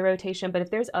be in the rotation. But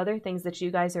if there's other things that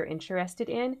you guys are interested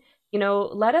in,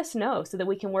 let us know so that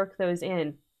we can work those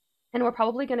in. And we're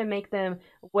probably going to make them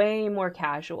way more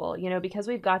casual, you know, because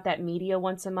we've got that media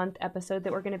once a month episode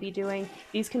that we're going to be doing.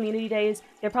 These community days,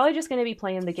 they're probably just going to be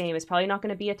playing the game. It's probably not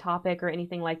going to be a topic or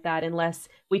anything like that unless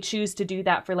we choose to do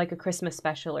that for like a Christmas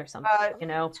special or something, you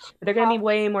know. But they're going to be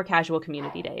way more casual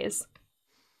community days.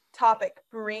 Topic,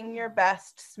 bring your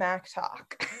best smack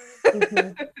talk.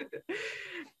 Mm-hmm.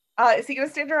 Is he going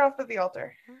to stand her up at the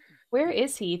altar? Where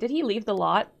is he? Did he leave the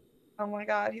lot? Oh my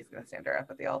god, he's going to stand her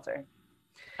up at the altar.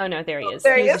 Oh no, there he is.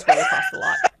 There he is. Just right across the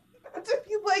lot. To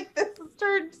be like, this has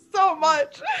turned so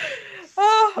much.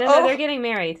 No, they're getting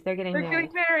married. They're getting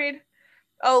married.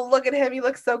 Oh, look at him. He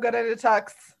looks so good in a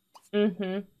tux.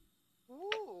 Mm-hmm.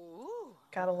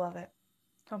 Gotta love it.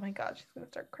 Oh my god, she's gonna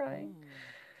start crying.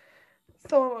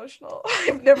 So emotional.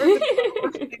 I've never been so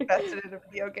emotionally invested in a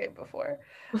video game before.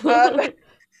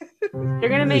 They're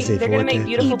gonna make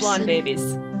beautiful blonde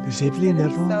babies.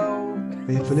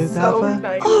 So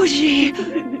nice.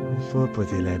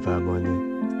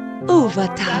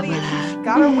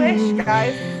 Got a wish,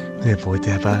 guys. I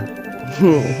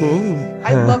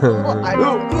love the little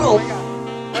eyebrows. Oh my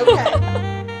god. Okay.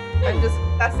 I'm just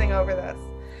obsessing over this.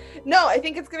 No, I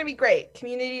think it's gonna be great.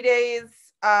 Community days,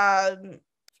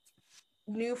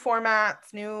 new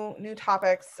formats, new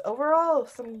topics. Overall,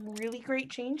 some really great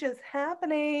changes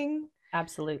happening.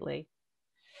 Absolutely.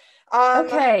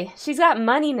 Okay, she's got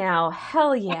money now.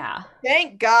 Hell yeah.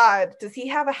 Thank God. Does he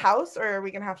have a house, or are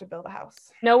we gonna have to build a house?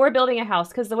 No, we're building a house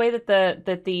because the way that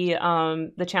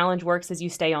the challenge works is you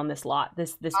stay on this lot,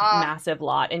 this massive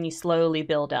lot, and you slowly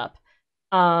build up.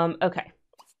 Okay.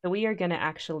 So we are gonna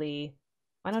actually,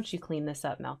 why don't you clean this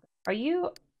up, Malcolm?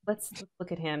 Let's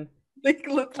look at him.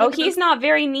 He's not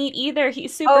very neat either.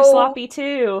 He's super sloppy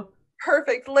too.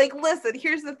 Perfect. Like, listen,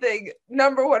 here's the thing.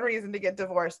 Number one reason to get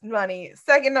divorced, money.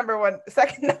 Second number one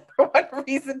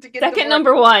reason to get divorced.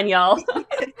 Number one, y'all.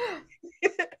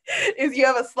 is you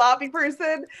have a sloppy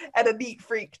person and a neat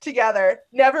freak together.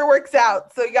 Never works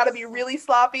out. So you got to be really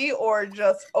sloppy or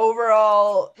just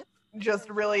overall just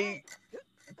really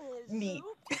neat.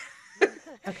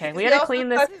 Okay, we gotta clean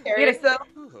this.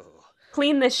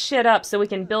 Clean this shit up so we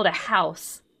can build a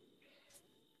house.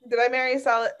 Did I marry a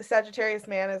Sagittarius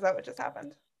man? Is that what just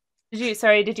happened?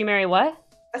 Did you marry what?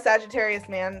 A Sagittarius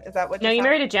man. Is that what just No, you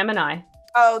happened? married a Gemini.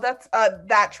 Oh, that's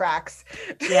that tracks.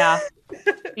 Yeah.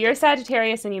 You're a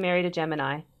Sagittarius and you married a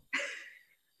Gemini.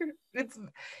 It's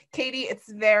Katie,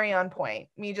 it's very on point.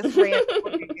 Me just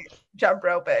randomly jump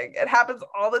roping. It happens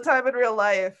all the time in real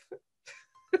life.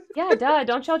 Yeah, duh.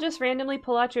 Don't y'all just randomly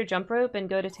pull out your jump rope and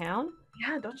go to town?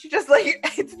 Yeah, don't you just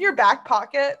it's in your back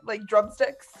pocket, like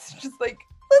drumsticks. It's just like,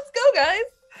 let's go, guys.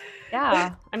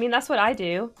 Yeah. I mean, that's what I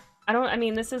do.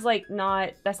 This is like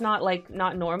that's not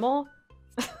normal.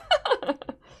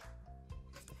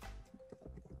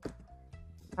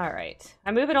 All right.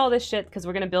 I'm moving all this shit because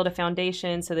we're going to build a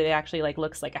foundation so that it actually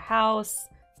looks like a house,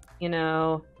 you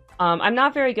know. I'm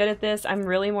not very good at this. I'm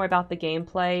really more about the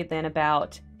gameplay than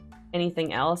about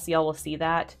anything else. Y'all will see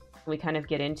that when we kind of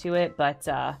get into it, but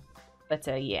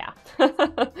yeah.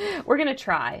 We're going to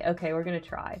try. Okay, we're going to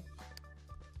try.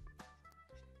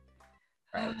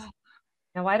 Right.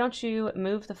 Now, why don't you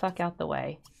move the fuck out the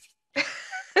way?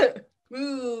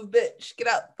 Move, bitch. Get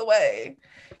out the way.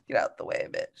 Get out the way,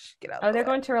 bitch. Get out the way. Oh, they're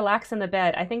going to relax in the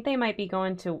bed. I think they might be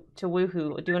going to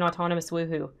woohoo, do an autonomous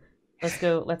woohoo. Let's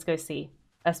go see.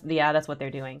 That's what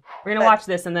they're doing. We're going to watch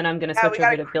this, and then I'm going to switch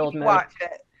over to build mode. Watch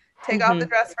it. Take off the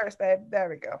dress first, babe. There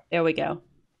we go. There we go.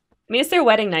 I mean, it's their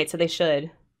wedding night, so they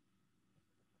should.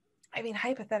 I mean,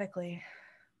 hypothetically.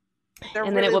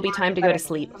 And then it will be time to go to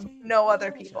sleep. No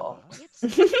other people.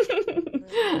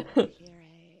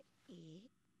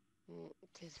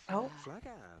 Oh.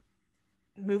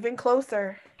 Moving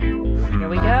closer. Here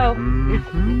we go.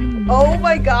 Oh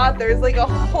my god, there's like a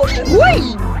whole...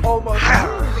 Almost.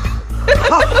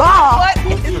 What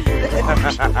is this?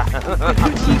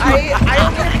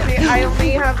 I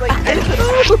only have like...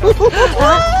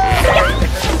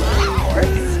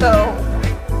 So...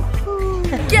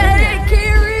 Get it,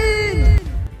 Karen!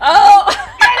 Oh!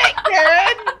 Get it,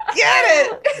 Karen! Get it!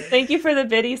 Thank you for the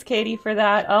biddies, Katie, for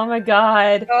that. Oh my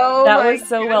god. That was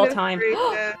so well timed.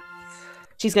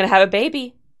 She's gonna have a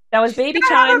baby. That was baby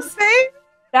chimes.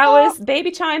 That was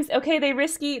baby chimes. Okay, they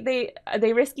risky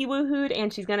woohooed,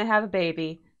 and she's gonna have a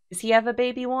baby. Does he have a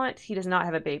baby want? He does not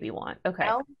have a baby want. Okay.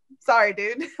 Well, sorry,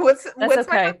 dude. What's okay. My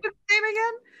husband's name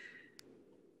again?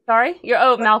 Sorry?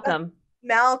 Malcolm.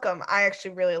 Malcolm. I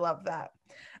actually really love that.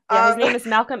 Yeah, his name is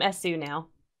Malcolm Esu now.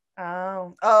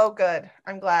 Oh, good.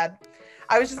 I'm glad.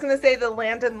 I was just gonna say the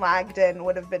Landon Lagden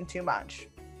would have been too much.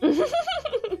 Too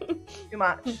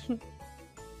much.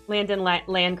 Landon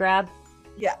land grab.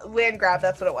 Yeah, land grab,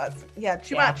 that's what it was. Yeah,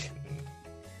 too much.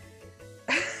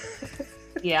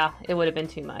 Yeah, it would have been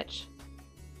too much.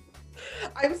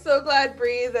 I'm so glad,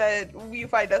 Bree, that you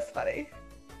find us funny.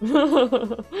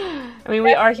 I mean,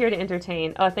 we are here to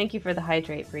entertain. Oh, thank you for the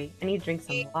hydrate, Bree. I need to drink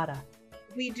some water.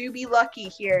 We do be lucky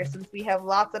here since we have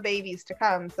lots of babies to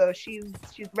come. So she's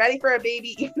ready for a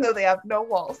baby even though they have no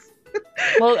walls.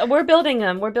 Well, we're building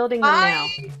them. We're building them now.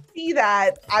 I see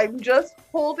that. I'm just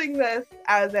holding this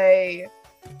as a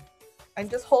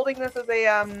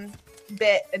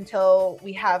bit until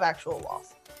we have actual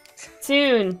walls.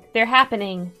 Soon. They're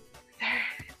happening.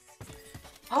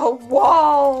 A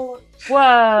wall!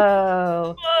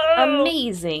 Whoa. Whoa.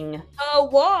 Amazing. A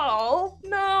wall?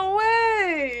 No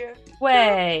way!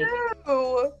 Way.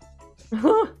 No.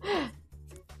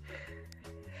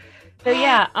 So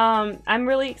yeah, I'm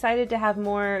really excited to have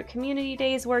more community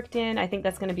days worked in. I think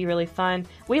that's going to be really fun.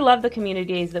 We love the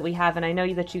community days that we have, and I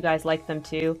know that you guys like them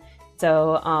too.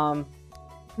 So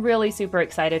really super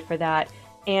excited for that.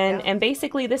 And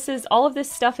basically, all of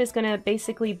this stuff is going to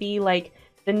basically be like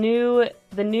the new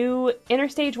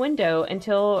interstage window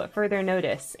until further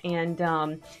notice. And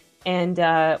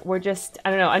we're just, I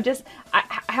don't know,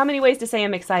 how many ways to say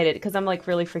I'm excited? Because I'm like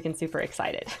really freaking super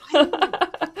excited.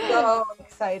 So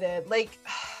excited. Like,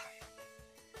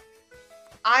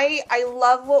 I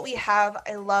love what we have.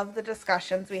 I love the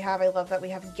discussions we have. I love that we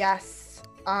have guests.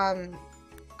 I'm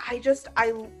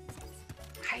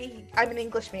an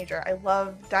English major. I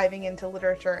love diving into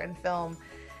literature and film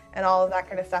and all of that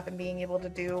kind of stuff and being able to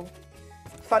do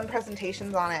fun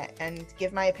presentations on it and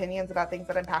give my opinions about things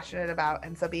that I'm passionate about.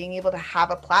 And so being able to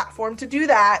have a platform to do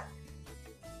that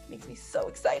makes me so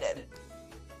excited.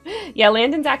 Yeah,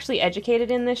 Landon's actually educated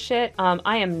in this shit.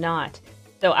 I am not.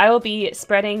 So I will be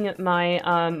spreading my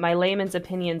my layman's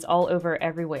opinions all over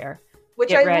everywhere. Which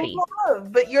Get I ready.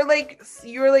 love. But you're like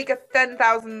a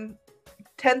 10,000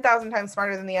 times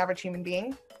smarter than the average human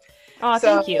being. Oh,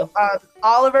 so, thank you.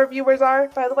 All of our viewers are,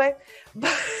 by the way.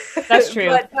 That's true.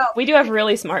 But no, we do have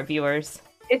really smart viewers.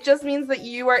 It just means that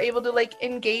you are able to like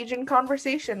engage in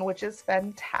conversation, which is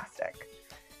fantastic.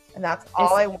 And that's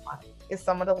all I want, is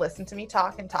someone to listen to me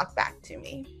talk and talk back to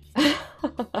me.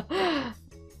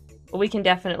 We can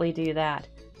definitely do that.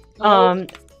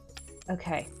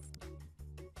 Okay.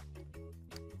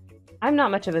 I'm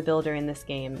not much of a builder in this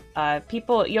game.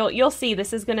 People, you'll see.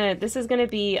 This is gonna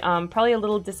be probably a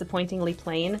little disappointingly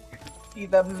plain. See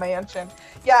the mansion.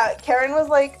 Yeah, Karen was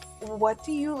like, "What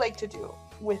do you like to do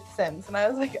with Sims?" And I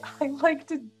was like, "I like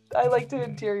to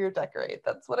interior decorate.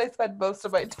 That's what I spend most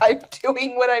of my time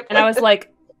doing when I play." And I was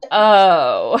like,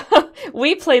 "Oh,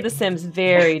 we play The Sims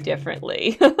very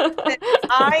differently."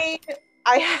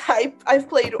 I've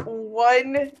played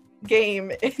one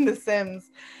game in The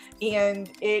Sims. And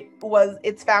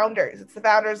it's founders. It's the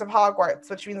founders of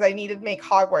Hogwarts, which means I needed to make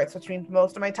Hogwarts, which means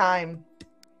most of my time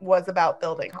was about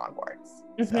building Hogwarts.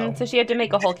 Mm-hmm. So she had to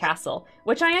make a whole castle,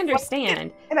 which I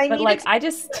understand. And I don't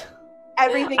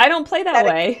play that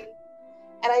way.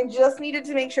 And I just needed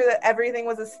to make sure that everything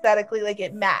was aesthetically like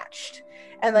it matched.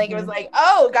 And like it was like,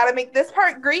 oh, gotta make this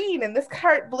part green and this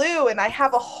part blue. And I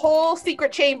have a whole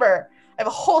secret chamber. I have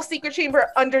a whole secret chamber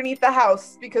underneath the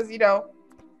house because,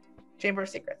 Chamber of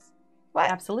Secrets. What?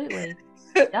 Absolutely.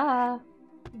 Duh.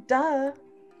 Duh.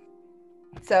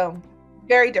 So,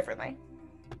 very differently.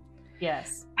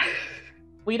 Yes.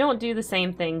 We don't do the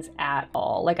same things at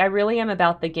all. Like, I really am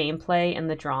about the gameplay and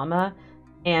the drama,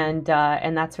 and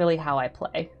that's really how I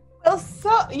play. Well,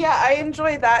 I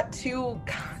enjoy that to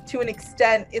an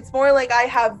extent. It's more like I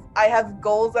have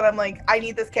goals that I'm like, I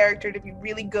need this character to be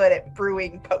really good at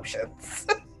brewing potions.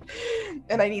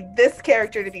 And I need this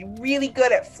character to be really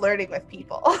good at flirting with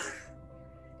people.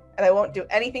 And I won't do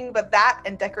anything but that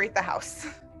and decorate the house.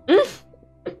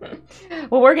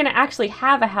 Well, we're going to actually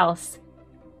have a house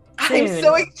soon.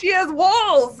 She has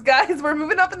walls, guys. We're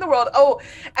moving up in the world. Oh,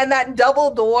 and that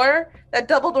double door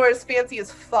is fancy as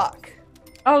fuck.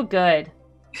 Oh, good.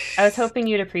 I was hoping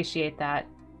you'd appreciate that.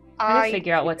 I'm going to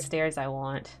figure out what stairs I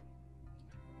want.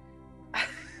 I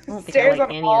don't think I like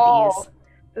any of these.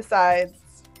 The sides.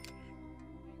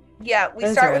 Yeah,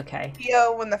 Those start are with okay.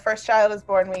 Theo. When the first child is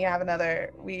born,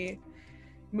 we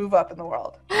move up in the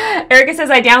world. Erica says,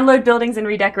 I download buildings and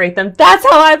redecorate them. That's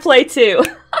how I play too.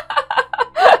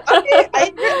 Okay,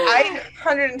 I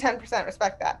 110%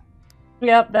 respect that.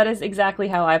 Yep, that is exactly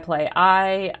how I play.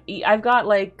 I've got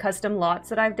like custom lots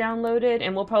that I've downloaded,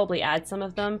 and we'll probably add some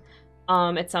of them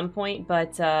at some point.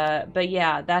 But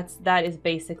yeah, that is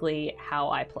basically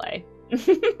how I play.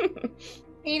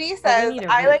 Edie says,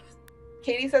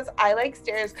 Katie says, I like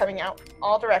stairs coming out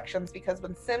all directions because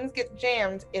when Sims get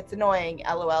jammed, it's annoying.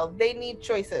 LOL. They need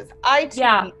choices. I too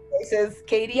need choices,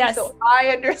 Katie. Yes. So I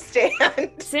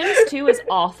understand. Sims 2 is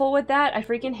awful with that. I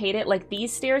freaking hate it. Like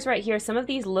these stairs right here, some of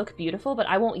these look beautiful, but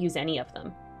I won't use any of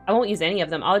them.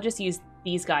 I'll just use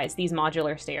these guys, these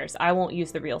modular stairs. I won't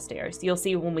use the real stairs. You'll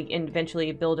see when we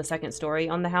eventually build a second story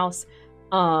on the house.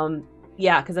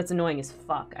 Yeah, because that's annoying as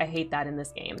fuck. I hate that in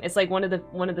this game. It's like one of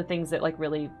the things that like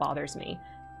really bothers me.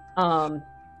 But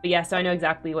yeah, so I know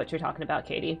exactly what you're talking about,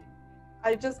 Katie.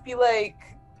 I'm just like,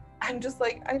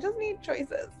 I just need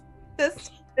choices.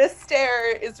 This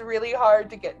stair is really hard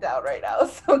to get down right now,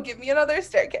 so give me another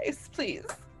staircase, please.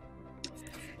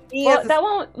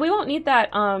 Well, we won't need that,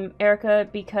 Erica,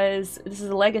 because this is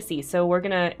a legacy. So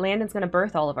Landon's gonna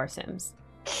birth all of our Sims.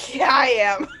 Yeah, I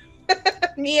am.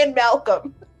 Me and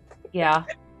Malcolm. Yeah.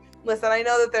 Listen, I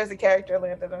know that there's a character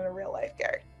Landon and a real life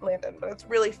character Landon, but it's a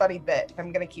really funny bit.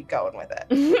 I'm gonna keep going with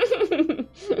it.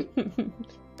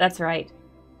 That's right.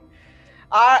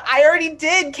 I already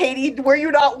did, Katie. Were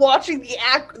you not watching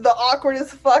the awkward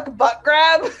as fuck butt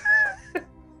grab?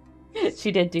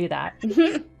 She did do that.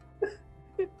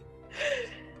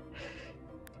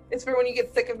 It's for when you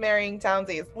get sick of marrying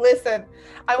Townsies. Listen,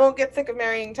 I won't get sick of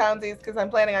marrying Townsies because I'm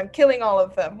planning on killing all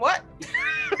of them. What?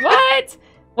 What?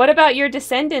 What about your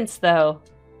descendants, though?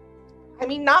 I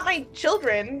mean, not my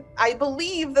children. I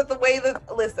believe that the way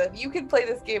that... Listen, you can play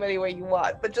this game any way you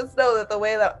want, but just know that the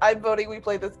way that I'm voting we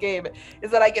play this game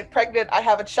is that I get pregnant, I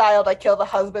have a child, I kill the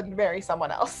husband, marry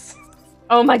someone else.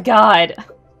 Oh my god.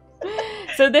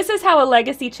 So this is how a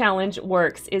legacy challenge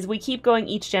works, is we keep going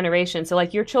each generation. So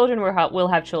like your children will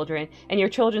have children, and your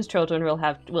children's children will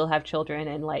have children,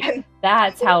 and like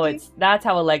that's how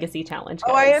a legacy challenge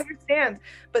goes. Oh, I understand.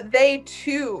 But they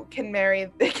too can marry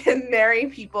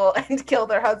people and kill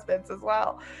their husbands as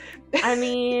well. I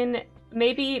mean,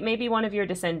 maybe one of your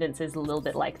descendants is a little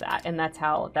bit like that, and that's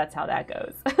how that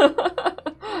goes.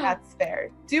 That's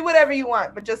fair. Do whatever you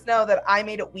want, but just know that I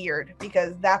made it weird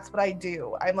because that's what I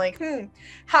do. I'm like,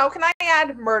 how can I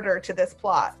add murder to this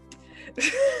plot?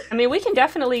 I mean, we can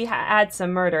definitely add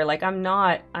some murder. Like, I'm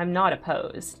not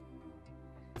opposed.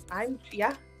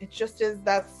 It just is.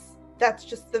 That's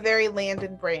just the very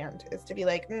Landon brand, is to be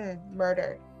like,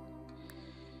 murder.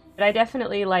 But I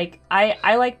definitely I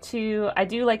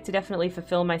do like to definitely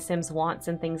fulfill my Sims wants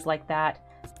and things like that.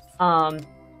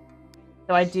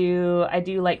 So I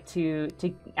do like to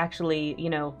actually,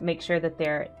 make sure that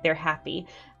they're happy.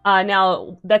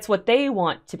 Now that's what they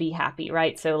want, to be happy,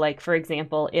 right? So like, for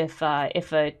example, if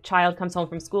a child comes home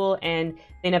from school and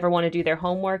they never want to do their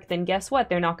homework, then guess what?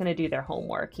 They're not going to do their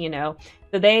homework, So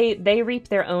they reap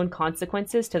their own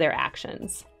consequences to their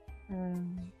actions.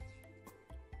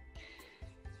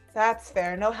 That's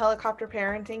fair. No helicopter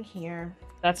parenting here.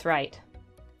 That's right.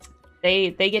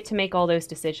 They get to make all those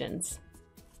decisions.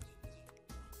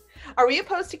 Are we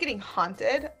opposed to getting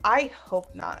haunted? I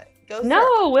hope not.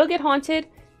 No, we'll get haunted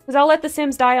because I'll let the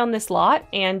Sims die on this lot,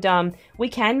 and we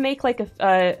can make like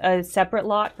a separate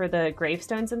lot for the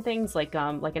gravestones and things, like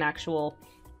an actual,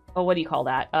 what do you call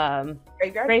that?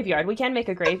 Graveyard. We can make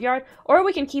a graveyard, or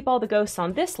we can keep all the ghosts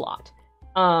on this lot.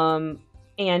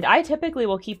 And I typically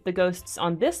will keep the ghosts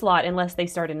on this lot unless they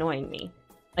start annoying me.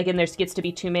 Like, and there gets to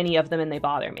be too many of them and they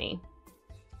bother me.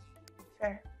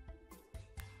 Fair.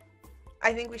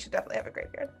 I think we should definitely have a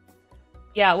graveyard.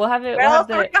 Yeah, we'll have it. We're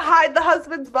going to hide the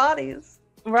husband's bodies.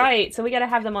 Right, so we gotta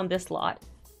have them on this lot.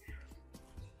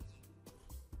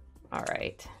 All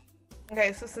right.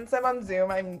 Okay, so since I'm on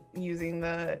Zoom, I'm using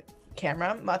the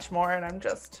camera much more, and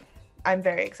I'm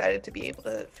very excited to be able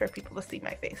for people to see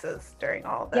my faces during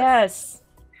all of this. Yes,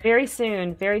 very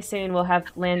soon we'll have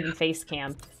Landon face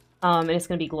cam, and it's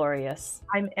gonna be glorious.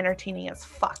 I'm entertaining as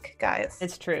fuck, guys.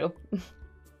 It's true.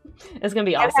 It's gonna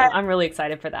be awesome. I'm really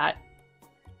excited for that.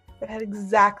 I've had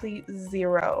exactly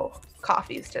 0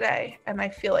 coffees today, and I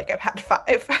feel like I've had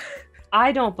 5.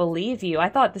 I don't believe you. I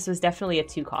thought this was definitely a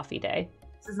 2 coffee day.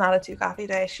 This is not a 2 coffee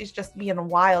day. She's just being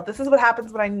wild. This is what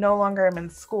happens when I no longer am in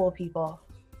school, people.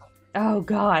 Oh,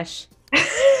 gosh.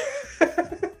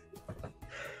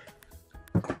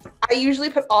 I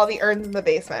usually put all the urns in the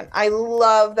basement. I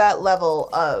love that level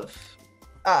of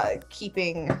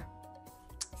keeping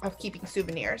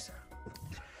souvenirs.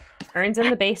 Urns in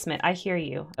the basement. I hear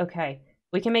you. Okay.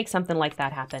 We can make something like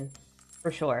that happen.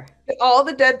 For sure. All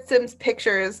the dead Sims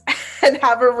pictures and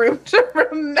have a room to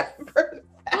remember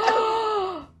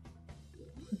them.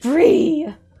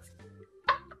 Bree!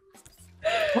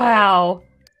 Wow.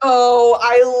 Oh,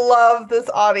 I love this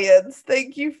audience.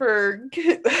 Thank you for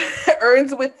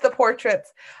urns with the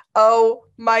portraits. Oh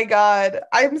my god.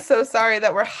 I'm so sorry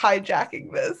that we're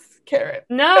hijacking this. Karen.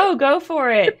 No, go for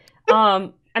it.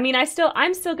 I mean, I'm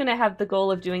still gonna have the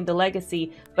goal of doing the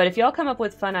legacy, but if y'all come up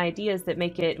with fun ideas that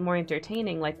make it more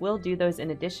entertaining, like we'll do those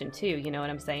in addition too. You know what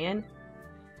I'm saying?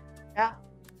 Yeah.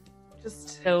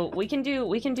 Just So we can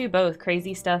do both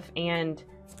crazy stuff and,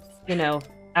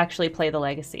 actually play the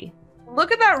legacy.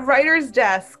 look at that writer's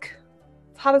desk.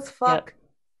 It's hot as fuck.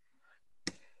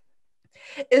 Yep.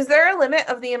 Is there a limit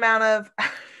of the amount of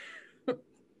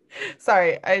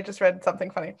Sorry, I just read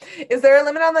something funny. Is there a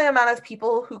limit on the amount of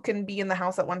people who can be in the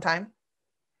house at one time?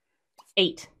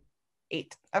 8.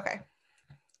 8. Okay.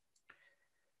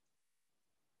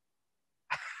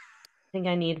 I think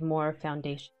I need more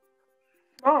foundation.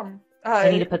 Mom. I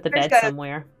need to put the bed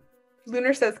somewhere.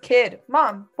 Lunar says, kid.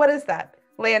 Mom, what is that?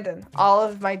 Landon, all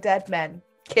of my dead men.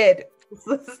 Kid.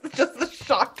 This is just a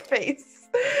shocked face.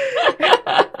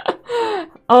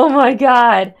 Oh my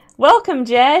god. Welcome,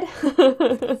 Jed.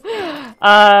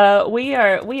 We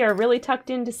are really tucked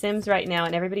into Sims right now,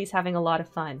 and everybody's having a lot of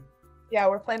fun. Yeah,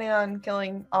 we're planning on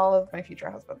killing all of my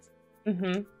future husbands.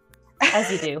 Mm-hmm.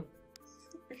 As you do.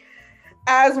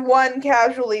 As one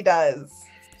casually does.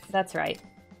 That's right.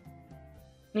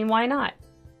 I mean, why not?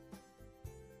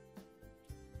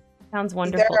 Sounds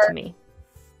wonderful to me.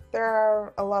 There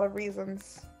are a lot of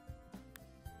reasons.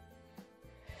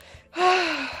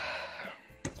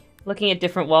 Looking at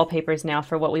different wallpapers now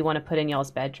for what we want to put in y'all's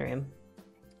bedroom.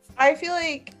 I feel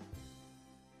like,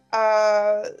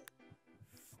 I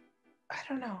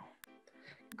don't know.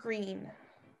 Green.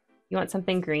 You want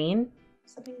something green?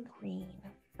 Something green.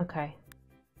 Okay.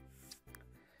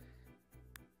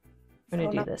 I'm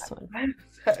gonna do this one.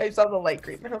 I saw the light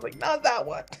green, and I was like, not that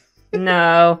one.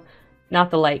 No, not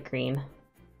the light green.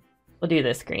 We'll do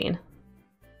this green.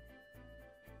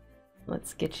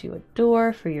 Let's get you a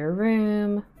door for your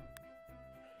room.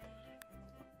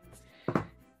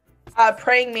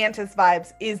 Praying mantis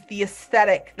vibes is the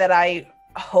aesthetic that I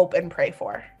hope and pray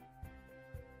for.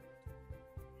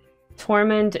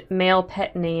 Tormund, male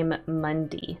pet name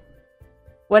Mundy.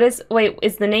 Wait,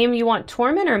 is the name you want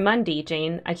Tormund or Mundy,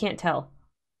 Jane? I can't tell.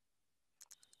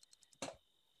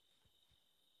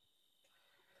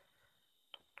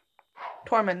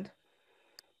 Tormund.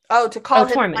 Oh, to call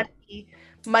him Tormund.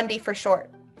 Mundy for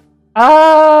short.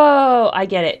 Oh, I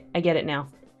get it. I get it now.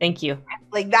 Thank you.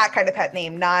 Like that kind of pet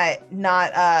name, not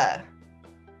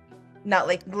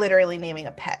like literally naming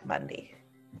a pet Mundy.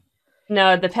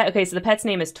 No, the pet. Okay, so the pet's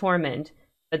name is Tormund,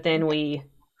 but then we.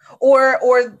 Or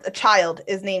a child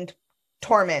is named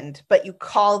Tormund, but you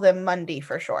call them Mundy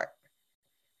for short.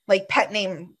 Like pet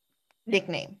name,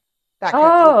 nickname. That kind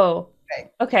of thing.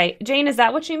 Okay. Jane, is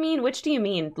that what you mean? Which do you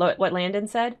mean? What Landon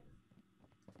said?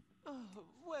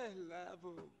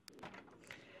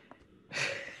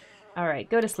 All right,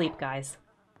 go to sleep, guys.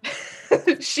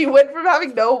 She went from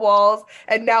having no walls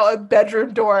and now a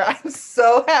bedroom door. I'm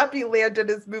so happy Landon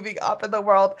is moving up in the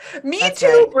world. That's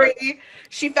too, right. Bree.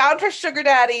 She found her sugar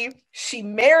daddy. She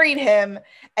married him,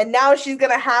 and now she's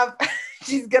gonna have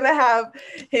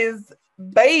his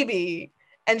baby,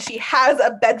 and she has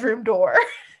a bedroom door.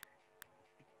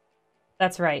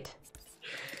 That's right.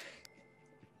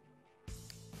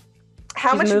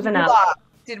 How much moving up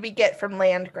did we get from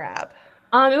land grab?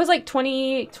 It was like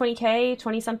 20K,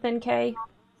 20-something K.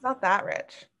 Not that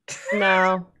rich.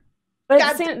 No.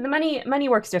 But the money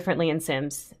works differently in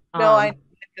Sims. No, I'm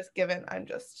just given.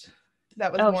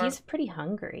 That was more. He's pretty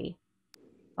hungry.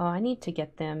 Oh, I need to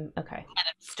get them. Okay. Let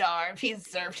him starve. He's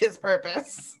served his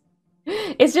purpose.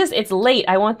 It's late.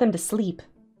 I want them to sleep.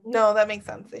 No, that makes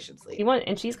sense. They should sleep.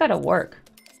 And she's got to work.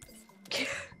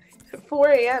 4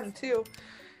 a.m. too.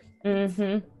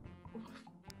 Mm-hmm.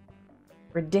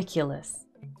 Ridiculous.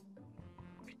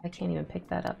 I can't even pick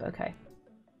that up. Okay.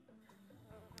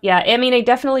 Yeah, I mean, it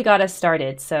definitely got us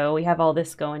started, so we have all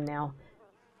this going now.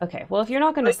 Okay, well, if you're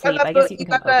not going to sleep, I guess you can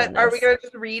come open this. Are we going to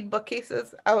just read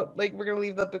bookcases out? Like, we're going to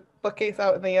leave the bookcase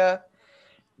out in the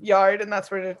yard, and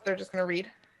that's where they're just going to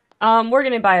read? We're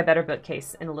going to buy a better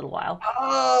bookcase in a little while.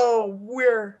 Oh,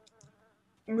 we're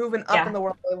moving up in the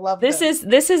world. I love this.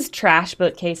 This is trash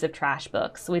bookcase of trash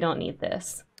books. We don't need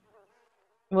this.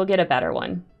 We'll get a better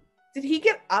one. Did he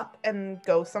get up and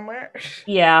go somewhere?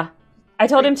 Yeah. I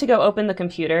told him to go open the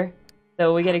computer.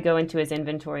 So we got to go into his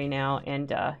inventory now and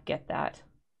get that.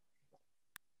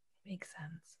 Makes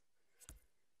sense.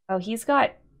 Oh, he's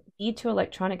got deed to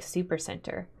Electronic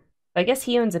Supercenter. I guess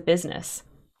he owns a business.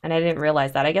 And I didn't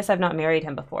realize that. I guess I've not married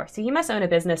him before. So he must own a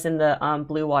business in the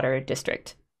Blue Water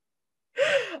District.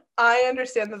 I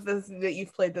understand that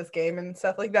you've played this game and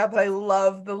stuff like that, but I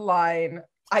love the line,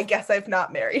 I guess I've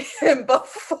not married him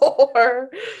before.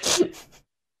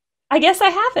 I guess I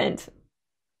haven't.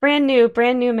 Brand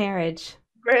new marriage.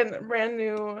 brand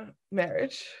new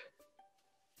marriage.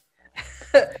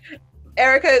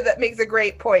 Erica, that makes a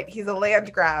great point. He's a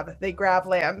land grab. They grab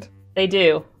land. They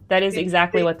do. That is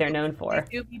exactly what they're known for.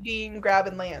 They do be being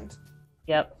grabbing land.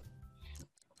 Yep.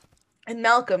 And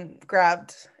Malcolm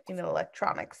grabbed in an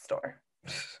electronics store.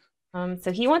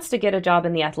 So he wants to get a job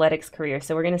in the athletics career.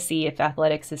 So we're going to see if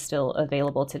athletics is still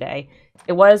available today.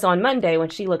 It was on Monday when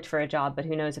she looked for a job, but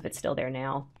who knows if it's still there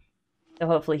now. So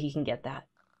hopefully he can get that.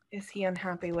 Is he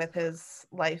unhappy with his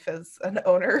life as an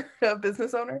owner, a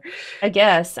business owner? I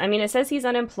guess. I mean, it says he's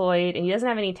unemployed and he doesn't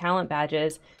have any talent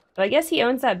badges. So I guess he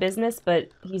owns that business, but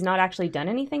he's not actually done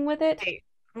anything with it.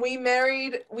 We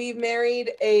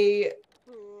married a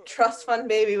trust fund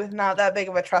baby with not that big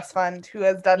of a trust fund who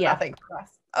has done nothing for us.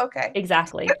 Okay.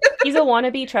 Exactly. He's a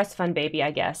wannabe trust fund baby,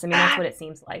 I guess. I mean, that's what it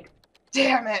seems like.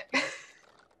 Damn it.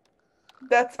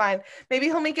 That's fine. Maybe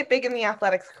he'll make it big in the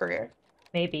athletics career.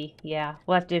 Maybe, yeah.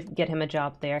 We'll have to get him a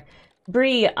job there.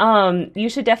 Bree, you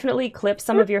should definitely clip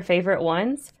some of your favorite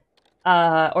ones.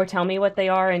 Or tell me what they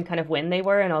are and kind of when they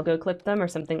were, and I'll go clip them or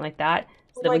something like that.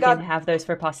 So that we can have those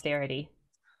for posterity.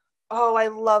 Oh, I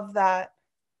love that.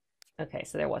 Okay,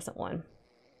 so there wasn't one.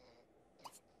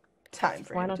 Time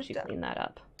for Why don't you clean that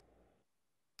up?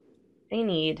 They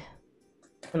need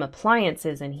some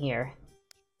appliances in here.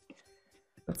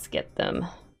 Let's get them.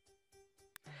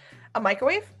 A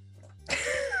microwave?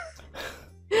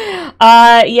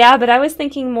 Yeah, but I was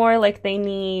thinking more like they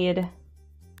need...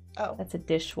 Oh. That's a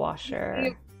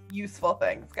dishwasher. Useful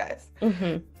things, guys.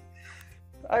 Mm-hmm.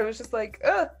 I was just like,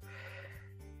 ugh.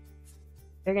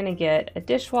 They're gonna get a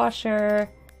dishwasher,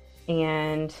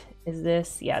 and is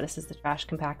this... Yeah, this is the trash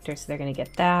compactor, so they're gonna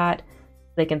get that.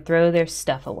 They can throw their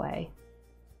stuff away.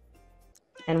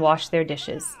 And wash their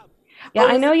dishes. Yeah,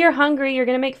 I know you're hungry. You're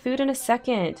gonna make food in a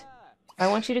second. I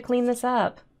want you to clean this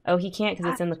up. Oh, he can't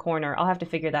because it's in the corner. I'll have to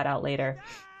figure that out later.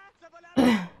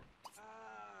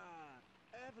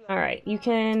 Alright, you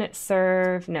can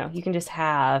serve... No, you can just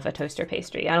have a toaster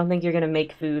pastry. I don't think you're going to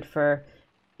make food for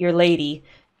your lady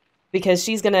because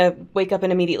she's going to wake up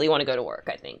and immediately want to go to work,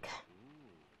 I think.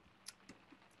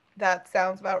 That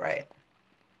sounds about right.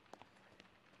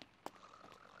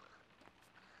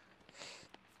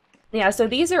 Yeah, so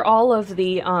these are all of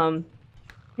the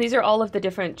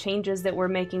different changes that we're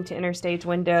making to Interstage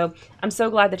Window. I'm so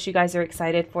glad that you guys are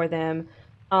excited for them.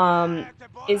 Are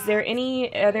there any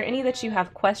that you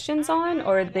have questions on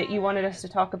or that you wanted us to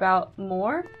talk about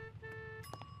more?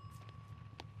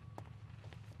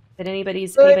 That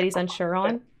anybody's unsure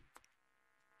on?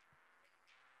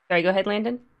 Sorry, go ahead,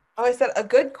 Landon. Oh, I said a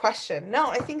good question. No,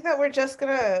 I think that we're just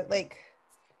gonna, like,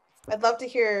 I'd love to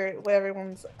hear what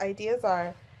everyone's ideas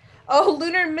are. Oh,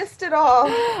 Lunar missed it all.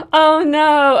 Oh,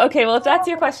 no. Okay, well, if that's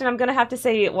your question, I'm going to have to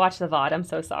say watch the VOD. I'm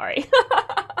so sorry.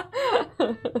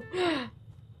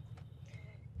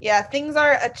 Yeah, things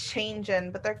are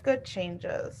a-changin', but they're good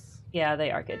changes. Yeah,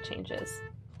 they are good changes.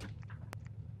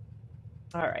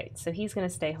 All right, so he's going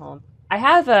to stay home. I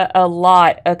have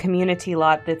a community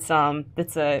lot that's a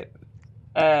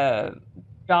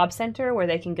job center where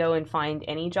they can go and find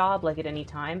any job, like at any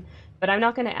time. But I'm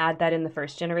not going to add that in the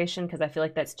first generation because I feel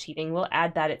like that's cheating. We'll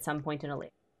add that at some point in a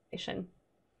later generation.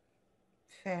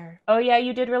 Fair. Oh, yeah,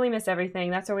 you did really miss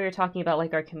everything. That's where we were talking about,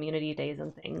 like, our community days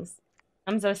and things.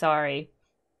 I'm so sorry.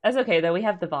 That's okay, though. We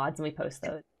have the VODs and we post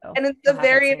those. So and it's a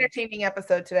very entertaining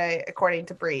episode today, according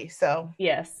to Bree, so...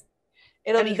 Yes.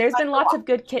 There's been lots of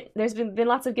good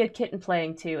kitten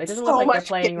playing, too. It doesn't look like they're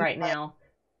playing right now.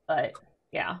 But,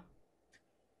 yeah.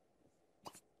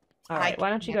 All right,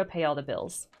 why don't you go pay all the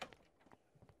bills?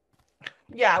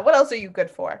 Yeah, what else are you good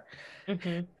for?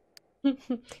 Mm-hmm.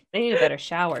 They need a better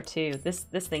shower too. This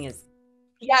thing is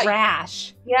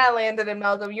trash. Yeah, Landon and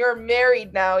Malcolm, you're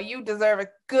married now. You deserve a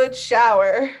good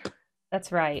shower.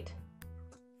 That's right.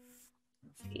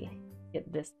 Let's see.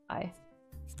 Get this guy.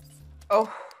 Oh,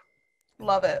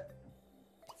 love it.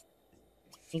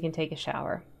 You can take a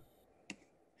shower.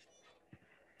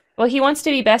 Well, he wants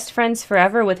to be best friends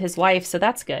forever with his wife, so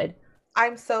that's good.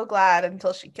 I'm so glad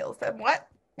until she kills him. What?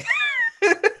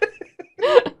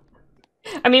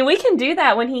 I mean, we can do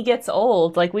that when he gets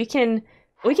old. Like we can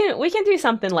do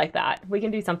something like that. We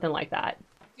can do something like that.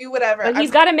 Do whatever. But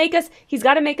he's got to make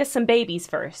us some babies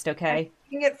first, okay?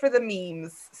 I'm doing it for the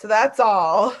memes. So that's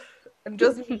all. I'm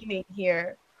just memeing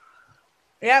here.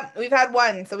 Yeah, we've had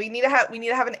one. So we need to have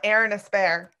an heir and a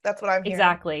spare. That's what I'm hearing.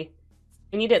 Exactly.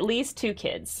 We need at least 2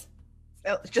 kids.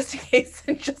 Just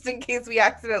in case we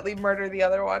accidentally murder the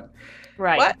other one.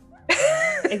 Right. What?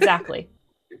 Exactly.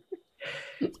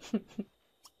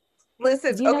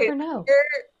 Listen, you okay, never know.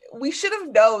 We should have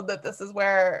known that this is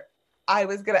where I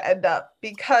was going to end up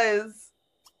because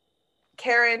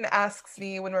Karen asks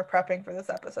me when we're prepping for this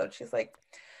episode, she's like,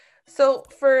 so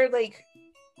for like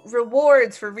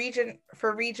rewards for region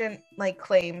like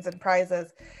claims and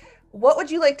prizes, what would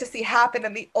you like to see happen?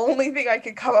 And the only thing I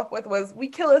could come up with was we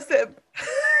kill a sim.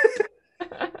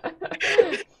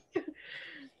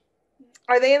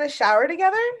 Are they in the shower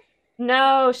together?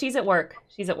 No, she's at work.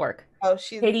 She's at work. Oh,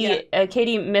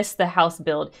 Katie missed the house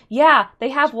build. Yeah, they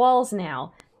have walls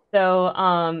now. So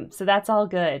that's all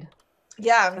good.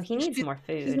 Yeah. So he needs more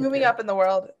food. She's moving up in the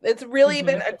world. It's really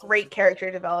been a great character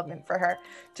development for her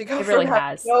to go from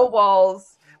having no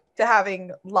walls to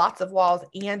having lots of walls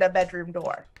and a bedroom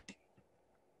door.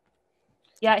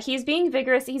 Yeah, he's being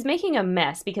vigorous. He's making a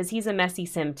mess because he's a messy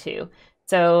sim too.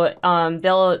 So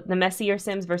the messier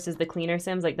sims versus the cleaner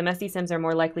sims, like the messy sims are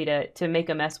more likely to make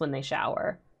a mess when they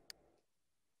shower.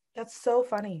 That's so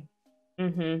funny.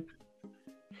 Mm-hmm.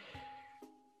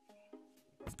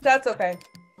 That's okay.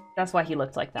 That's why he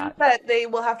looked like that. But they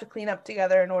will have to clean up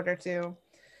together in order to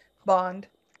bond.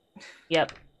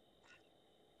 Yep.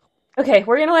 Okay,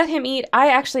 we're gonna let him eat.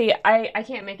 I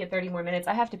can't make it 30 more minutes.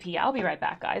 I have to pee. I'll be right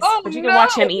back, guys. Oh, but you can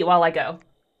watch him eat while I go.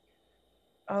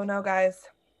 Oh no, guys.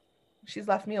 She's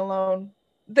left me alone.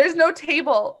 There's no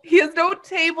table. He has no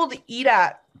table to eat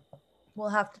at. We'll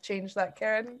have to change that,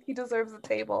 Karen. He deserves a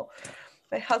table.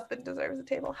 My husband deserves a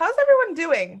table. How's everyone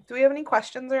doing? Do we have any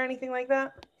questions or anything like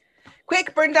that?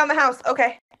 Quick, burn down the house.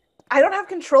 Okay. I don't have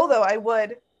control though. I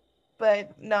would,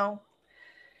 but no.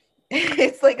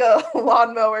 It's like a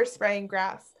lawnmower spraying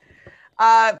grass.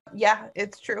 Yeah,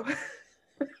 it's true.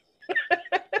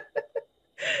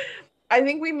 I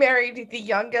think we married the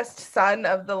youngest son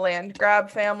of the land grab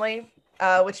family,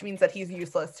 which means that he's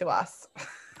useless to us.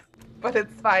 But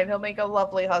it's fine. He'll make a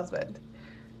lovely husband.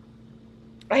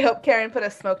 I hope Karen put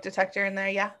a smoke detector in there.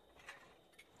 Yeah.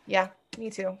 Yeah, me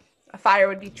too. A fire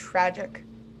would be tragic.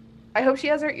 I hope she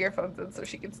has her earphones in so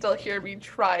she can still hear me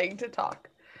trying to talk.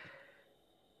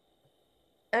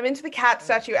 I'm into the cat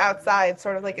statue outside,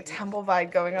 sort of like a temple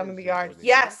vibe going on in the yard.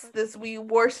 Yes, we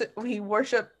worship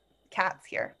cats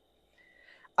here.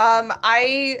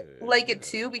 I like it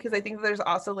too because I think there's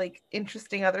also like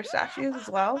interesting other statues as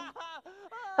well.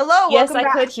 Hello, yes, welcome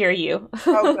back. I could hear you.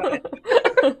 Oh,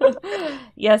 good.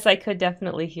 Yes, I could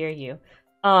definitely hear you.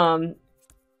 And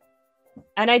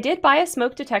I did buy a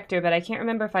smoke detector, but I can't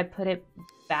remember if I put it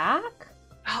back.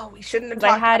 Oh, we shouldn't have.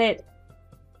 I had it.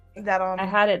 That on. I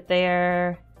had it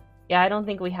there. Yeah, I don't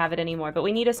think we have it anymore, but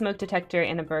we need a smoke detector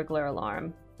and a burglar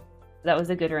alarm. That was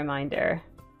a good reminder.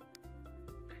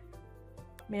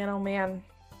 Man, oh man.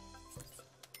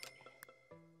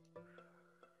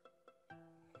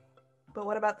 But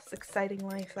what about this exciting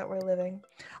life that we're living?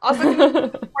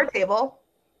 Also, our table.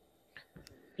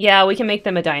 Yeah, we can make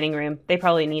them a dining room. They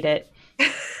probably need it.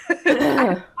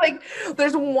 Like,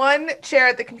 there's one chair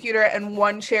at the computer and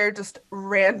one chair just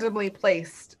randomly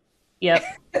placed. Yep.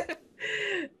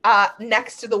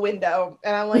 Next to the window.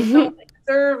 And I'm like, no,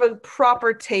 serve a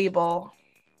proper table.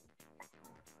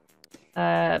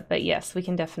 But yes, we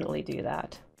can definitely do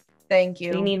that. Thank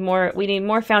you. We need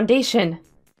more foundation.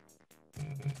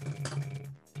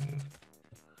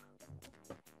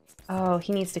 Oh,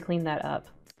 he needs to clean that up.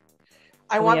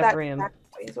 I want that room. What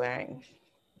he's wearing.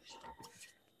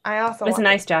 I also It's a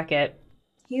nice jacket.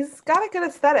 He's got a good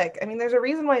aesthetic. I mean, there's a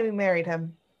reason why we married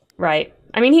him. Right.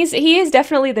 I mean, he is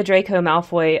definitely the Draco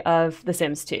Malfoy of The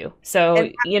Sims 2. So,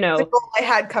 and you know, the goal I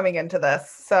had coming into this.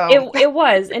 So it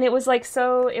was, and it was like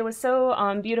so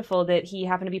beautiful that he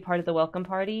happened to be part of the welcome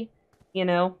party, you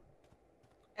know.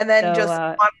 And then just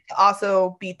wanted to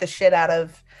also beat the shit out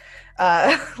of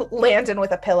Landon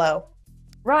with a pillow.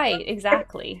 Right,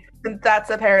 exactly.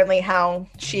 That's apparently how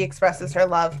she expresses her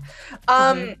love.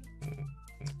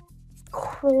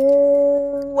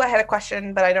 Cool. I had a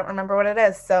question, but I don't remember what it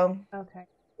is. So okay.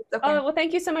 Oh, well,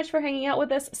 thank you so much for hanging out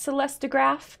with us, Celeste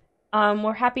DeGraff.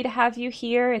 We're happy to have you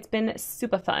here. It's been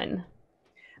super fun.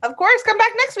 Of course, come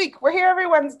back next week. We're here every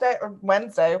Wednesday.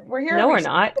 We're here. No, we're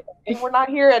not. We're not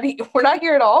here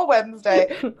at all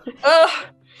Wednesday. Ugh.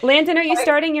 Landon, are you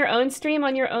starting your own stream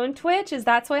on your own Twitch? Is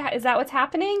that what's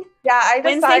happening? Yeah,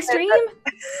 Wednesday stream.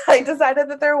 I decided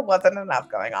that there wasn't enough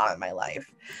going on in my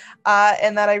life,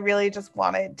 and that I really just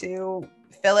wanted to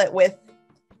fill it with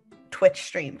Twitch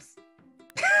streams.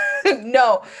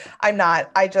 No, I'm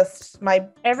not.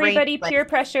 Everybody peer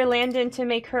pressure Landon to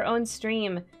make her own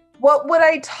stream. What would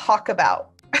I talk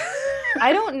about?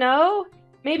 I don't know.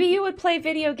 Maybe you would play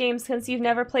video games since you've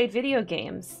never played video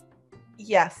games.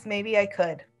 Yes, maybe I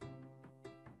could.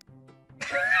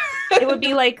 It would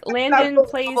be like Landon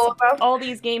plays all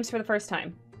these games for the first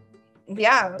time.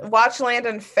 Yeah, watch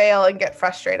Landon fail and get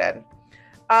frustrated.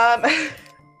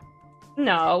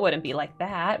 No, it wouldn't be like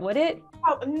that, would it?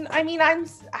 I mean,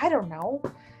 I don't know.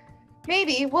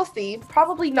 Maybe, we'll see.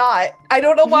 Probably not. I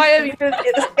don't know why I'm even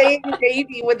saying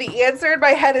maybe when the answer in my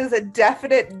head is a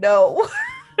definite no.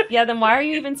 Yeah, then why are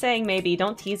you even saying maybe?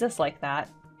 Don't tease us like that.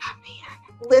 Oh,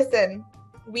 man. Listen,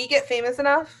 we get famous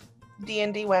enough,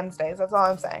 D&D Wednesdays, that's all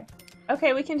I'm saying.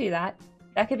 Okay, we can do that.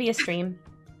 That could be a stream.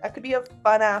 That could be a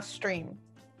fun-ass stream.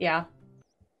 Yeah.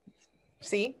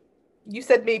 See? You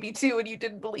said maybe too and you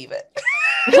didn't believe it.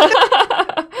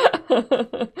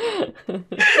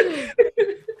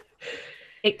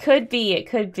 It could be. It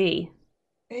could be.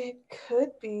 It could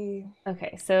be.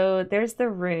 Okay, so there's the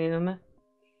room.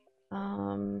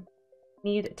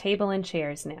 Need table and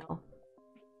chairs now.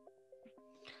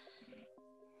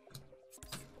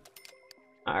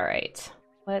 All right,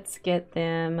 let's get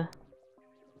them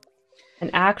an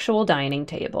actual dining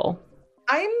table.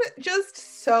 I'm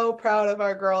just so proud of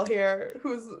our girl here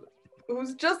who's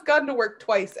just gotten to work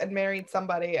twice and married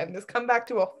somebody and has come back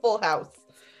to a full house.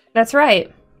 That's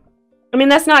right. I mean,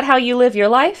 that's not how you live your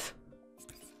life.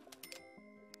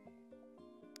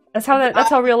 That's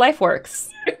how real life works.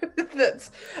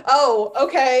 Oh,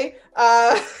 okay.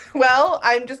 Well,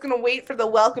 I'm just gonna wait for the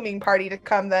welcoming party to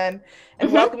come then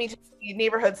and welcome me to the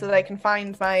neighborhood so that I can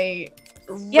find my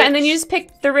Yeah, and then you just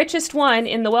pick the richest one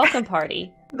in the welcome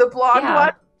party. The blonde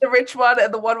one, the rich one,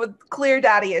 and the one with clear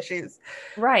daddy issues.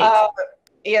 Right.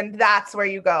 And that's where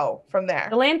you go from there.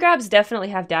 The land grabs definitely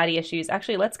have daddy issues.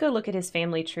 Actually, let's go look at his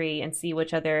family tree and see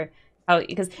which other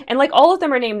and like all of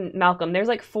them are named Malcolm. There's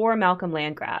like 4 Malcolm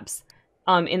land grabs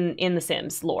in the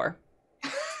Sims lore.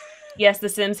 Yes, the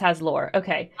Sims has lore.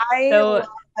 Okay. I love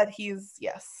that he's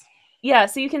Yeah,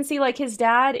 so you can see like his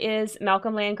dad is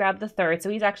Malcolm Landgrab the third, so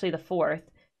he's actually the 4th.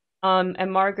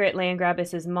 And Margaret Landgrab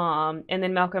is his mom, and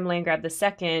then Malcolm Landgrab the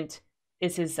second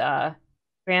is his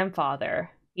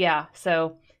grandfather. Yeah,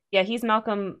 so yeah, he's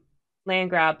Malcolm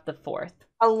Landgrab the 4th.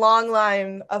 A long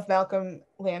line of Malcolm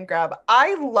Landgrab.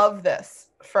 I love this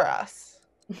for us.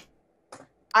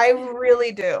 I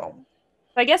really do.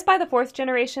 I guess by the 4th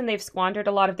generation, they've squandered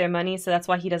a lot of their money, so that's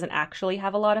why he doesn't actually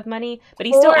have a lot of money, but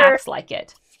he still acts like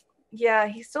it. Yeah,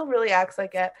 he still really acts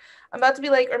like it. I'm about to be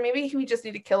like, or maybe we just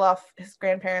need to kill off his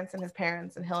grandparents and his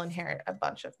parents, and he'll inherit a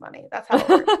bunch of money. That's how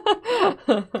it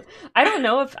works. I don't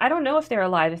know if they're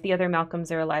alive. If the other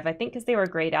Malcolms are alive, I think because they were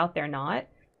grayed out, they're not.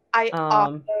 I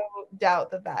also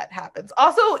doubt that happens.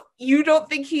 Also, you don't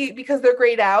think because they're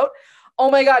grayed out?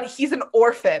 Oh my God, he's an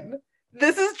orphan.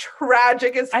 This is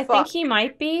tragic as fuck. I think he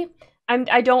might be.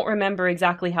 I don't remember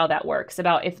exactly how that works,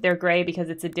 about if they're gray because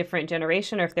it's a different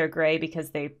generation or if they're gray because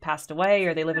they passed away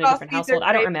or they live in a different household.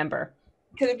 I don't remember.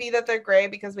 Could it be that they're gray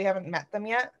because we haven't met them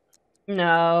yet?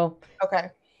 No. Okay.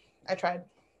 I tried.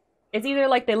 It's either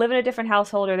like they live in a different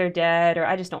household or they're dead, or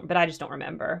I just don't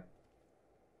remember.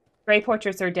 Gray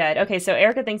portraits are dead. Okay, so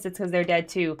Erica thinks it's because they're dead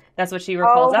too. That's what she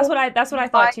recalls. That's what I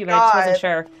thought too, but I just wasn't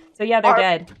sure. So yeah, they're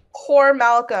dead. Poor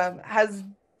Malcolm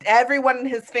everyone in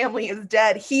his family is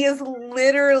dead. He is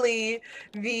literally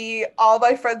the all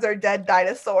my friends are dead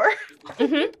dinosaur.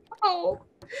 Mm-hmm. Oh,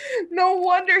 no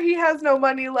wonder he has no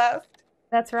money left.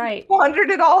 That's right. Squandered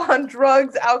it all on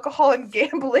drugs, alcohol, and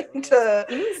gambling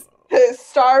to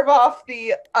starve off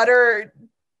the utter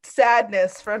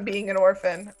sadness from being an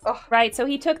orphan. Ugh. Right, so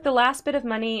he took the last bit of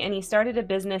money and he started a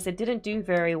business. It didn't do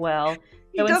very well.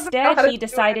 So instead, he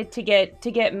decided to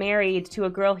get married to a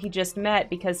girl he just met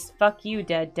because fuck you,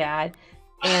 dead dad,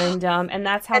 and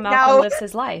that's how Malcolm lives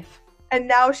his life. And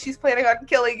now she's planning on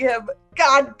killing him.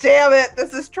 God damn it!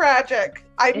 This is tragic.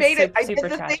 I made it. I did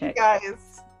the thing,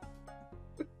 guys.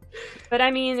 But I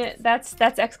mean, that's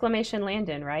exclamation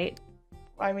Landon, right?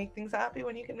 Why make things happy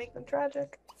when you can make them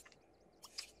tragic?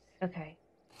 Okay.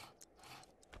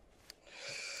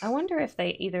 I wonder if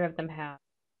either of them have.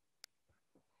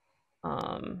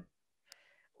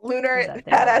 Lunar,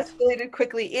 that escalated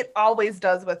quickly. It always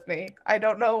does with me. I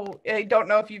don't know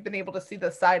if you've been able to see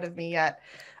the side of me yet.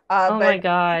 Oh my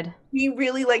God. We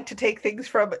really like to take things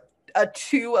from a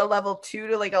level 2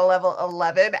 to like a level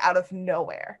 11 out of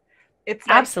nowhere. It's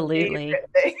absolutely.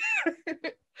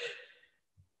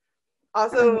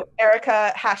 Also,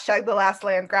 Erica, hashtag the last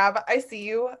land grab. I see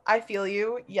you. I feel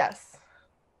you. Yes.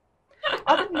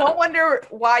 Also, no wonder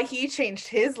why he changed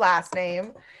his last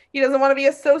name. He doesn't want to be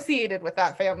associated with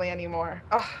that family anymore.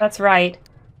 Ugh. That's right.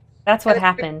 That's what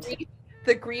happened.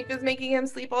 The grief is making him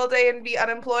sleep all day and be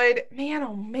unemployed. Man,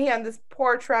 oh man, this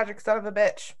poor tragic son of a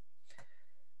bitch.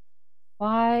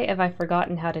 Why have I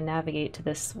forgotten how to navigate to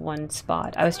this one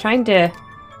spot? I was trying to...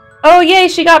 Oh, yay,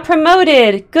 she got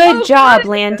promoted! Good job,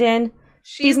 Landon.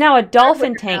 She's now a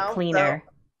dolphin tank cleaner.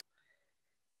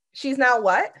 She's now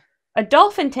what? A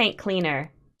dolphin tank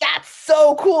cleaner. That's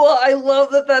so cool. I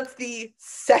love that that's the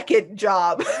second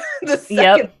job. The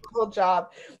second level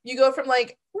job. You go from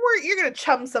like, you're going to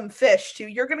chum some fish to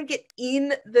you're going to get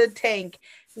in the tank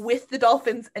with the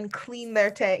dolphins and clean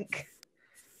their tank.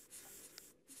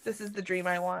 This is the dream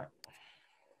I want.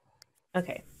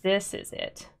 Okay, this is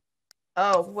it.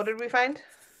 Oh, what did we find?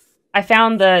 I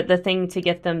found the thing to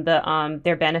get them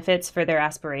their benefits for their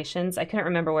aspirations. I couldn't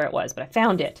remember where it was, but I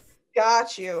found it.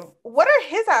 Got you. What are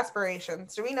his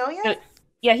aspirations? Do we know yet? So,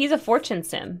 yeah, he's a fortune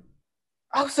sim.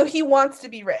 Oh, so he wants to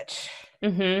be rich.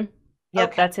 Mm-hmm. Yep,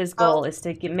 okay. That's his goal, is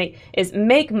to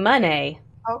make money.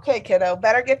 Okay, kiddo.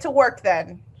 Better get to work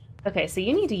then. Okay, so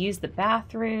you need to use the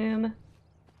bathroom.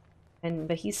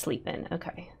 But he's sleeping.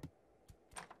 Okay.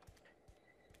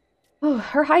 Oh,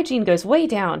 her hygiene goes way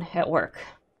down at work.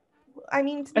 I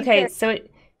mean, okay, so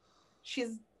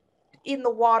she's in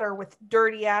the water with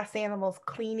dirty ass animals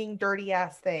cleaning dirty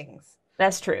ass things.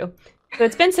 That's true. So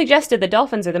it's been suggested that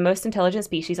dolphins are the most intelligent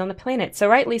species on the planet. So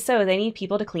rightly so, they need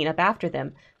people to clean up after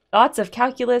them. Thoughts of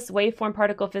calculus, waveform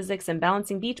particle physics, and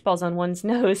balancing beach balls on one's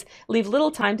nose leave little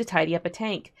time to tidy up a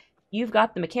tank. You've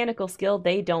got the mechanical skill,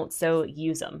 they don't, so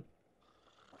use them.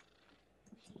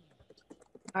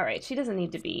 All right, she doesn't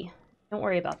need to be. Don't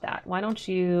worry about that. Why don't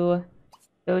you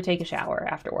go take a shower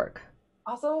after work?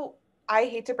 Also, I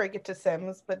hate to break it to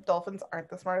Sims, but dolphins aren't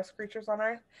the smartest creatures on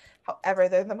Earth. However,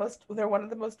 they're one of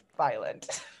the most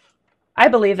violent. I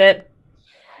believe it.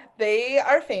 They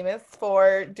are famous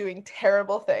for doing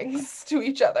terrible things to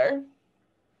each other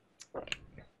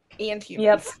and humans.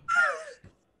 Yep.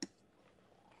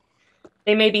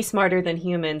 They may be smarter than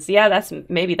humans. Yeah, that's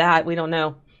maybe that. We don't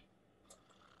know.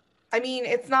 I mean,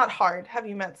 it's not hard. Have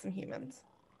you met some humans?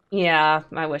 Yeah,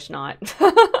 I wish not.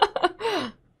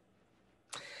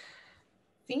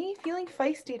 See, feeling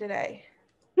feisty today.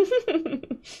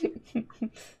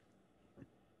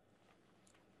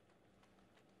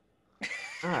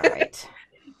 All right.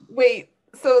 Wait,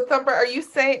 so Thumper, are you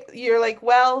saying, you're like,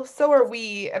 well, so are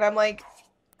we, and I'm like,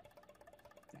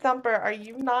 Thumper, are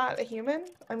you not a human?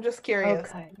 I'm just curious.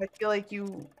 Okay.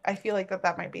 I feel like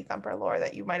that might be Thumper lore,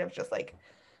 that you might have just like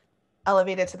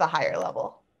elevated to the higher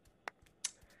level.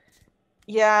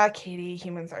 Yeah, Katie,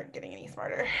 humans aren't getting any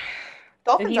smarter.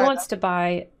 Dolphins if he wants to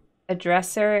buy a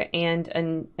dresser and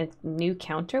a new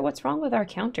counter, what's wrong with our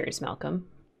counters, Malcolm?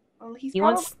 Well, he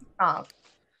wants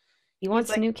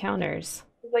like, new counters.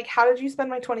 Like, how did you spend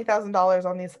my $20,000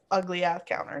 on these ugly ass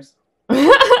counters?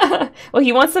 Well,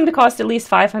 he wants them to cost at least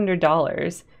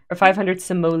 $500 or 500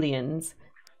 simoleons.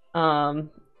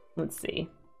 Let's see.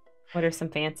 What are some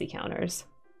fancy counters?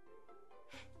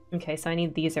 Okay, so I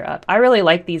need these are up. I really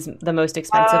like these, the most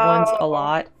expensive ones, a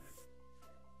lot.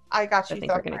 I got you. I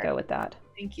think we're going to go with that.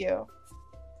 Thank you.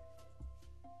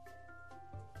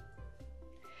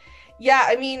 Yeah,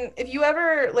 I mean, if you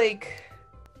ever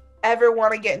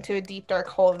want to get into a deep dark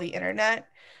hole of the internet,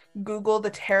 Google the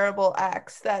terrible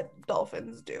acts that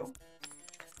dolphins do,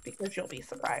 because you'll be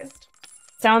surprised.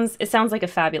 It sounds like a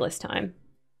fabulous time.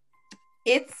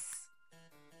 It's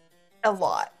a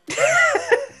lot.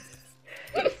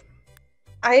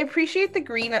 I appreciate the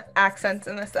green accents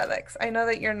and aesthetics. I know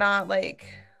that you're not like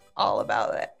all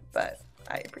about it, but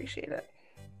I appreciate it.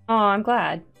 Oh, I'm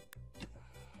glad.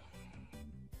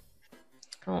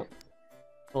 Oh,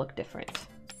 look different.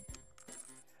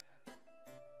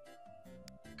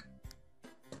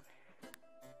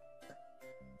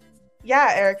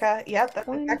 Yeah, Erica. Yep, that's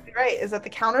exactly right. Is that the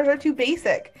counters are too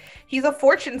basic. He's a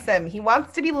fortune sim. He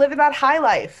wants to be living that high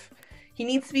life. He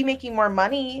needs to be making more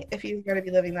money if he's going to be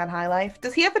living that high life.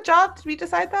 Does he have a job? Did we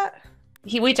decide that?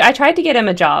 I tried to get him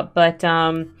a job, but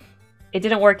it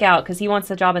didn't work out because he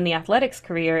wants a job in the athletics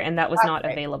career, and that was not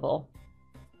available.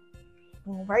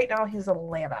 Well, right now he's a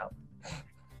layabout.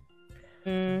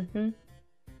 Mm-hmm.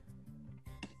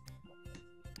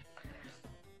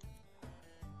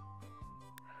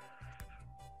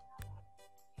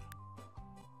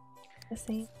 Let's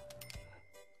see.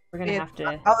 We're gonna have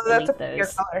to delete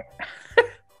those. Color.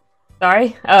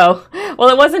 Sorry. Oh, well,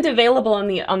 it wasn't available on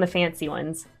the fancy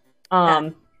ones.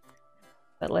 But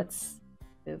let's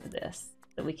move this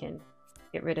so we can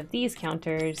get rid of these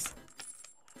counters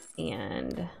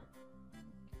and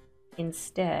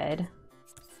instead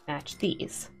match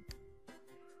these.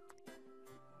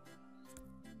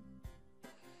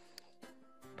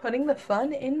 Putting the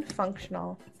fun in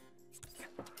functional.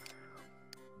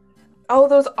 Oh,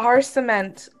 those are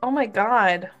cement. Oh my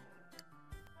god.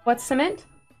 What's cement?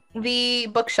 The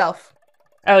bookshelf.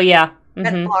 Oh yeah. Mm-hmm.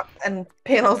 And blocks and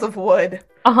panels of wood.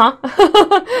 Uh-huh.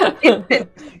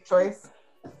 Choice.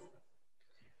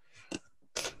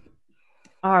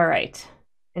 All right.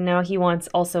 And now he wants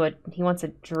a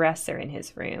dresser in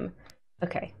his room.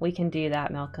 Okay, we can do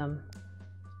that, Malcolm.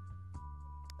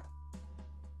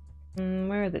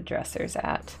 Where are the dressers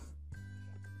at?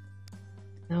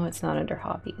 No, it's not under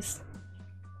hobbies.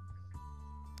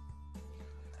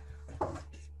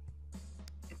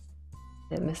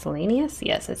 Is it miscellaneous?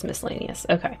 Yes, it's miscellaneous.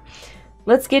 Okay.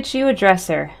 Let's get you a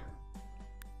dresser.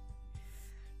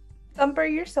 Thumper,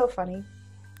 you're so funny.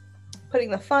 Putting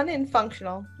the fun in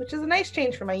functional, which is a nice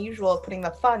change from my usual putting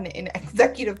the fun in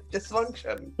executive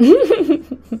dysfunction.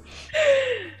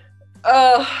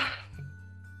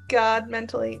 God,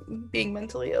 being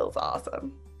mentally ill is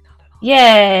awesome.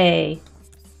 Yay!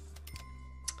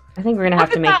 I think we're gonna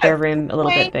have to make their room a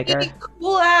little bit bigger.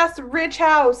 Cool ass rich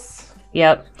house.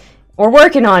 Yep. We're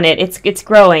working on it. It's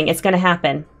growing. It's gonna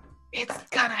happen. It's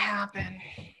gonna happen.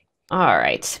 All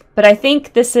right. But I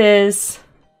think this is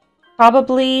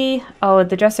probably... Oh,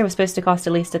 the dresser was supposed to cost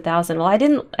at least $1,000. Well,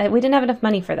 we didn't have enough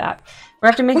money for that. We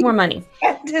have to make more money.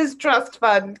 And his trust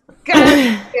fund. God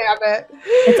damn it.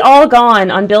 It's all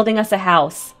gone on building us a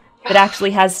house that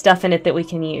actually has stuff in it that we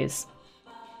can use.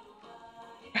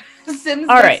 Sims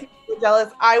all right. So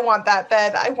jealous. I want that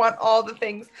bed. I want all the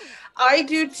things. I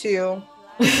do too.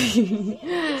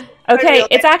 Okay,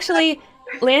 it's actually...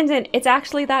 Landon, it's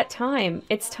actually that time.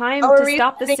 It's time to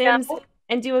stop The Sims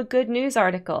and do a good news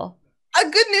article. A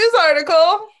good news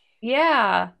article?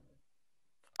 Yeah.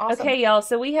 Awesome. Okay, y'all.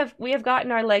 So we have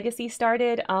gotten our legacy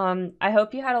started. I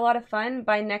hope you had a lot of fun.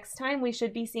 By next time, we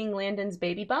should be seeing Landon's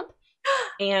baby bump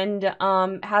and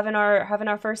having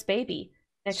our first baby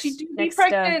next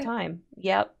time.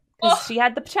 Yep, because she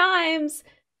had the chimes.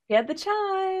 She had the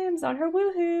chimes on her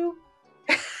woohoo.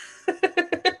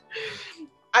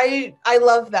 I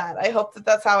love that. I hope that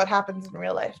that's how it happens in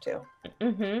real life too.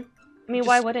 I mean,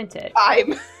 why wouldn't it?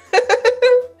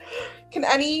 Can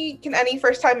any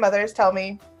first-time mothers tell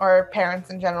me, or parents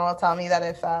in general tell me, that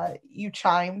if you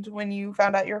chimed when you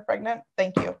found out you were pregnant?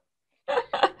 Thank you.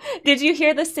 Did you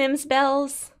hear the Sims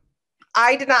bells?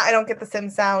 I did not. I don't get the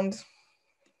Sims sound.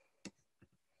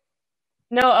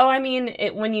 No. Oh, I mean,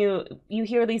 when you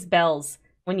hear these bells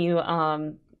when you're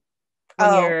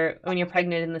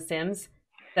pregnant in The Sims.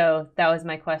 So that was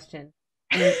my question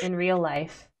in real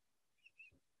life.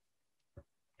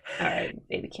 All right,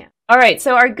 baby camp. All right,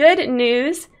 so our good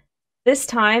news this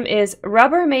time is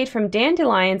rubber made from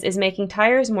dandelions is making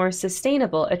tires more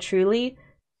sustainable.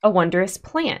 A wondrous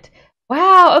plant.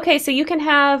 Wow. Okay, so you can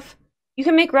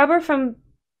make rubber from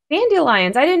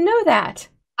dandelions. I didn't know that.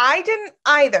 I didn't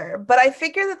either, but I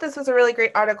figured that this was a really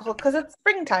great article because it's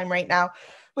springtime right now,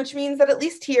 which means that at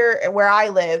least here where I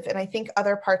live, and I think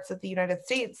other parts of the United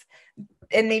States,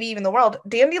 and maybe even the world,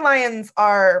 dandelions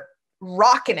are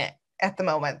rocking it at the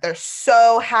moment. They're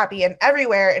so happy and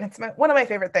everywhere, and it's one of my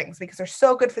favorite things because they're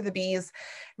so good for the bees,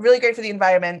 really great for the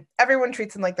environment. Everyone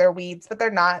treats them like they're weeds, but they're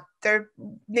not. They're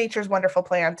nature's wonderful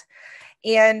plant.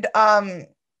 And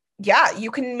yeah,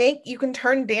 you can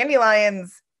turn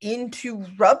dandelions into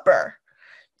rubber,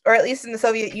 or at least in the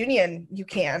Soviet Union you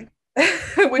can.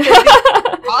 Which is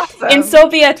awesome. In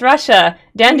Soviet Russia,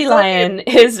 dandelion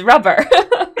is rubber.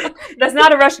 That's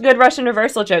not a good Russian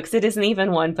reversal joke, because it isn't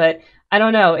even one, but I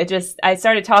don't know. I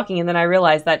started talking and then I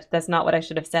realized that that's not what I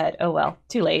should have said. Oh well,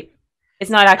 too late.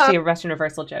 It's not actually a Russian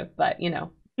reversal joke, but you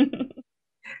know.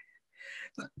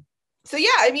 So yeah,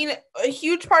 I mean, a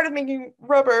huge part of making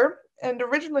rubber and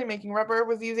originally making rubber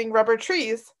was using rubber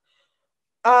trees.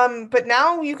 But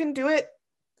now you can do it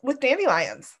with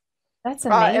dandelions. That's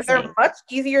amazing. And they're much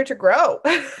easier to grow.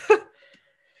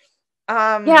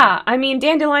 Yeah, I mean,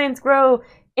 dandelions grow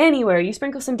anywhere. You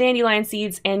sprinkle some dandelion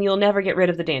seeds and you'll never get rid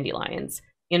of the dandelions.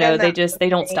 You know, they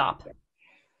don't stop.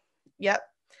 Yep.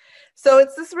 So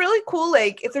it's this really cool,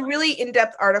 it's a really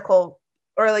in-depth article,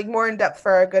 or more in-depth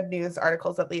for our good news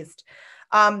articles at least.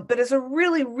 But it's a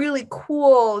really, really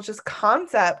cool just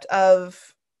concept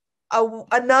of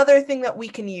another thing that we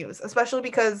can use, especially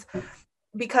because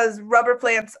rubber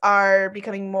plants are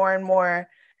becoming more and more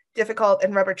difficult,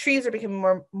 and rubber trees are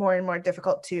becoming more and more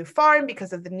difficult to farm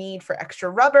because of the need for extra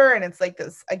rubber. And it's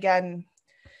this, again,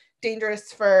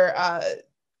 dangerous for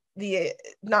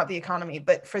not the economy,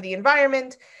 but for the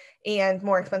environment, and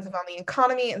more expensive on the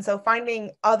economy. And so finding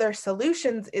other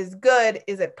solutions is good.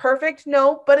 Is it perfect?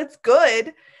 No, but it's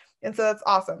good. And so that's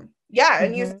awesome. Yeah.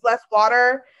 And use less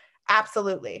water.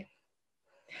 Absolutely.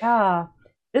 Yeah.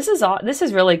 This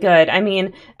is really good. I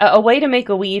mean, a way to make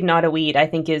a weed not a weed, I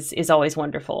think is always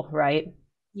wonderful, right?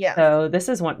 Yeah. So this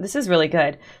is really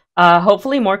good.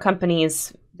 Hopefully more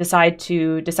companies decide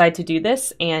to do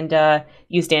this and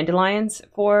use dandelions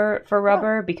for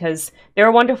rubber, because they're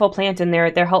a wonderful plant and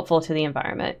they're helpful to the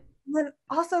environment. And then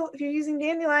also, if you're using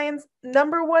dandelions,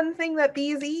 number one thing that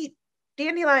bees eat,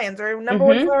 dandelions, or number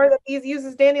one Mm-hmm. flower that bees use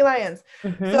is dandelions.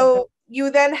 Mm-hmm. So you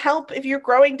then help, if you're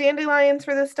growing dandelions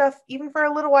for this stuff, even for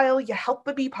a little while, you help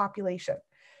the bee population.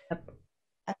 That's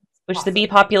Which the bee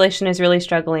awesome. population is really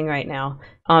struggling right now.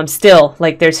 Still,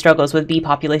 like there's struggles with bee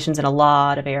populations in a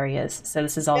lot of areas. So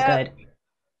this is all Yeah. good.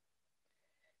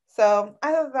 So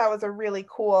I thought that was a really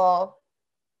cool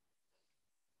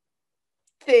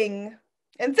thing.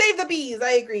 And save the bees.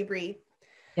 I agree, Bree.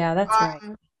 Yeah, that's right.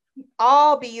 Um,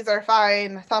 all bees are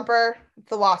fine. Thumper, it's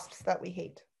the wasps that we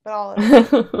hate. But all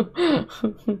other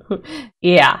bees.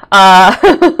 Yeah.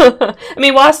 I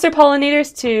mean, wasps are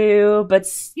pollinators too, but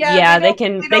Yeah, yeah, they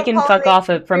they don't can fuck pollinate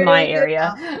off from my nearly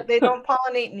area. enough. They don't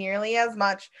pollinate nearly as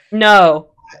much. No.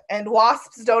 And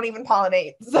wasps don't even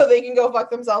pollinate, so they can go fuck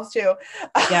themselves too.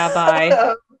 Yeah,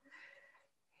 bye.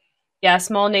 Yeah,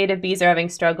 small native bees are having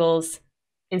struggles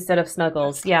instead of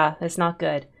snuggles. Yeah, it's not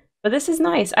good. But this is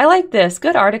nice. I like this.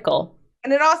 Good article.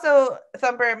 And it also,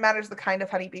 Thumper, matters the kind of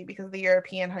honeybee, because the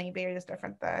European honeybee is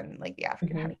different than like the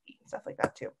African Hmm. honeybee and stuff like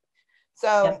that too.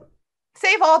 So Yep,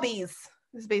 save all bees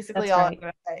is basically that's all I'm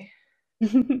right.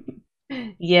 gonna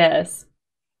say. Yes.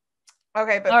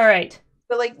 Okay, but All right.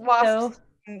 like So, wasps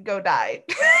can go die.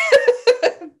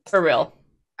 for real.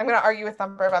 I'm gonna argue with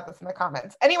Thumper about this in the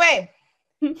comments. Anyway,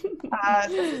 this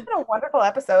has been a wonderful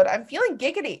episode. I'm feeling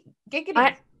giggity. I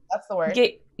Giggity. That's the word.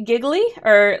 giggly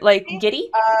or like giddy?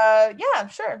 Yeah,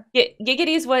 sure.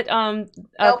 Giggity is what Nope,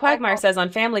 I Quagmire know. says on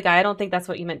Family Guy. I don't think that's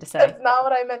what you meant to say. That's not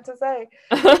what I meant to say.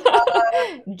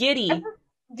 Uh, Giddy.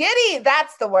 Giddy,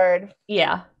 that's the word.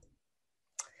 Yeah.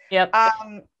 Yep.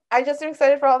 I just am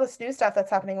excited for all this new stuff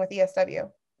that's happening with ESW.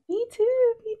 Me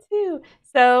too. Me too.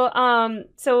 So,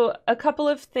 so a couple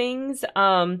of things.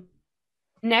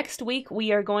 Next week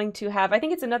we are going to have, I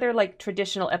think it's another like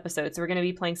traditional episode. So we're going to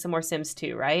be playing some more Sims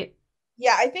 2, right?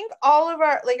 Yeah, I think all of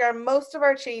our most of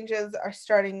our changes are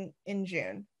starting in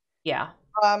June. Yeah.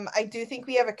 I do think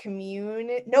we have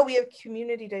we have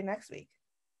community day next week.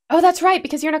 Oh, that's right,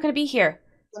 because you're not going to be here.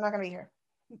 I'm not gonna be here.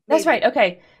 That's Maybe. right.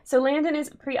 Okay. So Landon is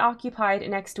preoccupied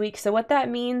next week. So what that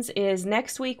means is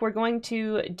next week we're going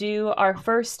to do our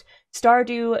first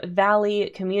Stardew Valley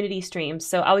community stream.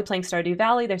 So I'll be playing Stardew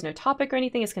Valley. There's no topic or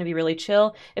anything. It's going to be really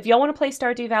chill. If y'all want to play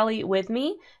Stardew Valley with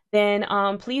me, then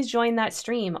please join that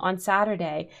stream on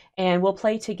Saturday and we'll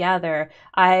play together.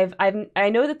 I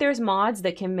know that there's mods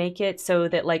that can make it so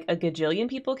that like a gajillion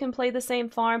people can play the same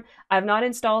farm. I've not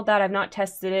installed that. I've not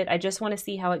tested it. I just want to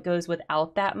see how it goes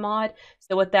without that mod.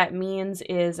 So what that means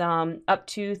is up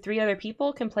to 3 other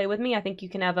people can play with me. I think you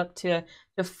can have up to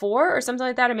 4 or something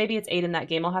like that, or maybe it's 8 in that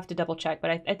game. I'll have to double check, but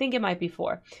I think it might be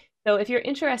 4. So if you're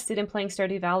interested in playing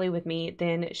Stardew Valley with me,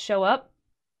 then show up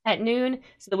at noon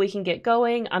so that we can get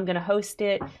going. I'm going to host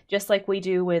it just like we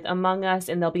do with Among Us,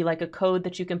 and there'll be like a code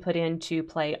that you can put in to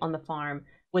play on the farm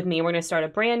with me. We're going to start a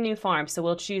brand new farm, so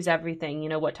we'll choose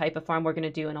everything, what type of farm we're going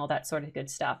to do and all that sort of good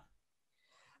stuff.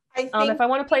 I think If I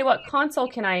want to play, what console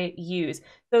can I use?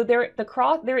 So there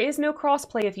is no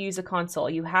crossplay if you use a console.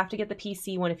 You have to get the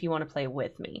PC one if you want to play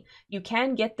with me. You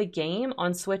can get the game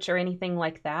on Switch or anything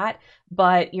like that,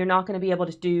 but you're not going to be able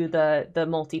to do the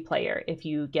multiplayer if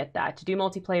you get that. To do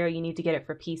multiplayer, you need to get it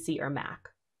for PC or Mac.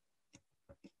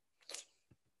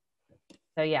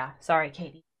 So yeah, sorry,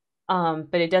 Katie.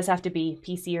 But it does have to be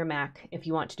PC or Mac if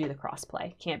you want to do the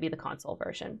crossplay. Can't be the console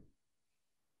version.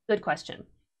 Good question.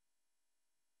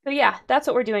 So yeah, that's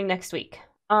what we're doing next week.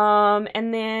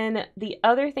 And then the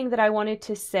other thing that I wanted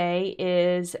to say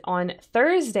is on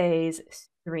Thursday's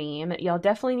stream, y'all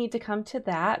definitely need to come to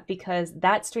that because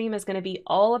that stream is going to be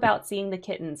all about seeing the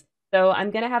kittens. So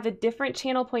I'm going to have a different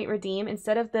channel point redeem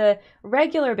instead of the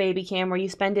regular baby cam where you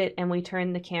spend it and we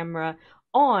turn the camera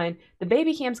on. The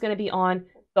baby cam's going to be on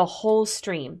the whole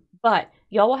stream. But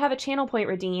y'all will have a channel point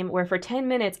redeem where for 10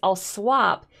 minutes I'll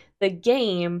swap the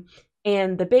game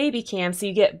and the baby cam so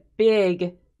you get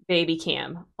big baby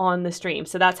cam on the stream.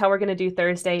 So that's how we're going to do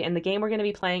Thursday. And the game we're going to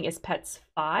be playing is Pets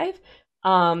 5.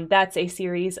 That's a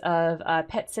series of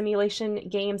pet simulation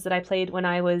games that I played when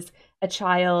I was a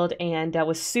child and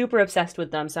was super obsessed with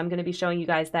them. So I'm going to be showing you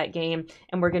guys that game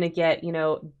and we're going to get,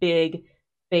 big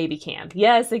baby cam.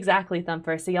 Yes, exactly,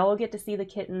 Thumper. So y'all will get to see the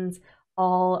kittens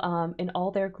all in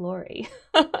all their glory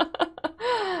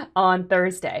on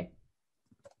Thursday.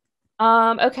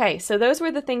 Okay, so those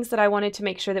were the things that I wanted to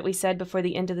make sure that we said before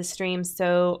the end of the stream.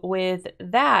 So with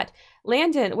that,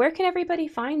 Landon, where can everybody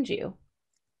find you?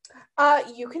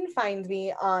 You can find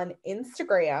me on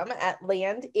Instagram at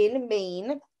Land in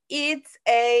Maine It's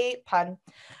a pun.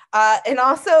 And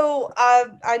also,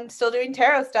 I'm still doing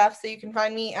tarot stuff, so you can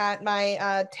find me at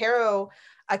my tarot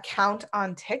account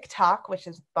on TikTok, which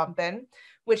is bumpin',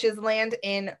 which is Land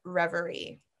in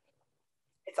Reverie.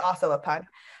 It's also a pun.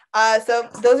 So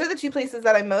those are the two places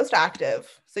that I'm most active.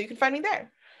 So you can find me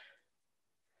there.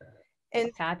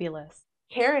 And fabulous.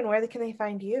 Karen, where can they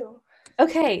find you?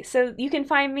 Okay, so you can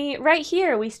find me right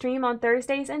here. We stream on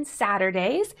Thursdays and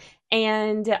Saturdays.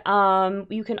 And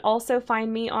you can also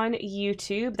find me on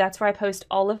YouTube. That's where I post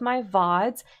all of my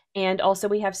VODs. And also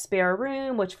we have Spare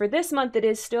Room, which for this month it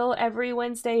is still every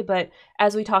Wednesday, but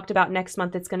as we talked about next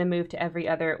month, it's going to move to every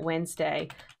other Wednesday.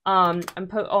 I'm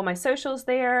put all my socials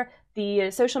there. The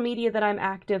social media that I'm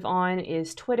active on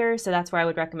is Twitter, so that's where I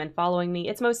would recommend following me.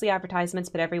 It's mostly advertisements,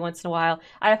 but every once in a while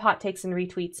I have hot takes and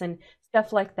retweets and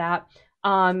stuff like that.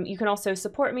 You can also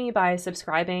support me by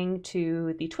subscribing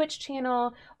to the Twitch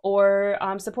channel or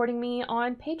supporting me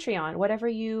on Patreon, whatever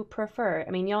you prefer. I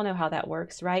mean, y'all know how that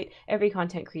works, right? Every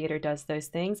content creator does those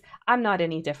things. I'm not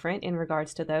any different in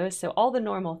regards to those. So all the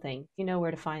normal things, you know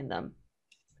where to find them.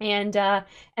 And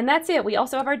that's it. We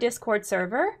also have our Discord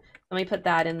server. Let me put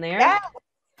that in there. Yeah.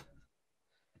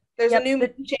 There's a new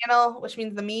meme channel, which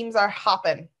means the memes are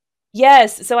hopping.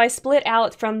 Yes, so I split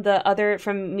out from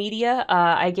media.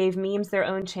 I gave memes their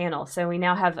own channel, so we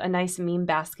now have a nice meme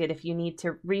basket if you need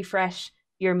to refresh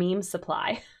your meme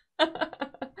supply.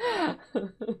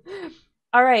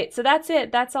 All right, so that's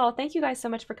it. That's all. Thank you guys so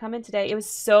much for coming today. It was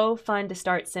so fun to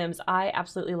start Sims. I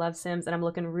absolutely love Sims, and I'm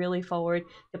looking really forward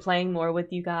to playing more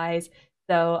with you guys.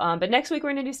 So, but next week we're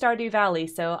gonna do Stardew Valley,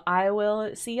 so I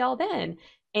will see y'all then.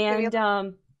 And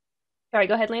sorry,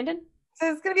 go ahead, Landon.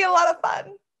 So it's gonna be a lot of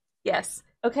fun. Yes.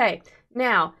 Okay.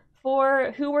 Now,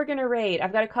 for who we're going to raid,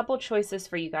 I've got a couple choices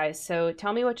for you guys. So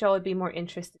tell me what y'all would be more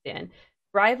interested in.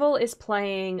 Rival is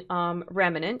playing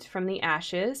Remnant from the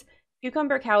Ashes.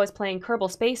 Cucumber Cow is playing Kerbal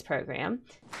Space Program.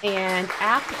 And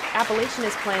Appalachian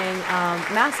is playing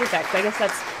Mass Effect. I guess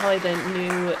that's probably the new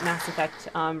Mass Effect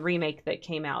remake that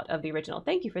came out of the original.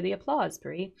 Thank you for the applause,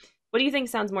 Bree. What do you think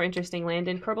sounds more interesting,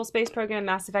 Landon? Kerbal Space Program,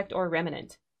 Mass Effect, or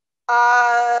Remnant?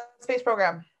 Space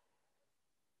Program.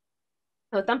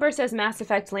 So Thumper says Mass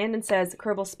Effect, Landon says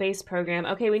Kerbal Space Program.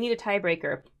 Okay, we need a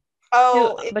tiebreaker.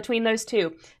 Between those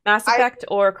two. Mass Effect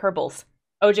or Kerbals?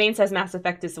 Oh, Jane says Mass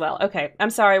Effect as well. Okay, I'm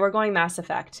sorry, we're going Mass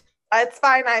Effect. It's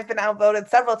fine. I've been outvoted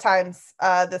several times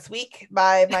this week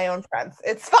by my own friends.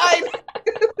 It's fine.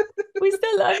 We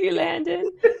still love you, Landon.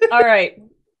 All right,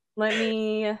 let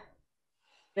me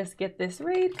just get this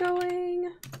raid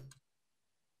going.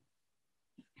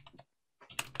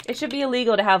 It should be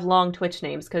illegal to have long Twitch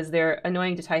names because they're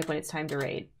annoying to type when it's time to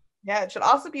raid. Yeah, it should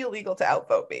also be illegal to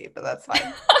outvote me, but that's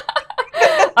fine.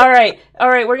 All right.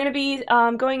 We're going to be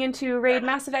going into Raid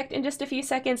Mass Effect in just a few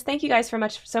seconds. Thank you guys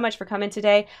so much for coming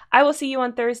today. I will see you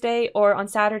on Thursday or on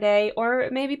Saturday or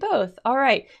maybe both. All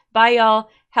right. Bye, y'all.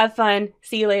 Have fun.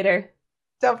 See you later.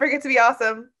 Don't forget to be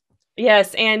awesome.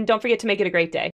 Yes, and don't forget to make it a great day.